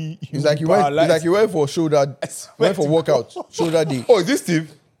 you'll be. It's like you went for shoulder, went for workout shoulder day. Oh, is this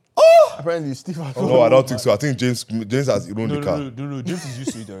Steve? Apparently, Steve. No, I don't think so. I think James has ruined the car. No. James is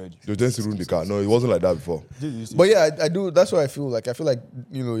used to it already. James ruined the car. No, it wasn't like that before. James is used to But it. yeah, I do. That's what I feel like. I feel like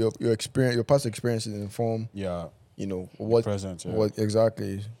your experience, your past experiences inform Yeah. what present, yeah. what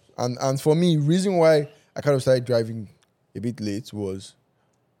exactly. And for me, reason why I kind of started driving a bit late was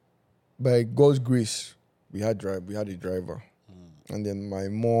by God's grace we had a driver, and then my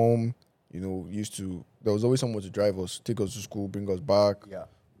mom, used to. There was always someone to drive us, take us to school, bring us back. Yeah.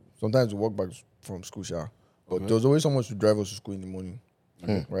 Sometimes we walk back from school, but there was always someone to drive us to school in the morning,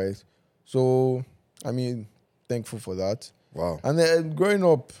 right? So, I mean, thankful for that. Wow. And then growing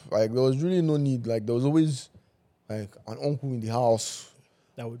up, like there was really no need. Like there was always like an uncle in the house,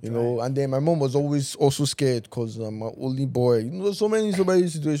 That would And then my mom was always also scared because I'm an only boy. So many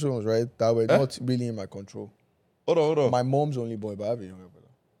situations, right, that were not really in my control. Hold on. My mom's only boy, but I have a younger brother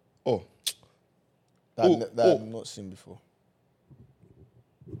Oh. that I've not seen before.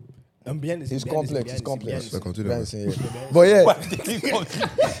 behind the It's scene, behind the complex. scene, It's complex. Let's continue. Behind the scene, yeah. But yeah,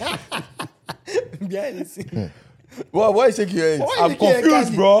 Behind the scene. why is taking your age? I'm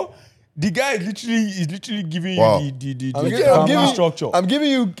confused, bro. The guy is literally giving Wow. you the I'm family structure. I'm giving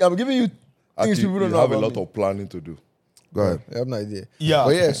you things Actually, people don't you know have a about lot me. of planning to do. Go ahead. I have no idea. Yeah.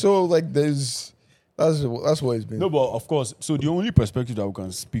 But yeah, so like that's what it's been. No, but of course. So the only perspective that we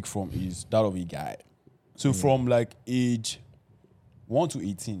can speak from is that of a guy. So from like age 1 to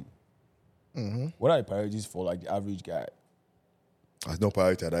 18, what are the priorities for like the average guy? There's no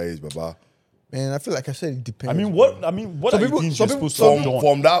priority at that age, Baba. Man, I feel like I said it depends. I mean, bro. what Some are people- the things some you're people- supposed to have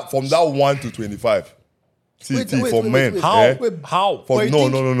From done? from that 1 to 25. Wait, for men. How? eh? How? From, But you no,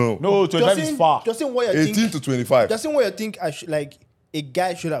 think- no, no, no. No, 25 is far. Just saying what you 18 think. to 25. Just saying what you think. Like a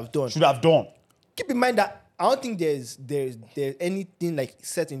guy should have done. Should have done. Keep in mind that I don't think there's anything like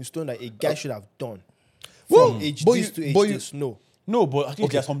set in stone that a guy should have done. Well, From age but this you- to age but you- this. No. No, but I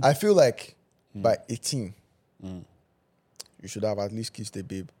think there's some. I feel like by 18, you should have at least kissed a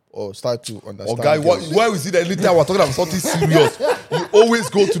babe or start to Oh, understand. guy, girls. why is it that anytime we're talking about something serious, you always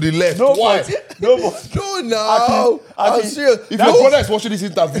go to the left? no, Why? no, but No, no, I'm serious. If your brother is watching this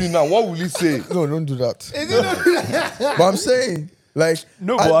interview now, what will he say? No, don't do that. But I'm saying, like,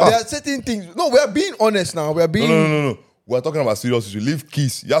 No, there but- are certain things. No, we are being honest now. We are being. No. We're talking about serious issues. Leave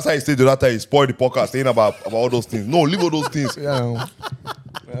kiss. That's how he said the other time he spoiled the podcast saying about all those things. No, leave all those things. Yeah.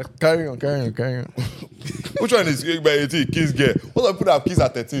 Carry on. Which one is by 18? Kiss girl. What do people that have kiss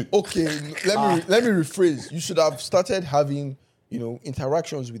at 13? Okay, let me rephrase. You should have started having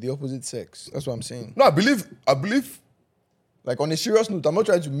interactions with the opposite sex. That's what I'm saying. No, I believe. Like on a serious note, I'm not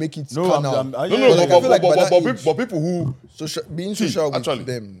trying to make it No, carnal. I'm- No, Like, I feel like by that age- but people who, being See, social with actually-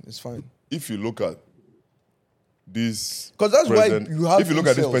 them is fine. if you look at this, 'Cause that's why present- you have If you look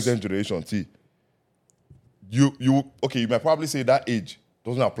at this incels. present generation, see, you might probably say that age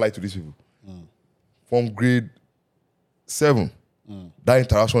doesn't apply to these people. From grade 7, that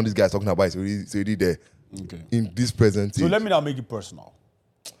interaction this guy is talking about is already there Okay. in this present So age. let me now make it personal.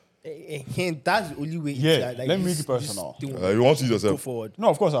 That's the only way. Yeah, let me make it personal. You want to use Go yourself? forward. No,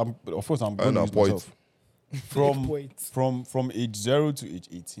 of course I'm going to use point. myself. From Point. from age 0 to age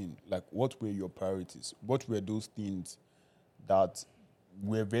 18, like what were your priorities? What were those things that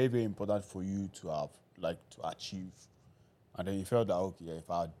were very, very important for you to have, like to achieve? And then you felt that, okay, if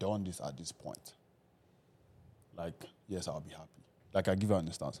I had done this at this point, like, yes, I'll be happy. Like, I give you an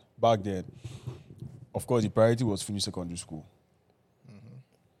instance. Back then, of course, the priority was finish secondary school.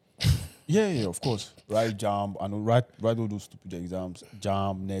 Yeah, of course. Write JAM, I know, write all those stupid exams.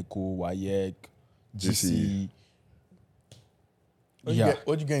 JAM, NECO, WAEC, GC. Yeah,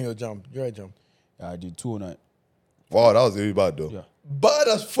 What you get in your jump? You right jump. I did 209. Wow, that was very bad though. Yeah. Bad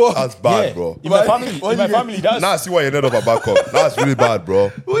as fuck. That's bad, Yeah. bro. In my family, that's... Now I see why you ended up a backup. That's really bad,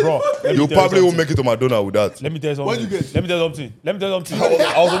 bro. Bro, let me You tell probably won't something. make it to Madonna with that. Let me tell you What something. you get? Let me tell you something.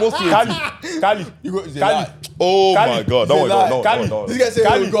 I was almost Kali. You go, it's a Kali. lie. Oh Kali, my god, it's a don't lie. worry, Kali. no. This guy said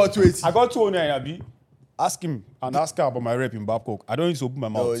Kali. we got to it. I got 209, Abi. Ask him and ask her about my rep in Babcock. I don't need to open my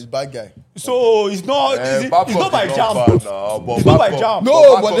mouth. Oh, he's bad guy. So it's not it's not by jam. It's It's not by jam.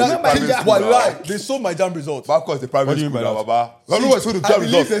 No, but Babcock that's is my private jam. school now. They sold my jam results. Babcock is a private What do you school mean by now, that? Baba. Nobody told the jam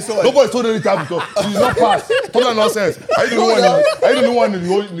believe they results. saw it. Nobody told any jam results. She's not passed. Talk that nonsense. Are you the only one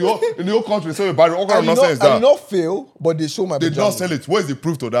in the whole country saying about it? What kind of nonsense I did that? not fail, but they sold my They jam don't sell it. Where's the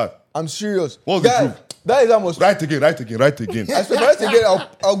proof to that? I'm serious. What's the Guy, proof? that is almost. Write again. I swear, write again.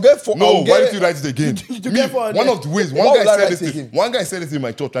 I'll get for. No, I'll why get, did you write it again? You Me, get 400. one of the ways, Why one would guy I said write this it thing. again? One guy said it in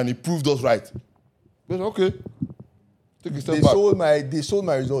my church and he proved us right. I said, okay. Take a step They back. sold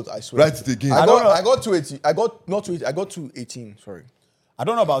my results. I swear. Write it again. I don't know. got 280. I got not 280. I got 218. Sorry. I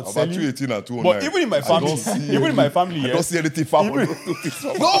don't know about About selling. 218 and 209. But even in my family, I yeah. don't see anything far from those two things.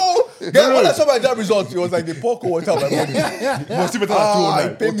 No, guy, when I saw my jam results, it was like the pork water my body. But still better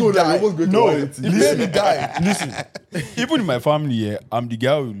it paid than me 209. die. Almost going to No. 180. It made me die. Listen, even in my family, yeah, I'm the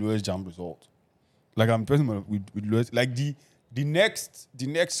guy with lowest jam result. Like I'm the person with lowest. Like the next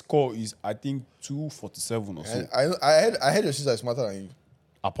score is I think 247 or so. I heard your sister is smarter than you.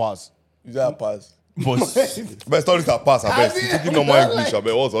 I pass. You got a pass. But But stories that pass, I bet. She's taking normal English, I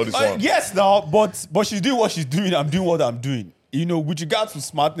bet. What's all this one? yes, now, but she's doing what she's doing. I'm doing what I'm doing. You know, with regards to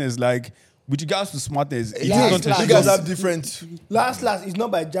smartness, it is not You guys have different. Last, it's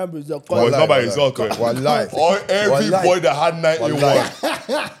not by jam result. Well, it's not by Wallahi. result. Wallahi. Every Wallahi. boy that had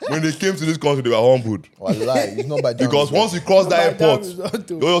 9A1, when they came to this country, they were humbled. Wallahi, it's not by jam Because result. once you cross that By airport, jam result,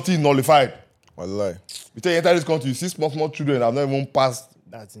 too. loyalty is nullified. Wallahi. You tell you enter this country, you see small children have not even passed.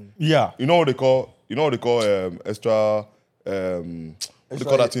 That's it. Yeah. You know what they call extra what they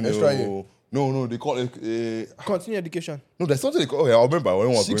call that thing? extra oh, year. No, they call it Continue education. no, there's something they call I remember when I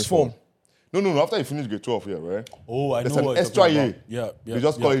was Sixth going form. for. No, after you finish grade 12 here, right? Oh, I There's know an what you're extra talking year. about. Yeah. They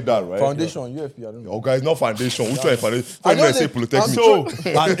just call it that, right? Foundation, UFP, I don't know. Oh, guys, not foundation. Which one is foundation? I know When say they- polytechnic. So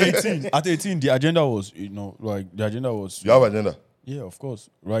at 18, the agenda was, You have agenda. yeah, of course,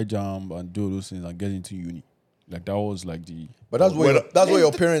 write jam and do those things and get into uni. Like that was like the But that's what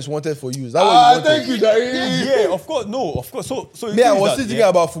your parents wanted for you. Is that what you wanted? Thank you, Jai. yeah, of course, no, of course. So the Me, I thing is was that, still thinking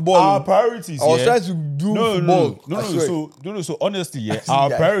about football. Our priorities. I was yeah, trying to do no, football. No, I swear. So honestly, yeah, our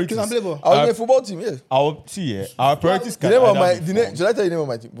guy. priorities. Because I'm labor. I was in a football team, yes. Our priorities The can name of either my, be the name, formed- should I tell you the name of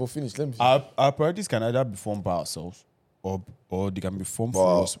my team? We'll finish. Let me see. our priorities can either be formed by ourselves or they can be formed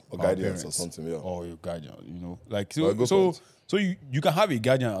Wow, for us, or our guidance or parents, something, yeah. or your guardian. You know, like Well, good point. so you can have a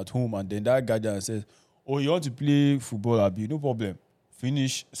guardian at home, and then that guardian says, "Oh, you want to play football? Abi, no problem.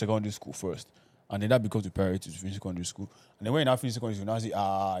 Finish secondary school first, and then that becomes the priority to finish secondary school. And then when you now finish secondary school, you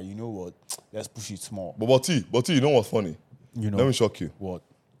now say, you know what? Let's push it small. But T, you know what's funny? You know Let me shock you. what?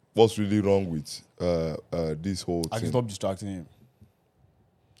 What's really wrong with this whole I can thing? stop distracting him.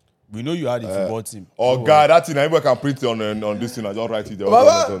 We know you had a football team. Oh So, God, that thing I can print it on this thing. I just write it there.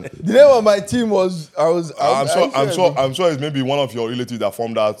 Baba, the name of my team was. I'm sure it's maybe one of your relatives that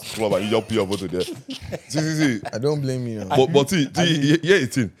formed that club and you just put your vote there. See. I don't blame you. But T, yeah,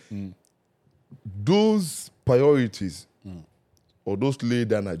 it's in. Those priorities or those laid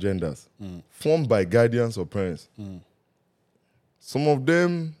down agendas formed by guardians or parents, some of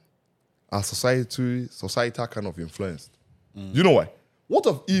them are societal kind of influenced. You know why? What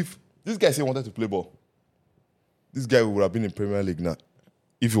if this guy say he wanted to play ball? this guy would have been in Premier League now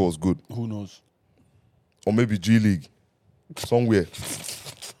if he was good. Who knows? Or maybe G League. Somewhere.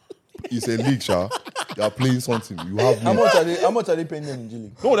 It's a league, Sha. They are playing something. You have How me. much are they paying them in G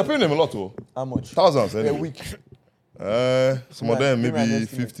League? No, they're paying them a lot, though. How much? Thousands, Per anyway. week. Some of them Give me an maybe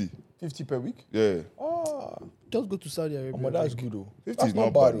estimate. 50. 50 per week? Yeah. Just go to Saudi Arabia. But that's good though. 50 That's is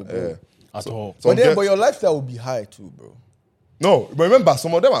not bad. bro. Yeah. At all. Some get- But your lifestyle will be high too, bro. No, but remember,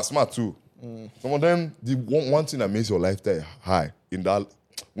 some of them are smart too. Some of them, the one thing that makes your lifestyle high in that,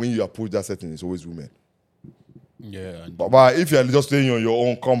 when you approach that setting, is always women. Yeah. And But if you're just staying on your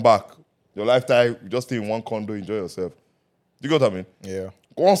own, come back. Your lifestyle, you just stay in one condo, enjoy yourself. You get what I mean? Yeah.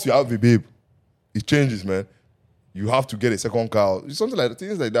 Once you have a babe, it changes, man. You have to get a second car. Something like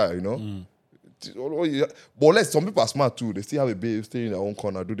things like that, you know? But some people are smart too. They still have a babe, stay in their own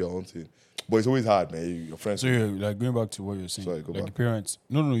corner, do their own thing. But it's always hard, man. Your friends. so yeah, like going back to what you're saying, Sorry, go like back. the parents.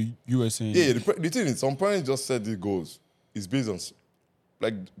 No, you were saying. Yeah, the thing is, some parents just set these goals. It's based on,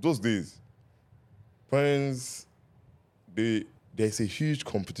 like, those days, parents, there's a huge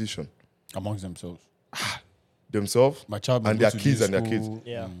competition. Amongst themselves. Themselves My child and must their go to kids this and their kids. school.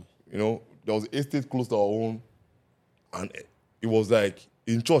 Yeah. You know, there was an estate close to our own, and it was like,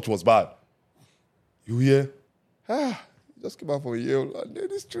 in church was bad. You hear, just came out from Yale, and then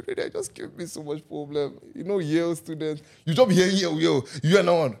these children, they just gave me so much problem. You know, Yale students, you just be hearing Yale, you hear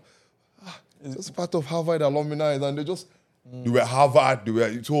no one. It's just part of Harvard alumni, and they were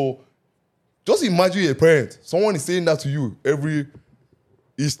Harvard, so just imagine a parent, someone is saying that to you every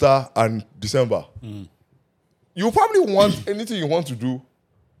Easter and December. You probably want anything you want to do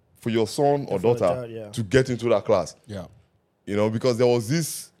for your son or For the daughter child, yeah. to get into that class. Yeah. You know, because there was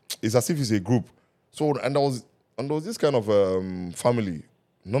this, it's as if it's a group. So, and there was this kind of family.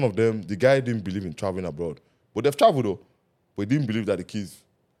 None of them, the guy didn't believe in traveling abroad. But they've traveled though. But he didn't believe that the kids,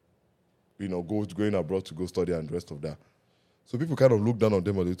 you know, going abroad to go study and the rest of that. So people kind of look down on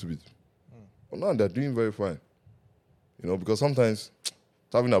them a little bit. But now they're doing very fine. You know, because sometimes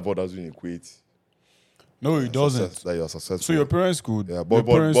traveling abroad doesn't equate No, it doesn't. that you're successful. So your parents could. Yeah, your but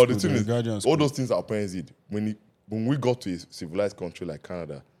parents the could, thing your is, guardians all could. those things our parents did. When we got to a civilized country like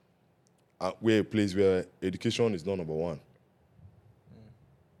Canada, we're a place where education is not number one.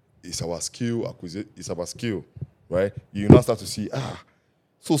 It's our skill acquisition. It's our skill, right? You now start to see,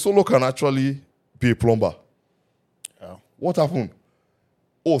 so Solo can actually be a plumber. Yeah. What happened?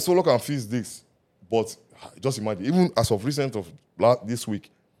 Oh, Solo can fix this, but just imagine. Even as of recent of this week,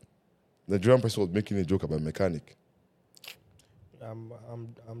 the Nigerian person was making a joke about mechanic. I'm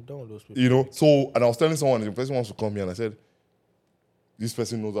done with those people. You know, so, and I was telling someone, the person wants to come here, and I said, this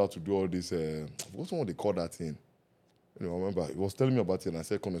person knows how to do all this, what's what they call that thing? You know, I remember, he was telling me about it, and I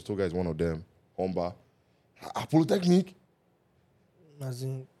said, Conestoga is one of them, Humber. Polytechnic? As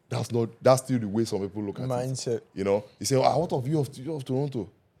in, That's still the way some people look at it. Mindset. You know, he said, what of you of Toronto?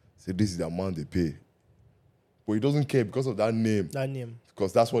 He said, this is the amount they pay. But he doesn't care because of that name. that name.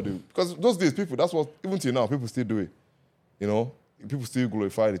 Because that's what because those days, people, that's what, even till now, people still do it. You know, people still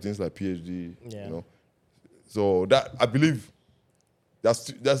glorify the things like PhD, Yeah. you know. So that, I believe,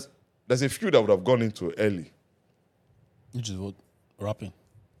 there's a few that would have gone into early. Which is what? Rapping.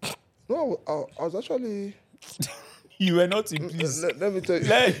 No, I was actually, You were not in peace. let me tell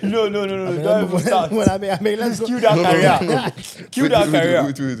you. No. Don't even start. When I mean, let's go. Kill that career. Kill that career.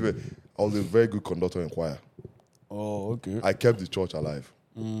 Wait. I was a very good conductor in choir. Oh, okay. I kept the church alive.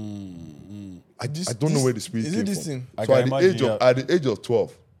 I don't know where the spirit Is came it this from. thing? I So can imagine, at the age of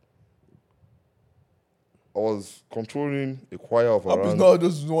 12, I was controlling a choir of Hope it's around. not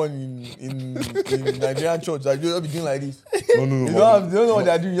those one in Nigerian church. Like, you just be doing like this. No. You don't know what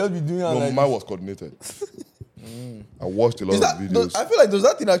they're doing. You just be doing No, like mine this. was coordinated. I watched a lot Is of that, videos. I feel like does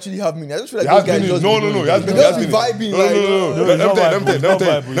that thing actually have meaning? I just feel like It has those guys meaning. just No, be doing it has it. meaning. They It has just be meaning. vibing. No, like, no. it's not Let me vibe, tell it's not you.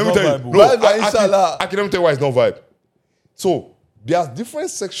 vibe, Let me tell you. it's No, not vibe. Inshallah. I can tell you why it's not vibe. So there's different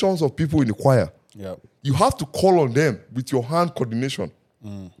sections of people in the choir. Yeah. You have to call on them with your hand coordination.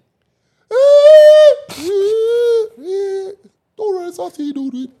 Don't run something,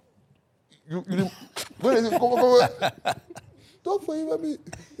 do it. Where is it? Come on. Don't favor me.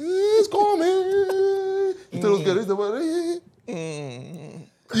 It's coming. You tell those guys,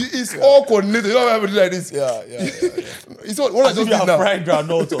 it's all coordinated. You don't have to do like this. Yeah. It's what I As just if you did have now. fried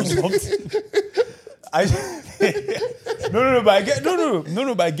granite or something. No, but I get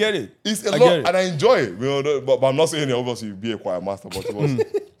but I get it. It's a I lot, get it. and I enjoy it. You know, but I'm not saying obviously you be a choir master, but it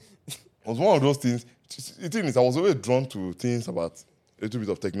was one of those things. The thing is, I was always drawn to things about a little bit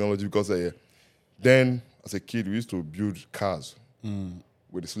of technology because then, as a kid, we used to build cars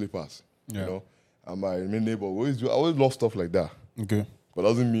with the slippers. Yeah. You know, and my neighbor I always love stuff like that. Okay. But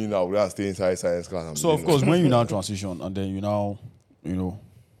doesn't mean that we're gonna stay inside science class. And So of course, when you now transition and then you now,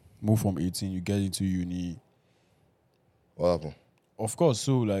 move from 18, you get into uni. what happened? Of course,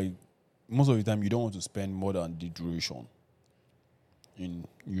 so like most of the time you don't want to spend more than the duration in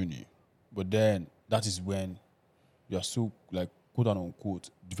uni. But then that is when you're so like quote unquote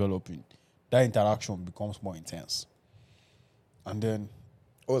developing. That interaction becomes more intense. And then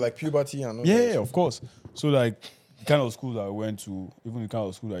like puberty and all yeah, that. of course. So like the kind of school that I went to, even the kind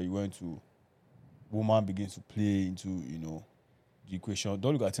of school that you went to, woman begins to play into, the equation.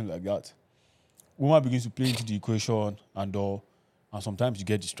 Don't look at things like that. Woman begins to play into the equation and all, and sometimes you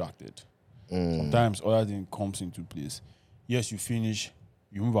get distracted. Sometimes other thing comes into place. Yes, you finish,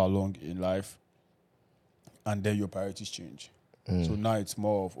 you move along in life, and then your priorities change. So now it's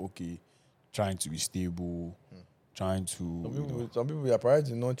more of trying to be stable, trying to Some people, their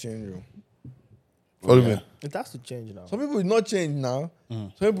priorities not change. What do you mean? It has to change now. Some people will not change now.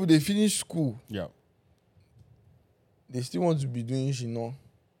 Some people they finish school, yeah. they still want to be doing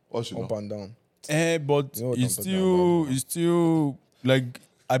What should up and down. But You know what it's I'm talking it's still like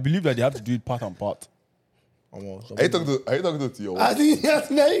I believe that they have to do it part and part. Are you talking to your wife? I think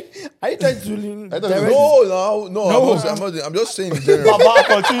are you trying to direct- No. I'm just saying in general. Baba,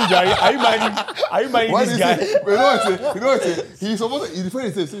 continue, Jerry. Are you minding Why this did guy? you know what I say? He's supposed to, in the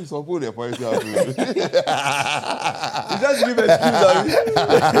first say, he's supposed to their priority out. He just give excuse.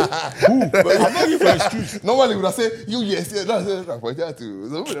 I'm not giving for excuse. Normally, we would say, yes, that's their priority out.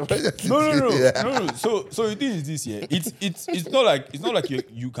 No. So the thing is this, yeah. It's not like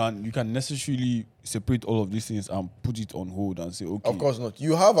you can necessarily separate all of these things and put it on hold and say, okay. Of course not.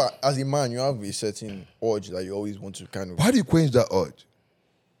 You have as a man, you have a certain urge that you always want to kind of. Why do you quench that urge?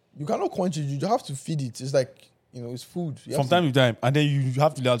 You cannot quench it. You have to feed it. It's like it's food. You have From time to time, and then you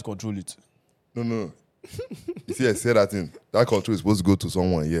have to learn to control it. No. You see, I said that thing. That control is supposed to go to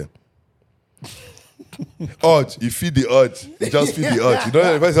someone, yeah. Urge. You feed the urge. You just feed the urge. You don't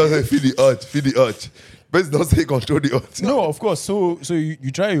let the person say feed the urge. But don't say control the urge. No, of course. So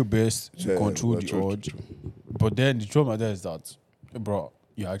you try your best to Yeah, control well, the true, urge, but then the trauma there is that, bro,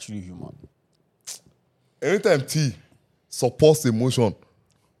 you're actually human. Anytime T supports emotion,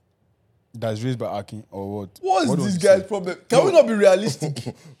 That's raised by Akin or what? What What is does this he guy's say? problem? Can we not be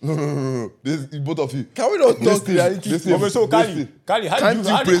realistic? no. This both of you. Can we not talk Listen, reality? listen. Okay, so Kali, Can't how you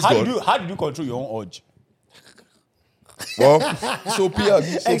praise God? do you control your own urge? Well, So Pia,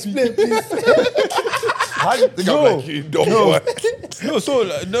 Explain, please.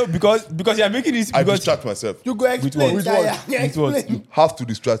 No, because you're making this I because distract myself. You go explain. With Jaya. what? Yeah, With what? explain. Have to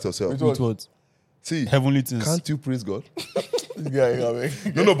distract yourself. with what? See, Heavenly things. can't you praise God? this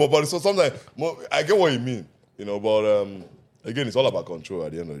guy, No, but so sometimes I get what you mean, but again, it's all about control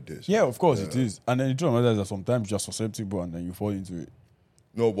at the end of the day. Yeah, of course it is. And then the truth of the matter is that sometimes you're susceptible and then you fall into it.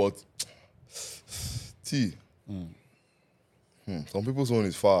 No, but T. Some people's own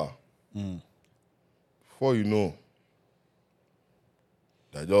is far. Before you know,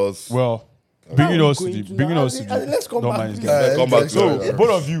 they just Well, bringing us to going the to bringing now? us to the Let's come don't back, mind this please. guy. come back to So it. both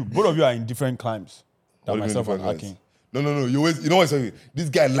of you are in different climes than What do you mean myself and different Akin. ways? No. You always, know what I'm saying? This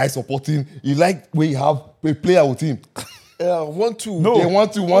guy likes supporting. He like when you have a player with him. 1-2. No. Yeah, one,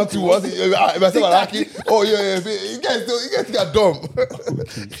 two. Myself and Aki. Oh yeah. You guys get dumb. You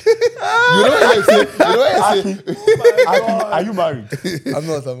know what I say? Akin, are you married? I'm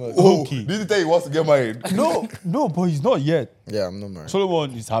not. Oh, Okay. did he tell you he wants to get married? No, but he's not yet. Yeah, I'm not married.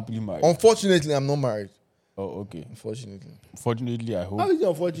 Solomon is happily married. Unfortunately, I'm not married. Oh, okay. Unfortunately. Fortunately, I hope How is it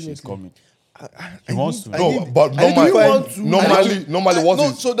unfortunately? she's coming. He wants to. No, but I need to normally, what no,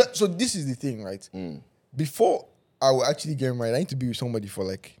 is? so this is the thing, right? Before I will actually get married, I need to be with somebody for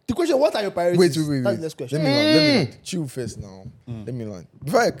like. The question: what are your priorities? Wait. That's the next question. Let me land. Chill first now. Let me land.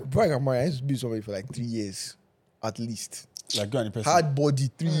 Before I get married, I need to be with somebody for like 3 years, at least. Like you and the person. Hard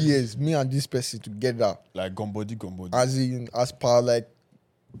body, 3 years. Me and this person together, Like gumbody. as per like.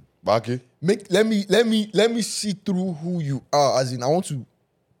 Baki. Let me see through who you are. As in, I want to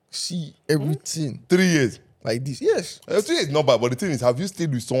see everything 3 years. like this. Yes. 3 years not bad, but the thing is, have you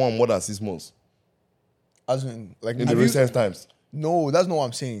stayed with someone more than 6 months As in, like in the have you- recent times? No, that's not what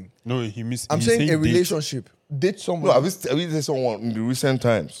I'm saying. No, he missed. I'm he's saying a date. relationship. Date someone. No, have you stayed with someone in the recent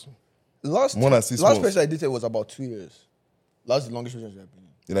times last more than 6 last months person I dated was about 2 years. That's the longest relationship I've been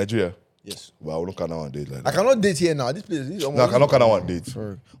in. in Nigeria? Yes. Well, I wouldn't count that one date like I that. cannot date here now. This place. This No, I cannot count that one date.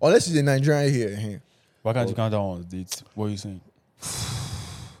 Sorry. Unless it's a Nigerian here. Why can't you count that one as dates? What are you saying?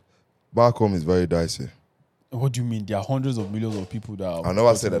 Back home is very dicey. What do you mean? There are hundreds of millions of people that are I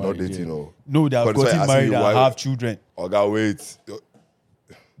never said they're gotten not married dating, here. no. No, they have But that's why gotten I asking married you and why- have children. Oh, God, wait.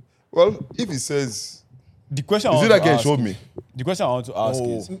 Well, if he says, The question is I it want that to guy ask showed is- me? The The question I want to ask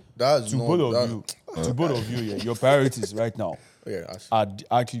is That's to not, both that, of you, yeah, your priorities right now Yeah, that's, are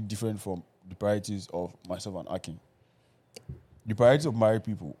actually different from the priorities of myself and Akin. The priorities of married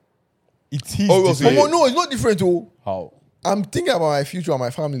people, it is Obviously, different. no, it's not different. Oh, How? I'm thinking about my future and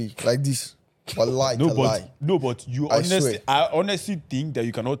my family like this. But lie, But you I swear. I honestly think that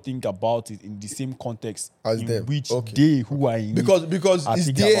you cannot think about it in the same context As in them. which Okay. they who are in Because are it's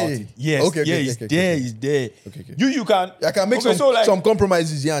thinking there. about it. Yes, Okay, it's there. Okay. You can. I can make okay, some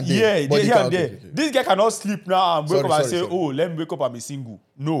compromises here and there. Yeah, but here and there. okay. This guy cannot sleep now and wake up and say, Sorry. "Oh, let me wake up and be single."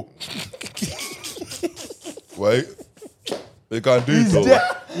 No, Wait. You can do it, he's though.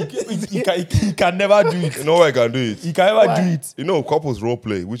 there. He can never do it. You know why I can do it? He can never do it. You know, couples role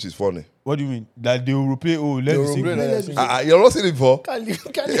play, which is funny. What do you mean? That they will replay? Oh, let me They'll single. replay that. You've not seen it before. You've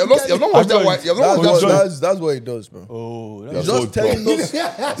not watched that. You've not watched that. That's what it does, bro. Oh, He's that's just telling us.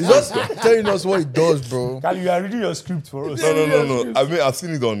 He's just telling us what it does, bro. Kali, you are reading your script for us. No. I mean, I've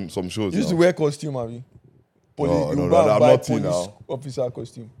seen it on some shows. You used to now. wear costume, have you? No, You no, go and I'm buy not in police now. officer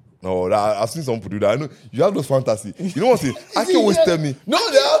costume. No, I've seen some people do that. I know you have those fantasy. You know what? Aki always tell me. No,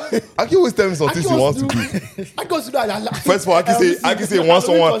 Aki always tell me some things he wants to do. I go to that. First of all, Aki say want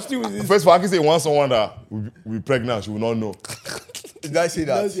someone. First of all, Aki say want someone that will be pregnant. She will not know. Did I say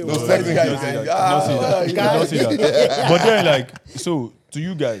that? No, Those second You guy. cannot say that. But then, like, so to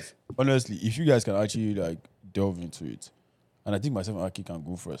you guys, honestly, if you guys can actually like delve into it, and I think myself and Aki can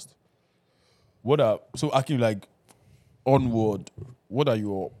go first. So Aki, like, onward, what are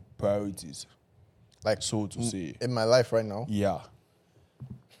your priorities? Like, So to say, in my life right now, yeah.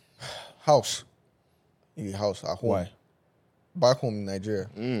 house. In the house at home. Why? Back home in Nigeria.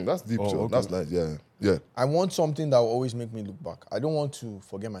 That's deep. Oh, So okay. that's nice. Yeah. I want something that will always make me look back. I don't want to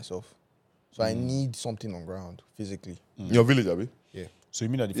forget myself. So I need something on ground physically. Your village, Abi. Yeah. So you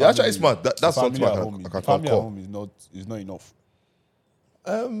mean that the Yeah, family, actually, smart. That's the something family I at can- home I is- can the family at call. home is not enough.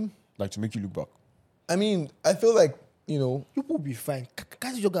 Like to make you look back. I mean, I feel like, you know, You will be fine.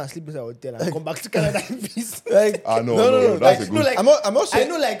 Can't you just go and sleep inside a hotel and come back to Canada in peace? like No, that's a good. No, like, I'm not I saying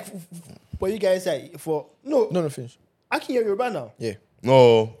know, like, for you guys, no, finish. I can hear Yoruba now. Yeah.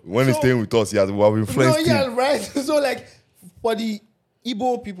 No, when he's So- staying with us, he has been No, influenced yeah, him. right. So, like, for the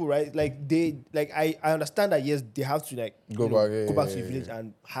Igbo people, right? Like, I understand that, yes, they have to, like, Go back, yeah, go back yeah, to the yeah, village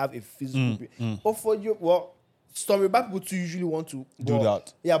and have a physical. But for you, well, some Yoruba people too usually want to Do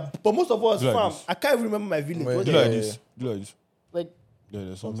that. Yeah, but most of us, Do like fam, this. I can't even remember my village. Wait, What Do the- like Yeah, this. Do like this. Like, Yeah,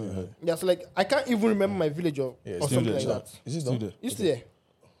 there's something ahead. yeah, so like, I can't even remember my village or Still something there, like still that. Is this Still done? there. You still there?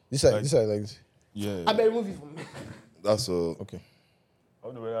 This side like this. Yeah. I better remove it from me. That's Okay. I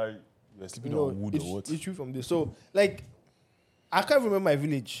don't know whether you're sleeping No, on wood or what. it's true from this. So, like, I can't remember my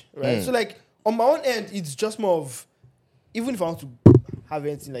village, right? So, like, on my own end, it's just more of, even if I want to have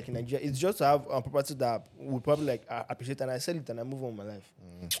anything like in Nigeria, it's just to have a property that would probably like appreciate, and I sell it and I move on with my life.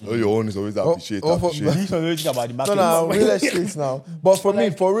 Oh, your own is always appreciate. for- appreciate. He's always thinking about the market. No, real estate now. But for me,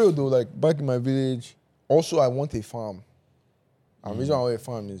 for real though, like back in my village, also I want a farm. And the reason I want a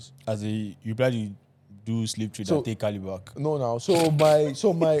farm is As you plan to do slave trade So- and take Cali back. no now.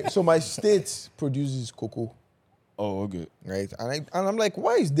 So my state produces cocoa, Oh, okay. right? And I'm like,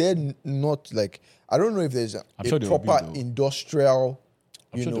 why is there not like I don't know if there's a sure there will be, proper though. industrial,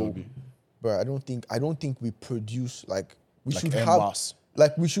 I'm you sure there know, will be. but I don't think we produce like we Like should en have masse.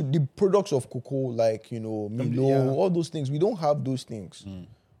 like we should the products of cocoa like you know Milo, Yeah. all those things. We don't have those things,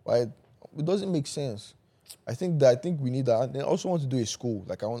 right? It doesn't make sense. I think we need that. And I also want to do a school.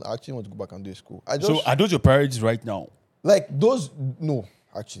 Like I actually want to go back and do a school. I just So are those your priorities right now? like those. No,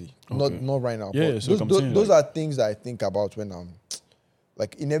 actually, Okay. not right now. Yeah, but so I'm saying, those like- are things that I think about when I'm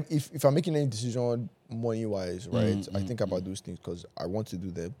like if I'm making any decision money wise, right? I think about those things because I want to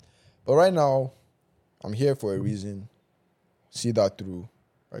do them. But right now, I'm here for a reason. See that through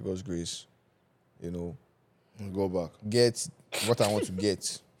by God's grace. You know, Go back. get what I want to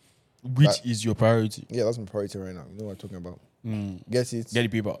get. Which is your priority? Yeah, that's my priority right now. You know what I'm talking about. Get it. Get the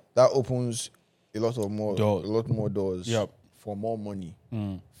paper. That opens a lot more doors Yep. for more money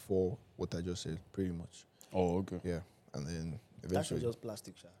for what I just said, pretty much. Oh, okay. Yeah, and then That's eventually, just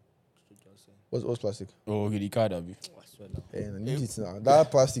plastic, sha. Just saying. what's plastic? Oh, okay. The card, Abi. I swear now. And I need it now. That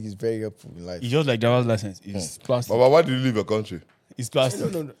plastic is very helpful in life. It's just like driver's license. It's plastic. Baba, why did you leave your country? It's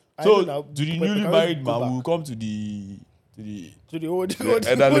plastic. No. I So know now, to the but newly I can married go man, back we'll come to the old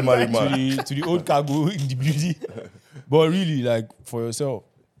Elderly married man. to the old cargo in the beauty. But really, like for yourself,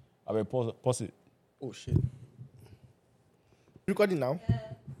 I mean, pause it. Oh shit! Recording now.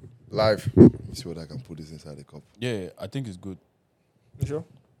 Live. Let me see what I can put this inside the cup. Yeah, I think it's good. You sure?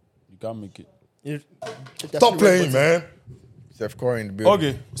 You can't make it. Stop playing, man. Steph Curry in the building.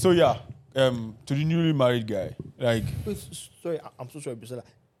 Okay, so yeah, to the newly married guy, Like, Wait, sorry, I'm so sorry, Bisala.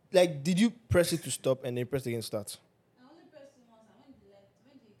 Like, did you press it to stop and then press again start?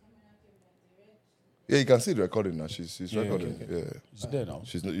 Yeah, you can see the recording now. She's Yeah, recording. okay. Yeah. it's there now.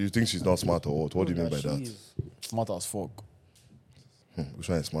 You think she's not smart or what? What do you mean by She that? is. Smart as fuck. Which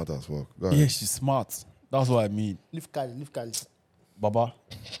one is smart as fuck? Go ahead. Yeah, she's smart. That's what I mean. Leave Kali. Baba.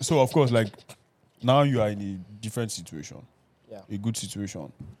 So, of course, like, now you are in a different situation. Yeah. A good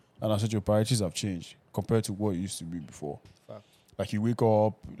situation. And I said your priorities have changed compared to what it used to be before. Fact. Like, you wake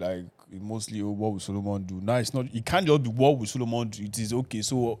up, like, mostly, oh, what will Solomon do? Now, it's not, it can't just be what will Solomon do. It is okay.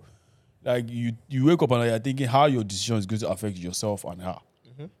 So, like, you wake up and you're thinking how your decision is going to affect yourself and her.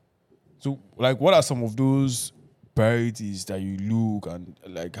 Mm-hmm. So, like, what are some of those priorities that you look and,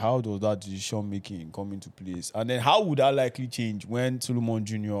 like, how does that decision making come into place? And then how would that likely change when Solomon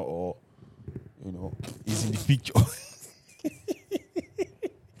Jr. or, you know, is in the picture?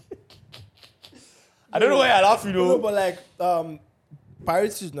 I don't know why I laugh, you No, know. but like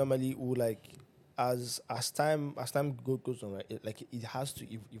priorities normally will like as time goes on, right? It has to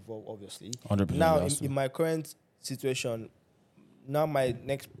evolve, obviously. 100% Now it has to. in my current situation, now my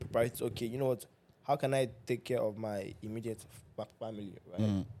next priority is okay. You know what? How can I take care of my immediate family?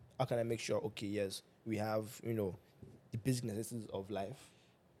 Right? How can I make sure? Okay, yes, we have the basic necessities of life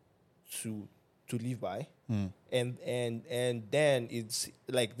to live by. And then it's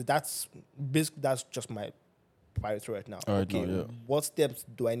like that's just my priority right now. Right now, yeah. What steps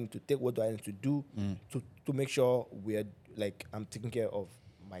do I need to take? What do I need to do to make sure I'm taking care of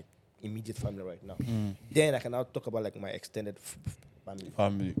my immediate family right now? Then I can now talk about like my extended family.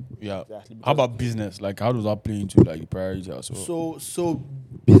 Family, yeah. Exactly, How about business? Like, how does that play into, like, priorities as well? So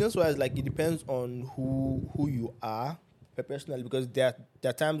business wise, like it depends on who you are personally, because there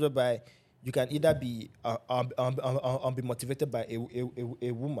are times whereby you can either be be motivated by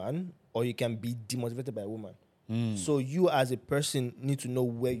a woman, or you can be demotivated by a woman. So you as a person need to know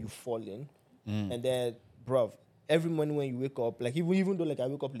where you fall in, and then, bruv, every morning when you wake up, like even though like I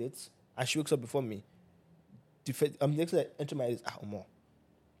wake up late and she wakes up before me, the next thing I enter my head is more.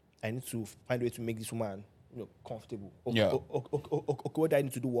 I need to find a way to make this woman comfortable. Yeah. What do I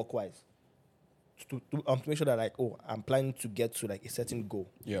need to do work wise? To make sure that I'm planning to get to like a certain goal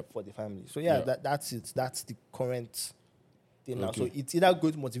for the family. So that's it. That's the current thing now. So it's either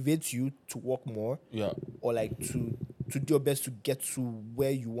going to motivate you to work more, or like to do your best to get to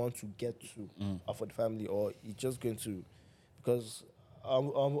where you want to get to for the family, or it's just going to, because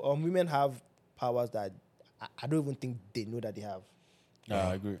women have powers that I don't even think they know that they have. Yeah,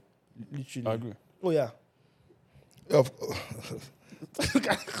 I agree. Literally. I agree. Oh yeah.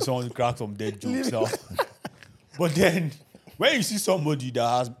 Someone crack some dead jokes now. But then, when you see somebody,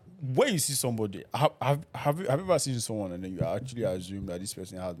 have you ever seen someone and then you actually assume that this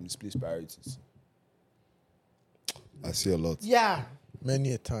person has misplaced priorities? I see a lot. Yeah.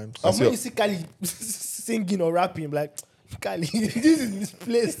 Many a times. And when you see Kali singing or rapping, like, Kali, this is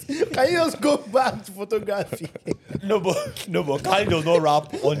misplaced. Can you just go back to photography? No, but Kali does not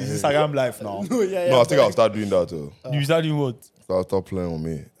rap on his Instagram live now. No, I think I'll start doing that too. You start doing what? Stop playing with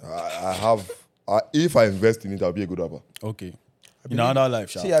me. If I invest in it, I'll be a good rapper. Okay. In another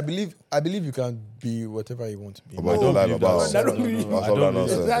life, Sha. See, I believe you can be whatever you want to be. But I don't lie believe about that. it. No. That's I all don't that believe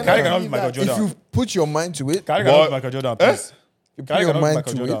nonsense. that. Kali cannot be Michael If Jordan. you put your mind to it, Kali cannot be Michael Jordan, please. you put Kali your cannot be mind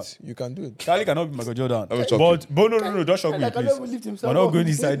Michael to Jordan. it, you can do it. Kali cannot be Michael Jordan. Let me shock But no, don't shock me, Like, I never please. lift We're himself not up. going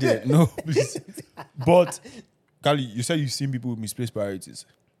inside there. No, please. But, Kali, you said you've seen people with misplaced priorities.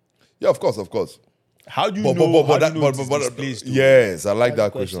 Yeah, of course. How do you know it's But misplaced? Though? yes, I like That's that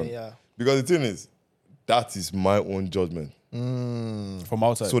the question, question. yeah. Because the thing is, that is my own judgment. From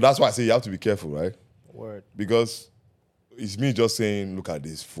outside. So that's why I say you have to be careful, right? Word. Because it's me just saying, look at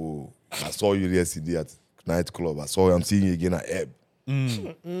this fool. I saw you yesterday at nightclub. I'm seeing you again at Ebb.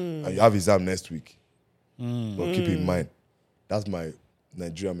 And you have exam next week. But keep in mind, that's my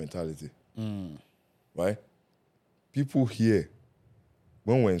Nigerian mentality. Right? People here,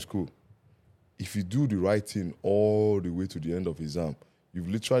 when we're in school, if you do the right thing all the way to the end of exam, you've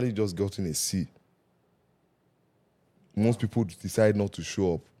literally just gotten a C. Most people decide not to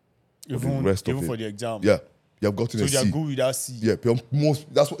show up for the rest of it. Even for the exam. Yeah, you have gotten So a they are C. good with that C. Yeah,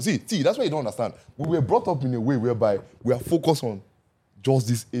 that's why you don't understand. We were brought up in a way whereby we are focused on just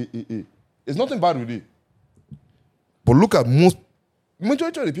this A. There's nothing bad with it. But look at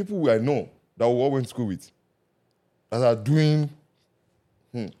majority of the people I know that we all went to school with that are doing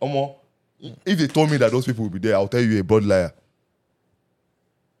if they told me that those people will be there, I'll tell you a broad liar.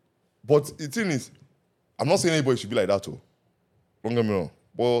 But the thing is, I'm not saying anybody should be like that too. Don't get me wrong.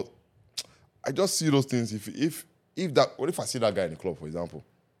 But I just see those things. If I see that guy in the club, for example,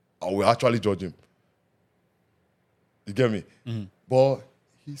 I will actually judge him. You get me? But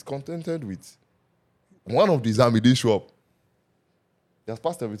he's contented with one of these army they show up. He has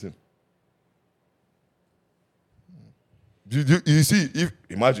passed everything. You see, if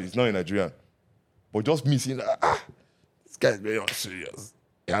imagine it's not in Nigerian, but just me seeing this guy is very unserious.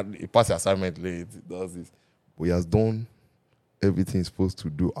 He passed the assignment late, he does this. But he has done everything he's supposed to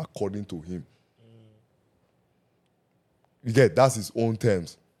do according to him. You get, that's his own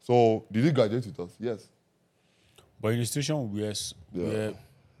terms. So, did he graduate with us? Yes. But in a situation where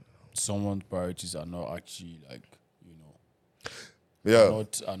someone's priorities are not actually like, they are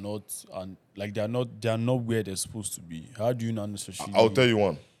not where they're supposed to be. How do you not necessarily I'll tell you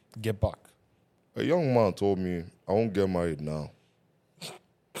one. get back? A young man told me, I won't get married now.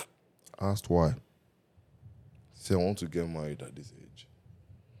 I asked why. He said, I want to get married at this age.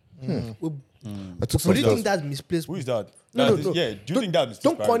 I took But do you think that's misplaced? Who is that? No. Yeah, do you think that's misplaced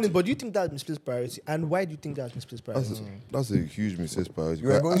Don't call priority? it, but do you think that's misplaced priority? And why do you think that's misplaced priority? That's a huge mistake priority. You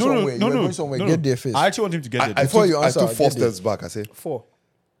were going No, somewhere. You were going somewhere. Get there first. I actually want him to get there. Before you answer, I took 4 get there. steps back. I said, 4.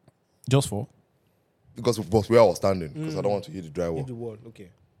 Just for? because of where I was standing, because I don't want to hit the drywall. In the world, okay.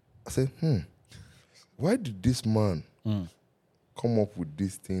 I said, why did this man come up with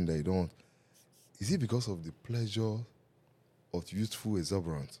this thing that he don't want? Is it because of the pleasure of youthful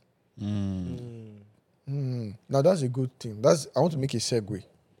exuberance? Now that's a good thing. I want to make a segue.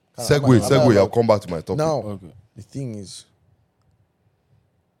 Segue, I'll come back to my topic. Now, Okay. the thing is,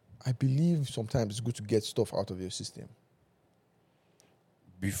 I believe sometimes it's good to get stuff out of your system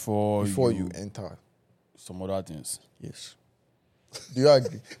Before you enter. some other things. Yes. Do you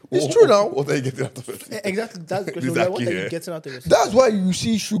agree? It's true now. What are you getting out of it? Exactly, that's the question. Exactly, What are you yeah. getting out of yourself? That's why you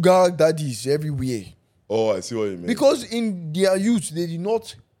see sugar daddies everywhere. Oh, I see what you mean. Because in their youth, they did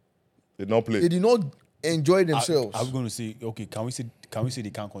not play. enjoy themselves. I'm going to say, okay, can we say they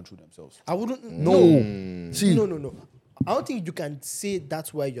can't control themselves? I wouldn't. No. See, No. I don't think you can say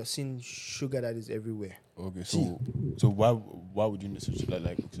that's why you're seeing sugar daddies everywhere. Okay, so why would you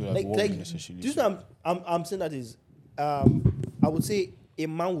necessarily what would you necessarily this say? one I'm saying that is I would say a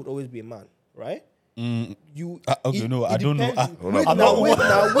man would always be a man, right? Okay, it I don't know. depends- I- Wait,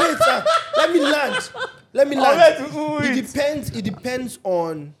 let me land. It depends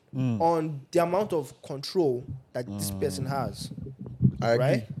on the amount of control that this person has, I agree.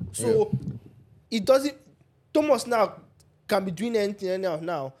 right? So it doesn't. Thomas now can be doing anything anyhow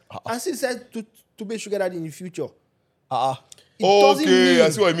now, and she said to be sugar daddy in the future. It doesn't Okay, I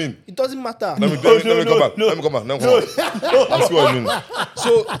mean- see what I mean. It doesn't matter. Let me come back. Let me come back. I see what I mean.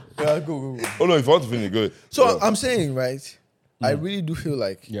 So, yeah, go. Oh no, if you want to finish, go ahead. So Yeah. I'm saying, right? I really do feel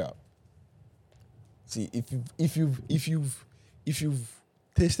like, Yeah. see, if you've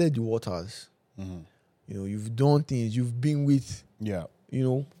tasted the waters, you've done things, you've been with, Yeah.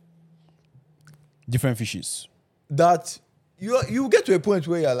 different fishes. that you get to a point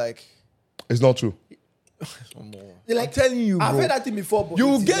where you're like, It's not true. They're I'm telling you, I've bro. heard that thing before, but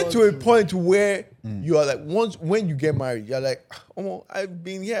You it's get not to a true. point where you are like, when you get married, you're like, I've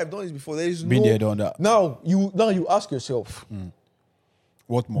been here, I've done this before. There is Been no, there, done that. Now you ask yourself,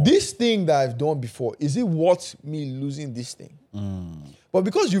 What more? this thing that I've done before, is it worth me losing this thing? But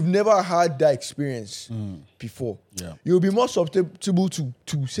because you've never had that experience before, Yeah. you'll be more susceptible to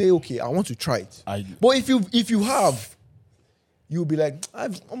say, okay, I want to try it. But if you have, you'll be like,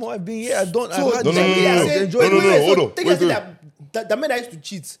 I've been here, I've done. So I've had no, this no, no, experience, no, I've no. enjoyed No, it. no, no, hold on. Take Wait, it wait. that the men that used to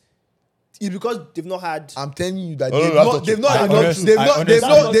cheat is because they've not had. I'm telling you that No, no, they've that's not not they've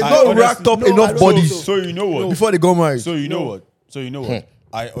not they've not racked up No, I enough don't bodies think So you know what? before they got married. So you know what?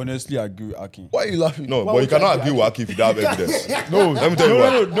 I honestly agree with Akin. Why are you laughing? No, Why but you would you cannot argue? agree with Aki if you don't have evidence. No, Let me tell you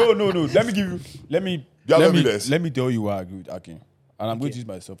why. no. Let me You have evidence? let me tell you why I agree with Akin. And I'm going to use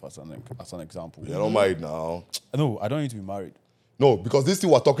myself as an example. You're not married now. No, I don't need to be married. No, because this thing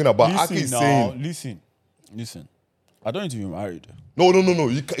we're talking about, Aki is saying. Listen. I don't need to be married. No.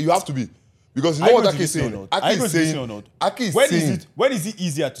 You have to be. Because you know what Aki is saying? Aki is saying. Aki is saying. When is it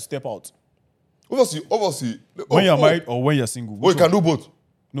easier to step out? Obviously. When you're married or when you're single? Oh, you can do both.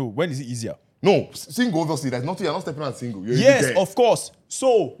 No, when is it easier? No, single, obviously. There's nothing. You're not stepping out single. You're Yes, there. of course.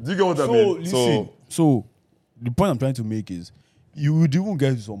 So, Do you get what I mean? Listen, so the point I'm trying to make is you would even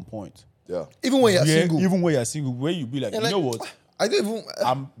get to some point. Yeah. Even when you're where- single. Even when you're single, where you be like, You're you know like, what? I don't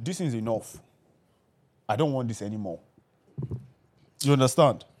even. This is enough. I don't want this anymore. You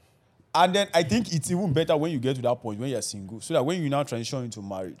understand? And then I think it's even better when you get to that point when you're single, so that when you now transition into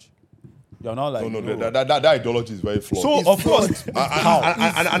marriage, you're not like, No, you know, that ideology is very flawed. So of course, how?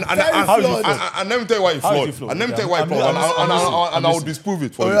 And let me tell you why it's How is flawed. it flawed? And let me tell you why it's I'm flawed. listening. And I will disprove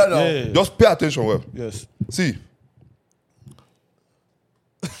it for you. yeah, no. Yeah. Just pay attention well. Yes. See.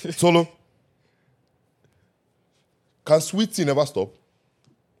 Solo. Can sweet tea never stop?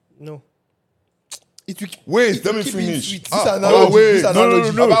 No. Wait, let me finish. This analogy. Wait, This analogy.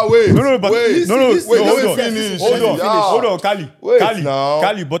 wait, No, but wait, no, wait, hold let me on. finish. Hold on, Kali. Wait Kali, now.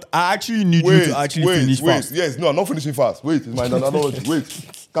 Kali, but I actually need you to actually finish fast. Yes, no, I'm not finishing fast. Wait, it's my analogy. Wait,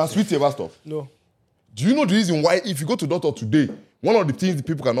 can sweet tea ever stop? No. Do you know the reason why if you go to doctor today, one of the things the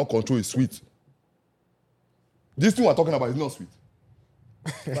people cannot control is sweet? This thing we're talking about is not sweet.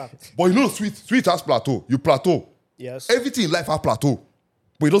 But you know sweet has plateau. You plateau. Yes. Everything in life has plateau.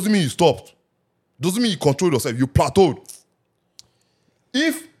 But it doesn't mean you stopped. Doesn't mean you control yourself. You plateaued.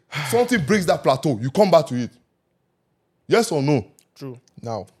 If something breaks that plateau, you come back to it. Yes or no? True.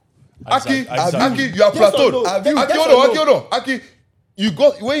 Now, Aki, you are Yes plateaued. or no? Aki, Yes hold or no? on. Aki, you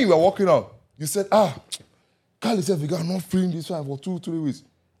got when you were walking out, you said, Carl said, I'm not feeling this one for 2-3 weeks.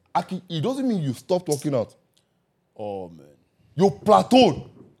 Aki, it doesn't mean you stopped walking out. Oh man. You plateaued.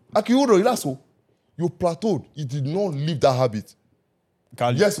 Aki, hold on, relax. You plateaued. You did not leave that habit.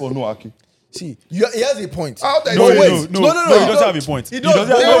 Kali. Yes or no, Aki? see, he has a point. How the No, wait. no, he doesn't have a point. He He does.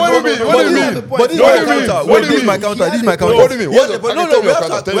 doesn't have Yeah, what do you mean? What do you mean? But this is What my do you mean? counter. What Wait, do this you is my mean? counter. This is my What counter. do you mean? He has a What point. do you No, mean? we Tell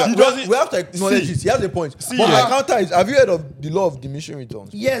have me, to tell me. we have to acknowledge it. He has a point. See, But yeah. my counter is: have you heard of the law of diminishing returns?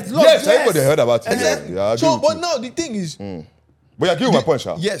 Yes. Lord, Yes, everybody heard about it. Exactly. Yeah, I agree So, with but you. now the thing is, But you agree with my point,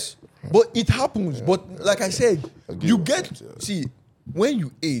 Sha? yes, but it happens. But like I said, Agree you with get that, yeah. see when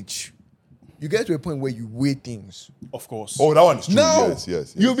you age, you get to a point where you weigh things. Of course. Oh, that one is true. Now,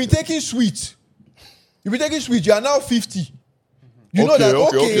 Yes. you've been taking sweet. You've been taking sweet. You are now 50. You know that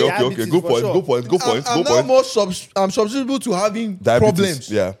Okay. diabetes Go for point. sure. Go point. I'm now more I'm susceptible to having Diabetes. problems.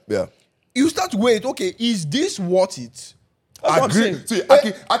 Yeah. You start to wait. Okay, is this worth it? That's what I'm Agree. saying.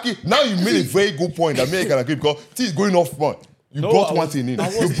 See, Aki, now you made a very good point that me I can agree because T is going off point. You No, brought I one was- thing in. I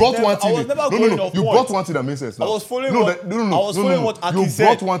was You brought never- one thing I was in. never No. going off You point. brought one thing that makes sense now. I was following no, what- no. I was following what Aki You said.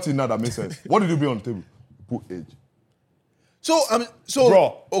 brought one thing now that makes sense. What did you bring on the table? Put age. So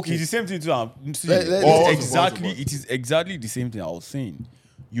Bro, okay. it's the same thing too. See, Let- it's let- exactly, it is exactly the same thing I was saying.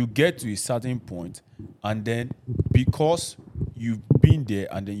 You get to a certain point, and then because you've been there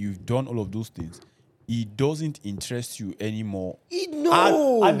and then you've done all of those things, it doesn't interest you anymore.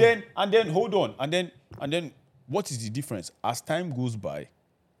 No. And then hold on, and then what is the difference? As time goes by,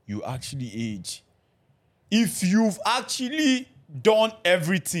 you actually age. If you've actually done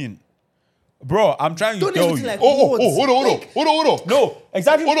everything, bro, I'm trying to Don't tell everything you. like Hold what? on. No,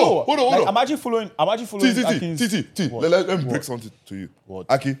 exactly. Hold on, hold on. Like, I'm actually following. Akin's- T. What? Let me break something to you. What?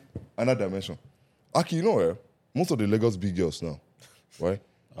 Aki, another dimension. Aki, you know where? Most of the Lagos big girls now, right?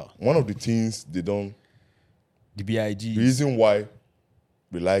 One of the things they don't, The BIG. the reason why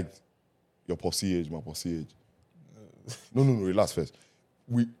we liked your posse age, my posse age. No, relax first.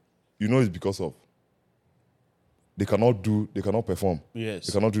 You know it's because of they cannot perform. Yes.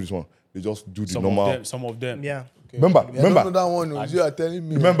 They cannot do this one. They just do the Some normal. of them. Some of them. Yeah. Remember, I don't know that one. No. You are telling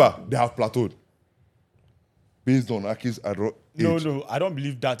me. remember, they have plateaued. Based on Aki's age. No, I don't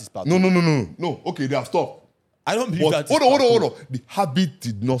believe that is part. No. Okay, they have stopped. I don't believe But that. hold on. The habit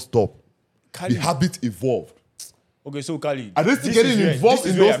did not stop. Kali. The habit evolved. Okay, so Kali. Are they still this getting is where- involved this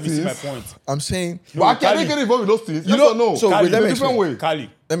is in where those you're missing things? my point. I'm saying. But Aki, are Kali. they getting involved in those things? You Yes know- or no? so Kali, wait, let in me a different explain. way. Kali,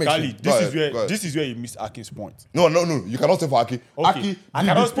 Let me Kali, explain. Go ahead. this is where you miss Akin's point. No. You cannot say for Aki. Okay. Aki, I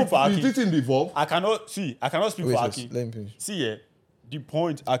cannot speak for Did Aki. this thing evolve? I cannot speak Wait, for first, Aki. let me finish. See, yeah, the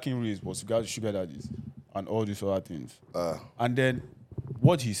point Akin raised was regarding sugar daddies and all these other things. And then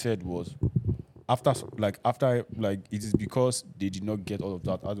what he said was, after it is because they did not get all of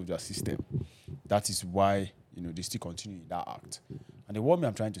that out of their system. That is why they still continue in that act. And then what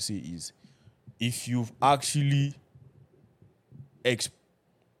I'm trying to say is, if you've actually if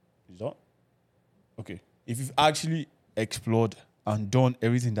you've actually explored and done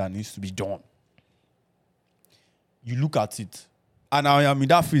everything that needs to be done, you look at it, and I am in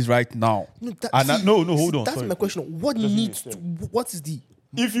that phase right now. Hold on. That's sorry. my question. What needs to, what is the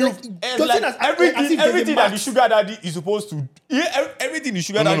If you doesn't as if everything there's a that the match. sugar daddy is supposed to, everything the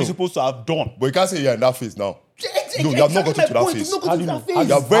sugar daddy is supposed to have done. But you can't say you're in that phase now. No, you have not gotten to that phase. You've not gotten to that phase.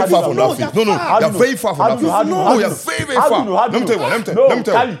 You are very far from that phase. No, you are very far from that phase. No, you are very far. Let me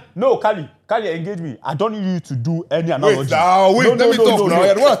tell you. Kali, engage me. I don't need you to do any analogy. Let me talk now.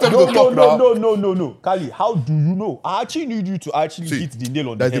 I don't want to tell you to talk now. No. Kali, how do you know? I actually need you to actually See, hit the nail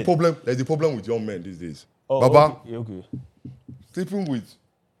on the There's head. the problem with young men these days. Oh, Baba, okay. sleeping with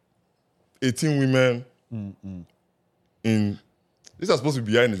 18 women in... This is supposed to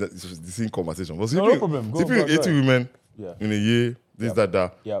be behind the same conversation. But No problem. Go sleeping with 18 women Yeah. in a year,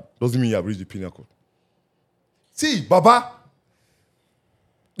 that, Yep. doesn't mean you have reached the pinnacle. See, Baba,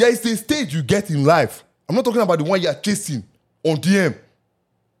 there is a stage you get in life. I'm not talking about the one you are chasing on DM.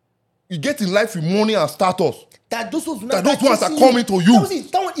 you get in life with money and status. That those ones are coming to you.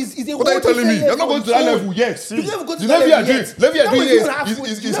 That one is a What are you telling me? You're not going to that level yet. You never go to The that level level you're yet.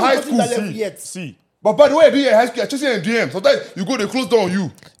 doing is high school. See. But by the way, you're doing high school, you're chasing in DM. Sometimes you go, they close down on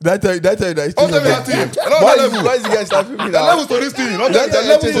you. That Don't tell me that thing. Why is the guy starting me The now? levels to this thing. Not the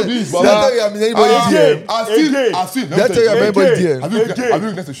levels to this. That tell you I'm in anybody's DM. I've seen. That tell you I'm in anybody's DM. Have you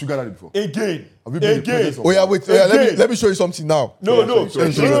witnessed a sugar daddy before? Again. Have you been in the presence of- Oh yeah, wait. Let me show you something now. No. Show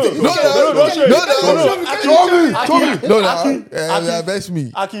me. Show me. That's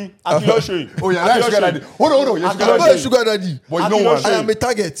me. Aki, don't show him. Oh yeah, that's sugar daddy. Hold on. Yes, I'm not a sugar daddy. But you know what? I am a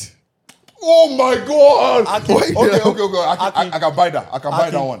target. Oh my God! Aki. Okay. I can buy that. I can buy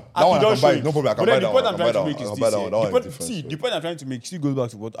that one. That one I don't can buy. show No problem. I can But buy then that the one. point I I'm can buy trying that to one. make I is can this. buy that one. That one is The different. point- the point I'm trying to make still goes back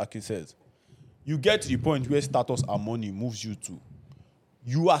to what Aki says. You get to the point where status and money moves you to.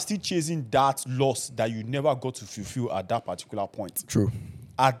 You are still chasing that loss that you never got to fulfill at that particular point. True.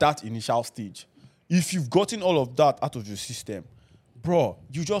 At that initial stage. If you've gotten all of that out of your system, bro,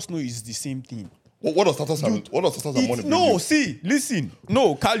 you just know it's the same thing. What does status and money bring No, you? see, listen.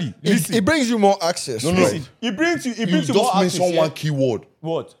 No, Kali, listen. It brings you more access. No. Listen. It brings you You more just access, mentioned yeah? one keyword.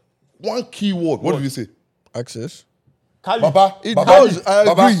 What? One keyword. What did you say? Access. Kali. Baba, It Baba, does, I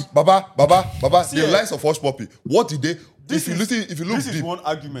agree. Baba. See, The eh, likes of Hush Puppy. What did they? If you look This is deep, one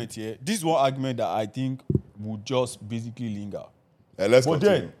argument here. This is one argument that I think would just basically linger. let's But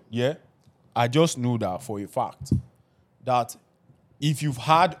continue. then, yeah, I just know that for a fact that if you've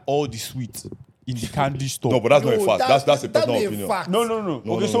had all the sweets in the candy store. No, but that's not a fact. That's a personal opinion.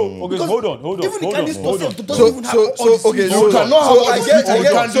 No. Okay, hold on. Even the candy store Hold on. doesn't even have all the okay, sweets. You cannot have all I the get- sweets I in the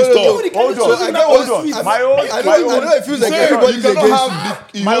get- candy so- store. so- Hold Hold on. My own. I know it feels like Say everybody's you cannot against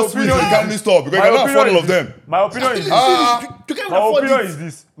have the My sweets in the opinion- candy store because you cannot afford all of them. My opinion is this. You can't My afford opinion it. is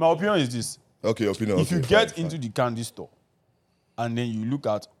this. My opinion is this. Okay, opinion. If you okay, get fine, into the candy store and then you look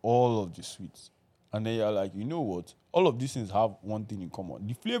at all of the sweets and then you're like, you know what? All of these things have one thing in common.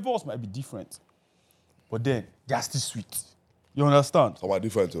 The flavors might be different, but then they're still sweet. You understand? Some are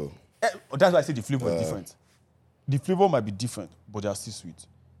different too. That's why I say the flavor is different. The flavor might be different, but they're still sweet.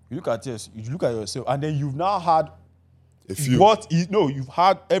 You look at yourself, and then you've now had A few. you've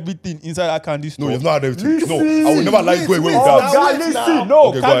had everything inside that candy store. No, you've not had everything. Listen. No, I will never let you go away with wait, that. God, Wait listen. now. No,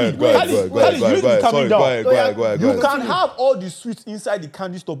 Okay, Kali, go ahead. you need to be calming down. Go ahead. You can have all the sweets inside the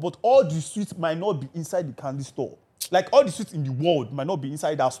candy store, but all the sweets might not be inside the candy store. Like all the sweets in the world might not be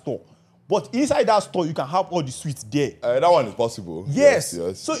inside that store. But inside that store, you can have all the sweets there. That one is possible. Yes.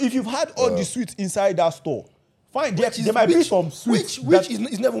 Yes. So if you've had all the sweets inside that store, fine. There Which might be some sweets. Which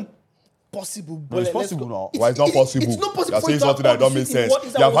is never possible. No, it's But let's possible go. now. Why it's not possible? It's not possible. You're for saying you to have something that all don't the make sweets in sense. one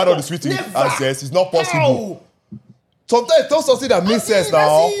inside You have one had all the store. sweets in Never. access. It's not possible. How? Sometimes tell something that makes That's sense it,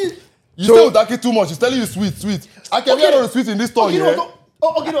 now. that's it. You stay with Daki too much. He's telling you sweet. I can hear all the sweets in this store Okay, here.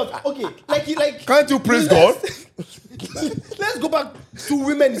 okay. Like. Can't you praise God? Let's go back to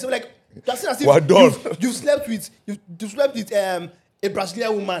women. So like, that's as if We're done. You've slept with a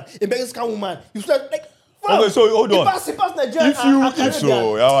Brazilian woman, a Mexican woman. You slept like. Okay, so hold on. It passed Nigeria. If you- and If so,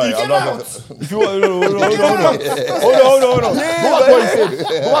 Caribbean. yeah, He I'm came not- out. If you hold on. Go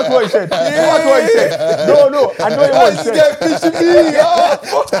back to what he said. No,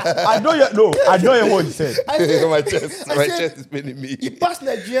 I know what he said. I know what he said. I said- my I chest said- is paining me. He passed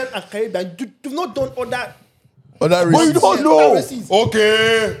Nigeria and Caribbean. You've not done other. Other But you reasons. don't know.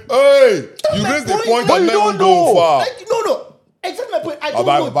 Okay. Hey, you raised the point But and you never don't go know. far. Like, no. Exactly my point. I don't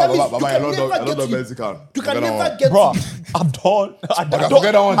Baba, know. That means Baba, you I can don't never know get to. Mexican. You can Forget that never one. get Bro, to. I'm done. I Okay,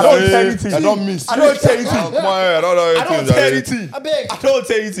 forget that one. I don't tell Jare. anything. I don't miss. I don't tell anything. Come on, I don't know I anything. don't tell Jare. anything. I beg. I don't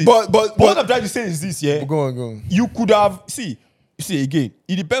tell anything. But what I'm trying to say is this, yeah. go on. You could have see again.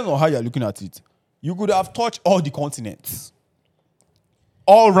 It depends on how you're looking at it. You could have touched all the continents,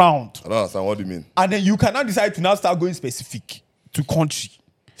 all round, I don't understand what you mean. and then you cannot decide to now start going specific to country.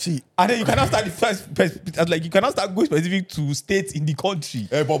 See, and then you cannot start you cannot start going specific to states in the country.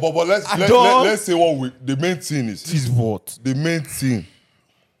 Hey, but let's say what the main thing is. Is what? The main thing.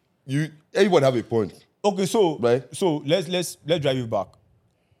 Everybody have a point. Okay, so Right. so let's drive it back.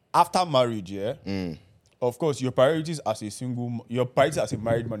 After marriage, yeah. Of course, your priorities as a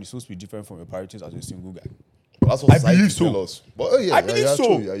married man is supposed to be different from your priorities as a single guy. That's what I society believe so. tell us. But oh yeah, I believe yeah,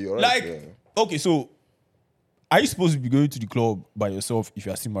 so. True. Yeah, you're right. Like, yeah. okay, so are you supposed to be going to the club by yourself if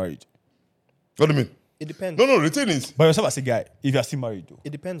you are still married? What do you mean? It depends. No, the thing is, By yourself as a guy, if you are still married, though. It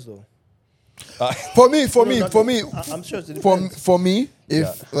depends though. For me, I'm sure it depends. for me,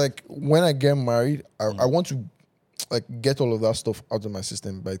 if like when I get married, I want to like get all of that stuff out of my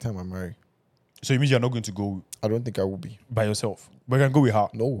system by the time I'm married. So it means you're not going to go I don't think I will be. by yourself, but you can go with her.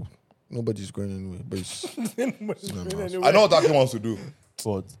 No, nobody's going anywhere. But it's, I know what Taki wants to do.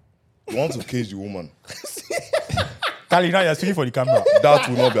 But You want to cage the woman. Kali, now you're speaking for the camera. That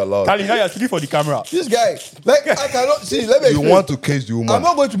will not be allowed. Kali, now you're speaking for the camera. This guy, like, I cannot see. Let me You explain. want to cage the woman. I'm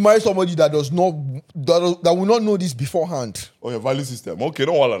not going to marry somebody that does not that will not know this beforehand. Oh, your value system. Okay,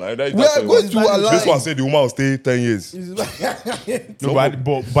 don't worry. We are going to align. This one said the woman will stay 10 years. No,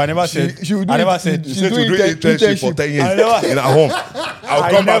 but I never said. she will do I never it- said. You She's said to doing do internship for internship. 10 years I never- in her home.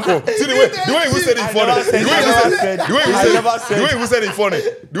 I'll come back never- home. See the way you said it funny. never said- The way I you never said said- the way you I said never the way you said it funny.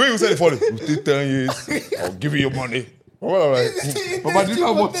 The way you said it funny. You stay 10 years. I'll give you your money. All right. Papa, do you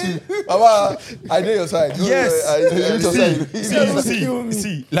know what you? Baba, I know your side. Yes. I know your side.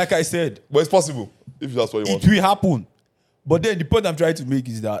 See, like I said, But it's possible if that's what you want. it will happen. But then the point I'm trying to make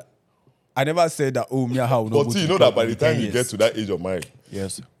is that I never said that. Oh, Mia, how? But see, you know that by the time you get to that age of marriage,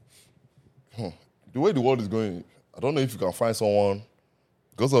 yes, the way the world is going, I don't know if you can find someone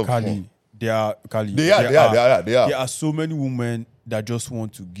because of Kali, they are Kali. They are. There are so many women that just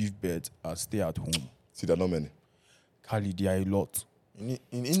want to give birth and stay at home. See, there are not many. Kali, there are a lot. In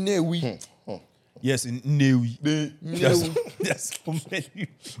Newi. Yes, in Newi. There's so many.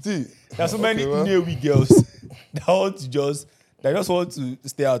 See, There's so many well. Newi girls that just want to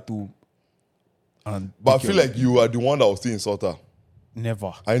stay at home. And but I take feel care like you are the one that will still insult her. of-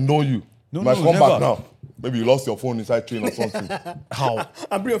 never. I know you. No, You might no, come never. back now. Maybe you lost your phone inside train or something. How?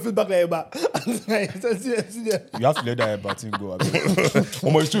 I'm bringing your feedback like that. You have to let that batting go. Abi. Oh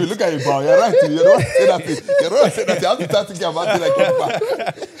my true. Look at you, bro. You're right. You don't say that thing. You don't say that. You have to start thinking about it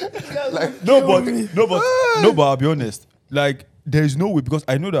like No, but I'll be honest. Like, there is no way, because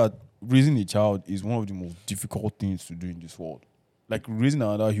I know that raising a child is one of the most difficult things to do in this world. Like, raising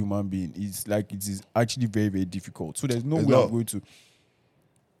another human being is like, it is actually very, very difficult. So there's no It's way not. I'm going to.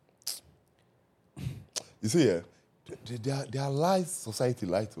 You see, yeah, their lies, society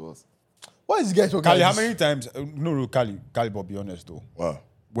lied to us. Why is this guy talking Kali, like how this? many times? No, Kali, but be honest though. Wow.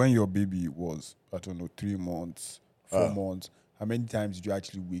 When your baby was, I don't know, 3 months, 4 months, how many times did you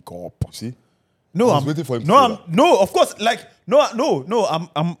actually wake up? See? No, I was I'm waiting for him to no, say I'm that. no, of course, like no, I'm.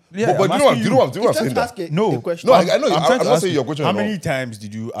 Yeah, But I'm do you know what? asking Do you know what I'm saying? Just Now? ask a No. question. No, I know. trying I'm to not ask saying you, your question. How no. many times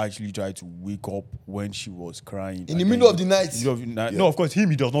did you actually try to wake up when she was crying? In the middle of the night. No, of course, he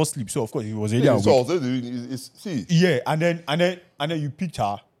does not sleep. So of course, he was already Yeah, awake. so I was saying, see, Yeah, and then you picked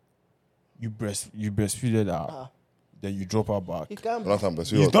her, you breastfeeded her, then you drop her back. He can't. last time,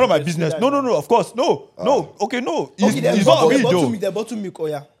 that's It's none of my business. No, of course, no. Okay, no. Okay, It's not me though. the bottle milk. Oh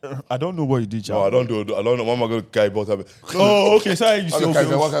yeah. I don't know what you did, No, child. I don't know. Mama going to carry bottom. Oh, okay, sorry. You say okay.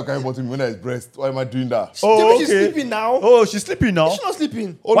 Why can't I carry bottom when there's breast? Why am I doing that? Oh, She's okay. sleeping now. Oh, she's sleeping now. She's not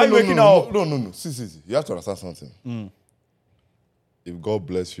sleeping. Oh, Why no, you waking no, up? no. See. You have to understand something. If God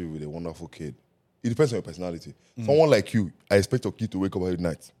bless you with a wonderful kid, it depends on your personality. Someone like you, I expect your kid to wake up every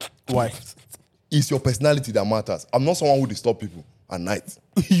night. Why? It's your personality that matters. I'm not someone who disturb people at night.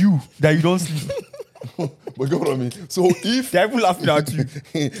 You that you don't sleep. But you know what I mean? So if They're even laughing at you.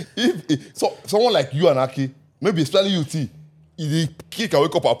 if so someone like you and Aki, maybe especially you T, if the kid can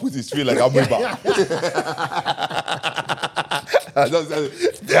wake up and put his feet like a baby.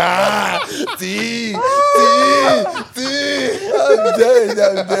 T. I'm dead.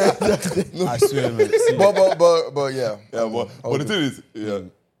 I swear, man. See, But yeah. Yeah, but the thing is,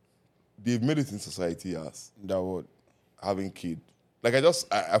 they've made it in society as that word. having kids. Like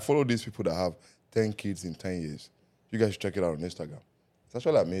I follow these people that have 10 kids in 10 years. You guys should check it out on Instagram. It's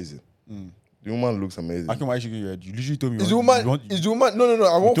actually amazing. The woman looks amazing. I can why shaking your head. You literally told me. Is the woman? Is the woman? No.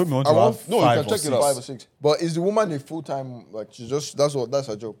 I won't. told me you want I to won't. have No, you five can or check it out. 5 or 6. But is the woman a full time? Like she's just that's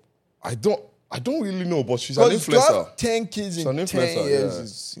her job. I don't really know, but she's an Because to influencer. have 10 kids She's in an 10 influencer, years yeah.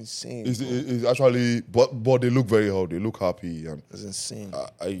 is insane. It's actually, but they look very healthy. They look happy, and It's insane.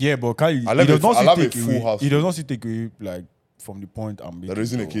 Yeah, but Kali, I it love does it. not I love still a take full away. house. It does not still take away like from the point I'm making. the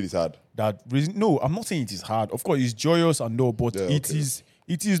raising a though. kid is hard. That reason, no, I'm not saying it is hard. Of course, it's joyous and all, but Yeah, it okay. is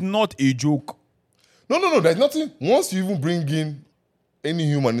not a joke. No. There's nothing. Once you even bring in any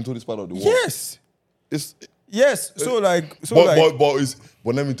human into this part of the world, Yes, it's yes. So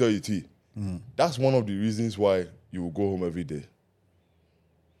but let me tell you, T, that's one of the reasons why you will go home every day.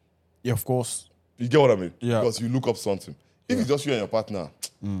 yeah, of course. You get what I mean? Yeah. Because you look up something. If it's just you and your partner,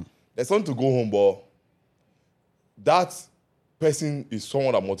 there's something to go home, but that person is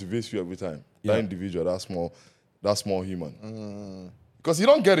someone that motivates you every time. Yeah. That individual, that small human. Because you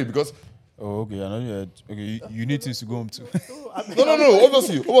don't get it because Oh, okay. I know you had. Okay, you need things to go home to. no.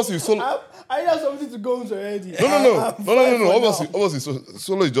 Obviously, solo. I have something to go into already. No. Obviously,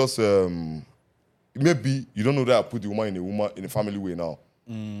 solo is just maybe you don't know that I put the woman in a family way now.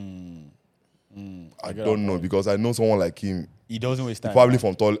 I don't know because I know someone like him. He doesn't waste time. Probably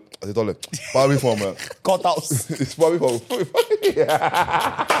from toilet. I say toilet. Probably from. Cut out. It's probably from.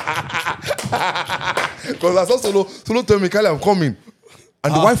 Because I saw Solo tell me, Kyle, I'm coming.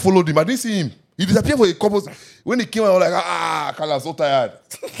 And the wife followed him. I didn't see him. He disappeared for a couple. When he came, I was like, Kyle, I'm so tired.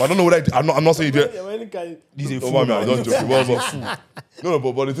 But I don't know what I'm not saying it. He's a Oh, fool. man, I'm Man. just joking. What was up? No,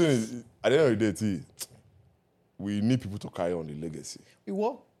 but the thing is, at the end of the day, T, we need people to carry on the legacy.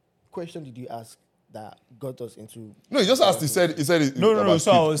 What question did you ask that got us into? No, he just asked. He said. No.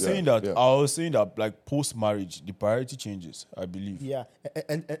 So I about was kids. saying that. I was saying that like post marriage, the priority changes. I believe. Yeah,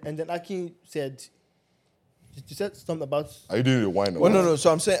 and then Aki said, you said something about. Are you doing the wine? Well, no.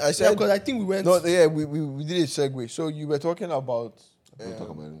 So I said because I think we went. no. Yeah, we did a segue. So you were talking about. Don't talk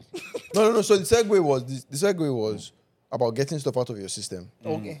about it. No. So the segue was about getting stuff out of your system.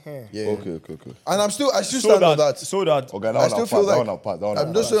 Okay. Yeah. Okay. And I still stand on that. So that. Okay, I still feel like I'm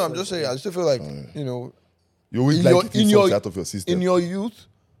just saying. saying. I still feel like you know. You always in like your- getting in your- something out of your system. In your youth,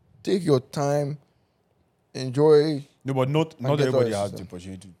 take your time, enjoy. No, but not get everybody our has the system.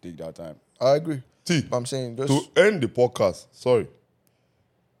 opportunity to take that time. I agree. T, But I'm saying just to end the podcast, sorry.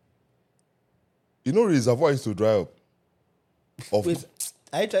 You know, reservoir used to dry up. Wait,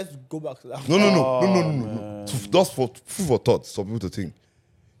 I tried to go back to that. No. Just for food for thought, some people to think.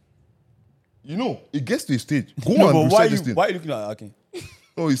 You know, it gets to a stage. Go No, and but why research this thing. are you looking at Akin?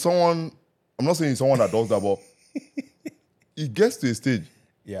 No, it's someone. I'm not saying it's someone that does that, but it gets to a stage.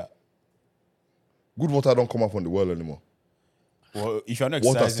 Yeah. Good water don't come out from the well anymore. Well, if you're not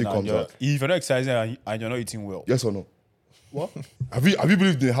Water exercising, still comes out. if you're not exercising and you're not eating well, Yes or no? What? Have you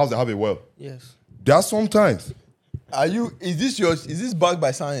believed in a house that have a well? Yes. There are sometimes. is this backed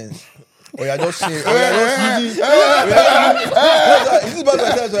by science? Or you're just saying, is this backed by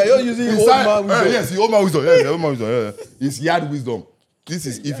science or you're using old man wisdom? Yes, the old man wisdom. Yeah, old man wisdom. Yeah. It's yard wisdom. This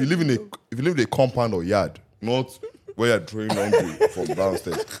is if you live in a compound or yard, not where you're throwing laundry from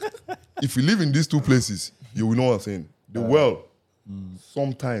downstairs. If you live in these two places, you will know what I'm saying. The well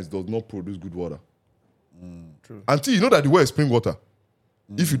sometimes does not produce good water. True. Until you know that the well is spring water.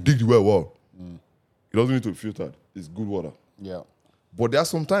 If you dig the well, it doesn't need to be filtered. It's good water. yeah. But there are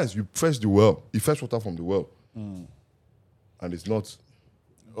sometimes you fetch the well, you fetch water from the well, and it's not.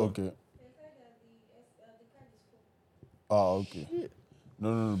 Okay. Okay.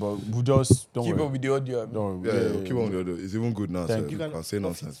 No, but we just don't Keep worry. up with the audio. Don't Yeah, worry. keep on the other. It's even good now. Thank So you. you can say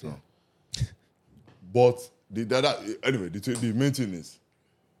nonsense now. But anyway, the main thing is,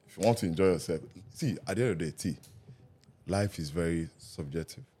 if you want to enjoy yourself, see, at the end of the day, life is very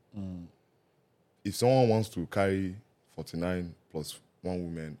subjective. If someone wants to carry 49 plus one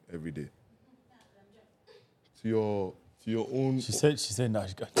woman every day, to your own. She said nah,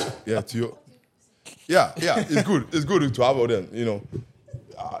 she can't. Yeah, it's good. It's good to have all them. You know,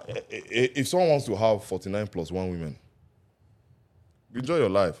 if someone wants to have 49 plus one women, enjoy your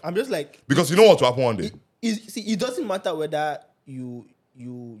life I'm just like, because you know what will happen one day. it doesn't matter whether you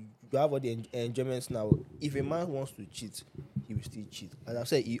have all the enjoyments now. If a man wants to cheat, he will still cheat. As I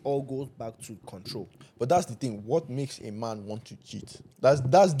said, it all goes back to control. But that's the thing. What makes a man want to cheat? That's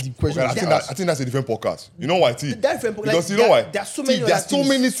the question. Okay, I think that's a different podcast. You know why, T? That's different, Because like, you know why? There are so T, many. there's so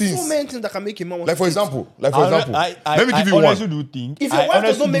many things. So many things that can make a man want Like for to cheat. example, let me give you I honestly one. do think. If your I wife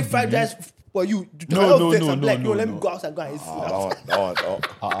does not honestly make do fried believe- rice for you, No, let no. me go outside and go and eat food.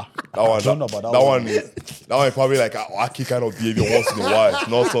 don't know about that That one is probably like a wacky kind of behavior once in a while. It's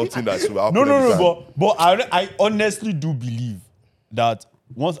not something that should happen. every time. but I honestly do believe that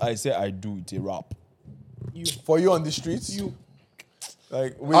once I say I do, it's a wrap. For you on the streets,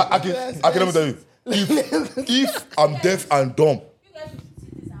 like wait, I can let me tell you. If I'm deaf and dumb, You guys should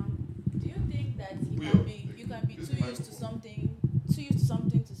sit this out. Do you think that you can be too used to something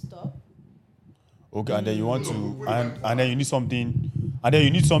to stop? Okay, and then you want to, and then you need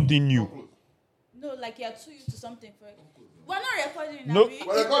something, new. No, like you're too used to something for we're not recording now. No. we- It's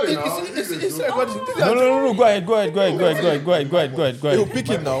recording. No. Go ahead. he'll pick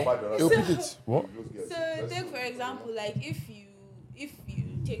it now. He'll pick it. What? So take for example, like if you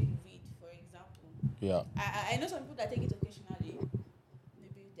take weed, for example. Yeah. I know some people that take it occasionally.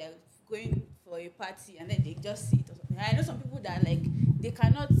 Maybe they're going for a party and then they just see it or something. I know some people that like they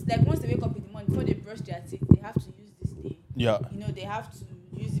cannot, like once they wake up in the morning before they brush their teeth, they have to use this thing. Yeah. You know, they have to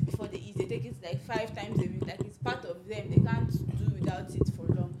use it before they eat. They take it like 5 times a week. Like it's part of them. They can't do without it for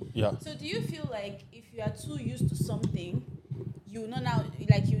long. Yeah. So do you feel like if you are too used to something, you will now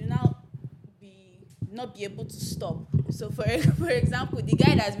not be able to stop? So for example, the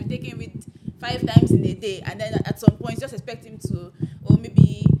guy that's been taking it 5 times in a day, and then at some point just expect him to, or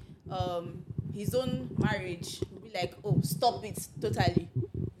maybe his own marriage will be like, oh, stop it totally.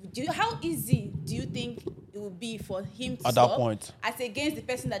 How easy do you think it will be for him to At stop that point. as against the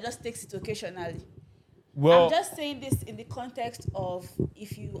person that just takes it occasionally. Well, I'm just saying this in the context of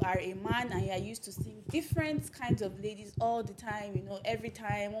if you are a man and you are used to seeing different kinds of ladies all the time, you know, every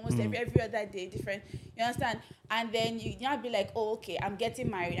time, almost every other day, different. You understand? And then you now be like, oh, okay, I'm getting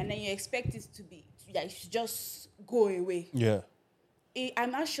married, and then you expect it to be like just go away. yeah.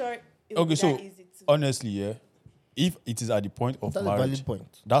 I'm not sure. It would Okay, be so that easy to. honestly, yeah, if it is at the point of That's a marriage, valid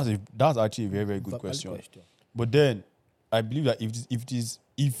point. that's actually a very, very good Valid question. question. But then I believe that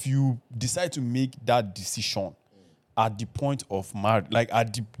if you decide to make that decision at the point of marriage, like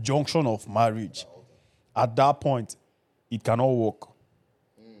at the junction of marriage, at that point, it cannot work.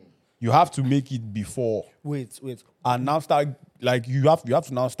 You have to make it before, Wait. and now start like you have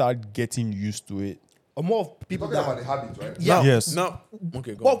to now start getting used to it. Or more of people Talking about that the habit, right? yeah. Yes. Now,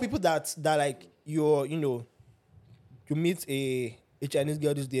 okay, go More on. people that like you you meet a Chinese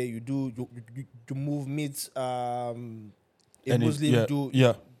girl this day, you move meet a And Muslim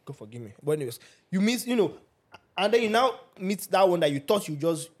yeah. God forgive me. But anyways, you meet and then you now meet that one that you thought you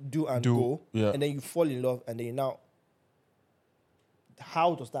just do and go, yeah. and then you fall in love, and then you now.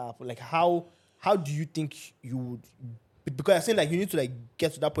 How does that happen? Like how do you think you would? Because I'm saying like you need to like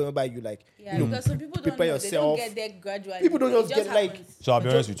get to that point whereby you like Yeah, because some people don't prepare know. yourself. They don't get there gradually. People don't It just get, like- happens. So I'll be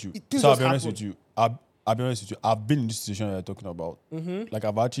It honest just- with you. things So I'll just be honest happen. with you. I'll be honest with you. I've been in this situation that you're talking about. Like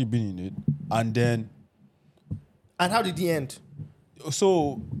I've actually been in it, and then and how did the end?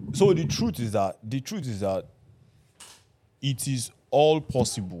 so the truth is that it is all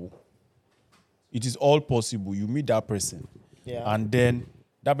possible. It is all possible. You meet that person, Yeah. and then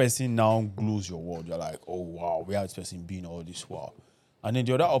that person now glows your world. You're like, oh wow, where has this person been all this while? And then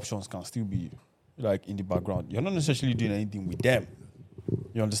the other options can still be like in the background. You're not necessarily doing anything with them.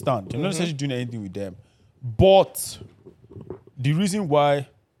 You understand? You're not necessarily doing anything with them. But the reason why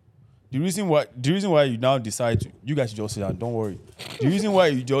you now decide to, you guys should just say that, don't worry. The reason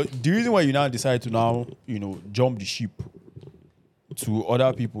why you now decide to now, jump the ship to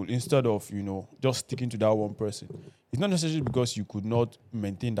other people instead of, just sticking to that one person. It's not necessarily because you could not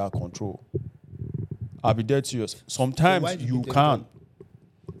maintain that control. I'll be dead serious. why Sometimes did you you take can. them?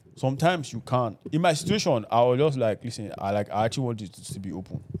 Sometimes you can't. In my situation, I was just like, listen, I actually want it to be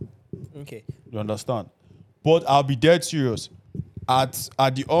open. Okay. You understand? But I'll be dead serious. At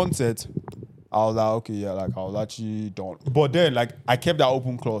the onset, I was like, okay, yeah, like I was actually done. But then, like, I kept that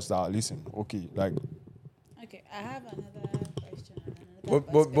open clause that, listen, okay, like, Okay, I have another question.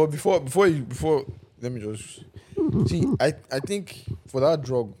 But before let me just see. I think for that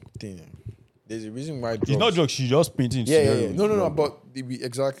drug thing, there's a reason why drugs. it's not drugs, she's just painting Yeah. scenarios. No. But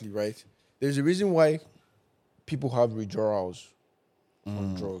exactly right. There's a reason why people have withdrawals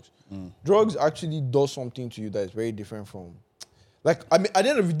from drugs. Drugs actually does something to you that is very different from. Like, I mean, at the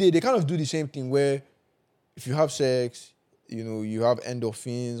end of the day, they kind of do the same thing where if you have sex, you have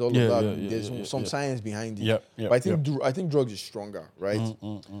endorphins, all Yeah, of that. yeah, There's yeah, some yeah. science behind it. Yep, But I think drugs is stronger, right?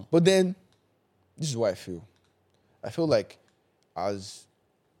 But then, this is what I feel. I feel like as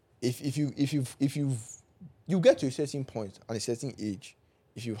if you get to a certain point at a certain age,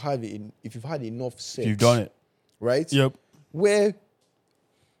 if you've had enough sex, You've done it. right? Yep. Where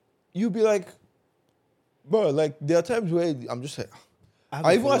you be like, bro, like there are times where I'm just like,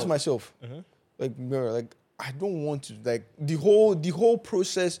 I even ask myself, like, bro, like I don't want to, like the whole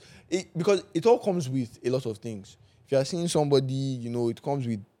process, because it all comes with a lot of things. If you are seeing somebody, it comes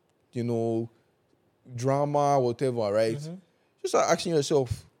with, drama, whatever, right? Just start asking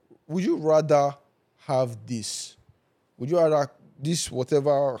yourself, would you rather have this? Would you rather this,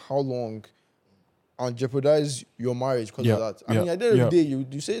 whatever, how long, and jeopardize your marriage because of that? I mean, at the end of the day,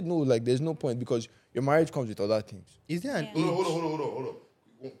 you say no, like there's no point because your marriage comes with other things. Is there an Yeah. age? Hold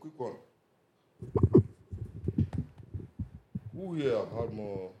on. Quick one. Who here have had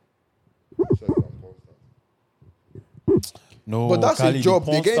more sex than porn stars? No, But that's a Kali, the job,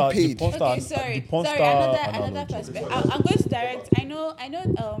 porn they're getting star- the paid. porn star- Okay, sorry. the porn Sorry, star another analogy. perspective. I'm going to direct. I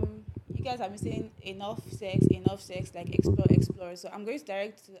know. You guys have been saying enough sex, like explore. So I'm going to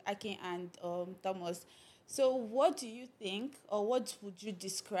direct to Akin and Thomas. So what do you think, or what would you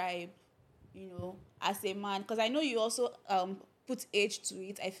describe, as a man? Because I know you also put age to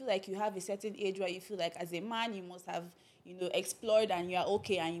it. I feel like you have a certain age where you feel like as a man you must have explored and you are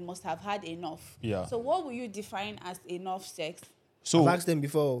okay and you must have had enough. Yeah. So what will you define as enough sex? So I've asked them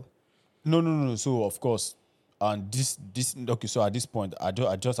before. no. So of course, and this okay. So at this point, I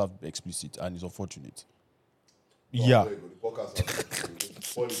just have to be explicit, and it's unfortunate. Yeah. The podcast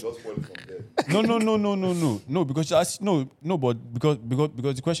spoil it from there. No. Because she asked, no. But because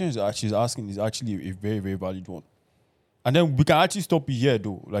the question she's asking is actually a very, very valid one. And then we can actually stop it here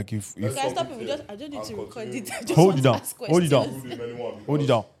though. Like if Can I stop it? I don't need to record it. I just hold want it to down. ask Hold it down. questions. Hold it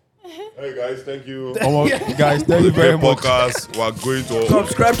down. Hey guys, thank you. Guys, thank you very much. Podcast. We're going to.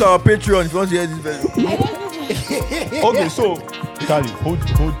 Subscribe to our Patreon if you want to hear this video. Okay, so Kali, hold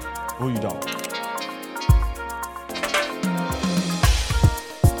you down.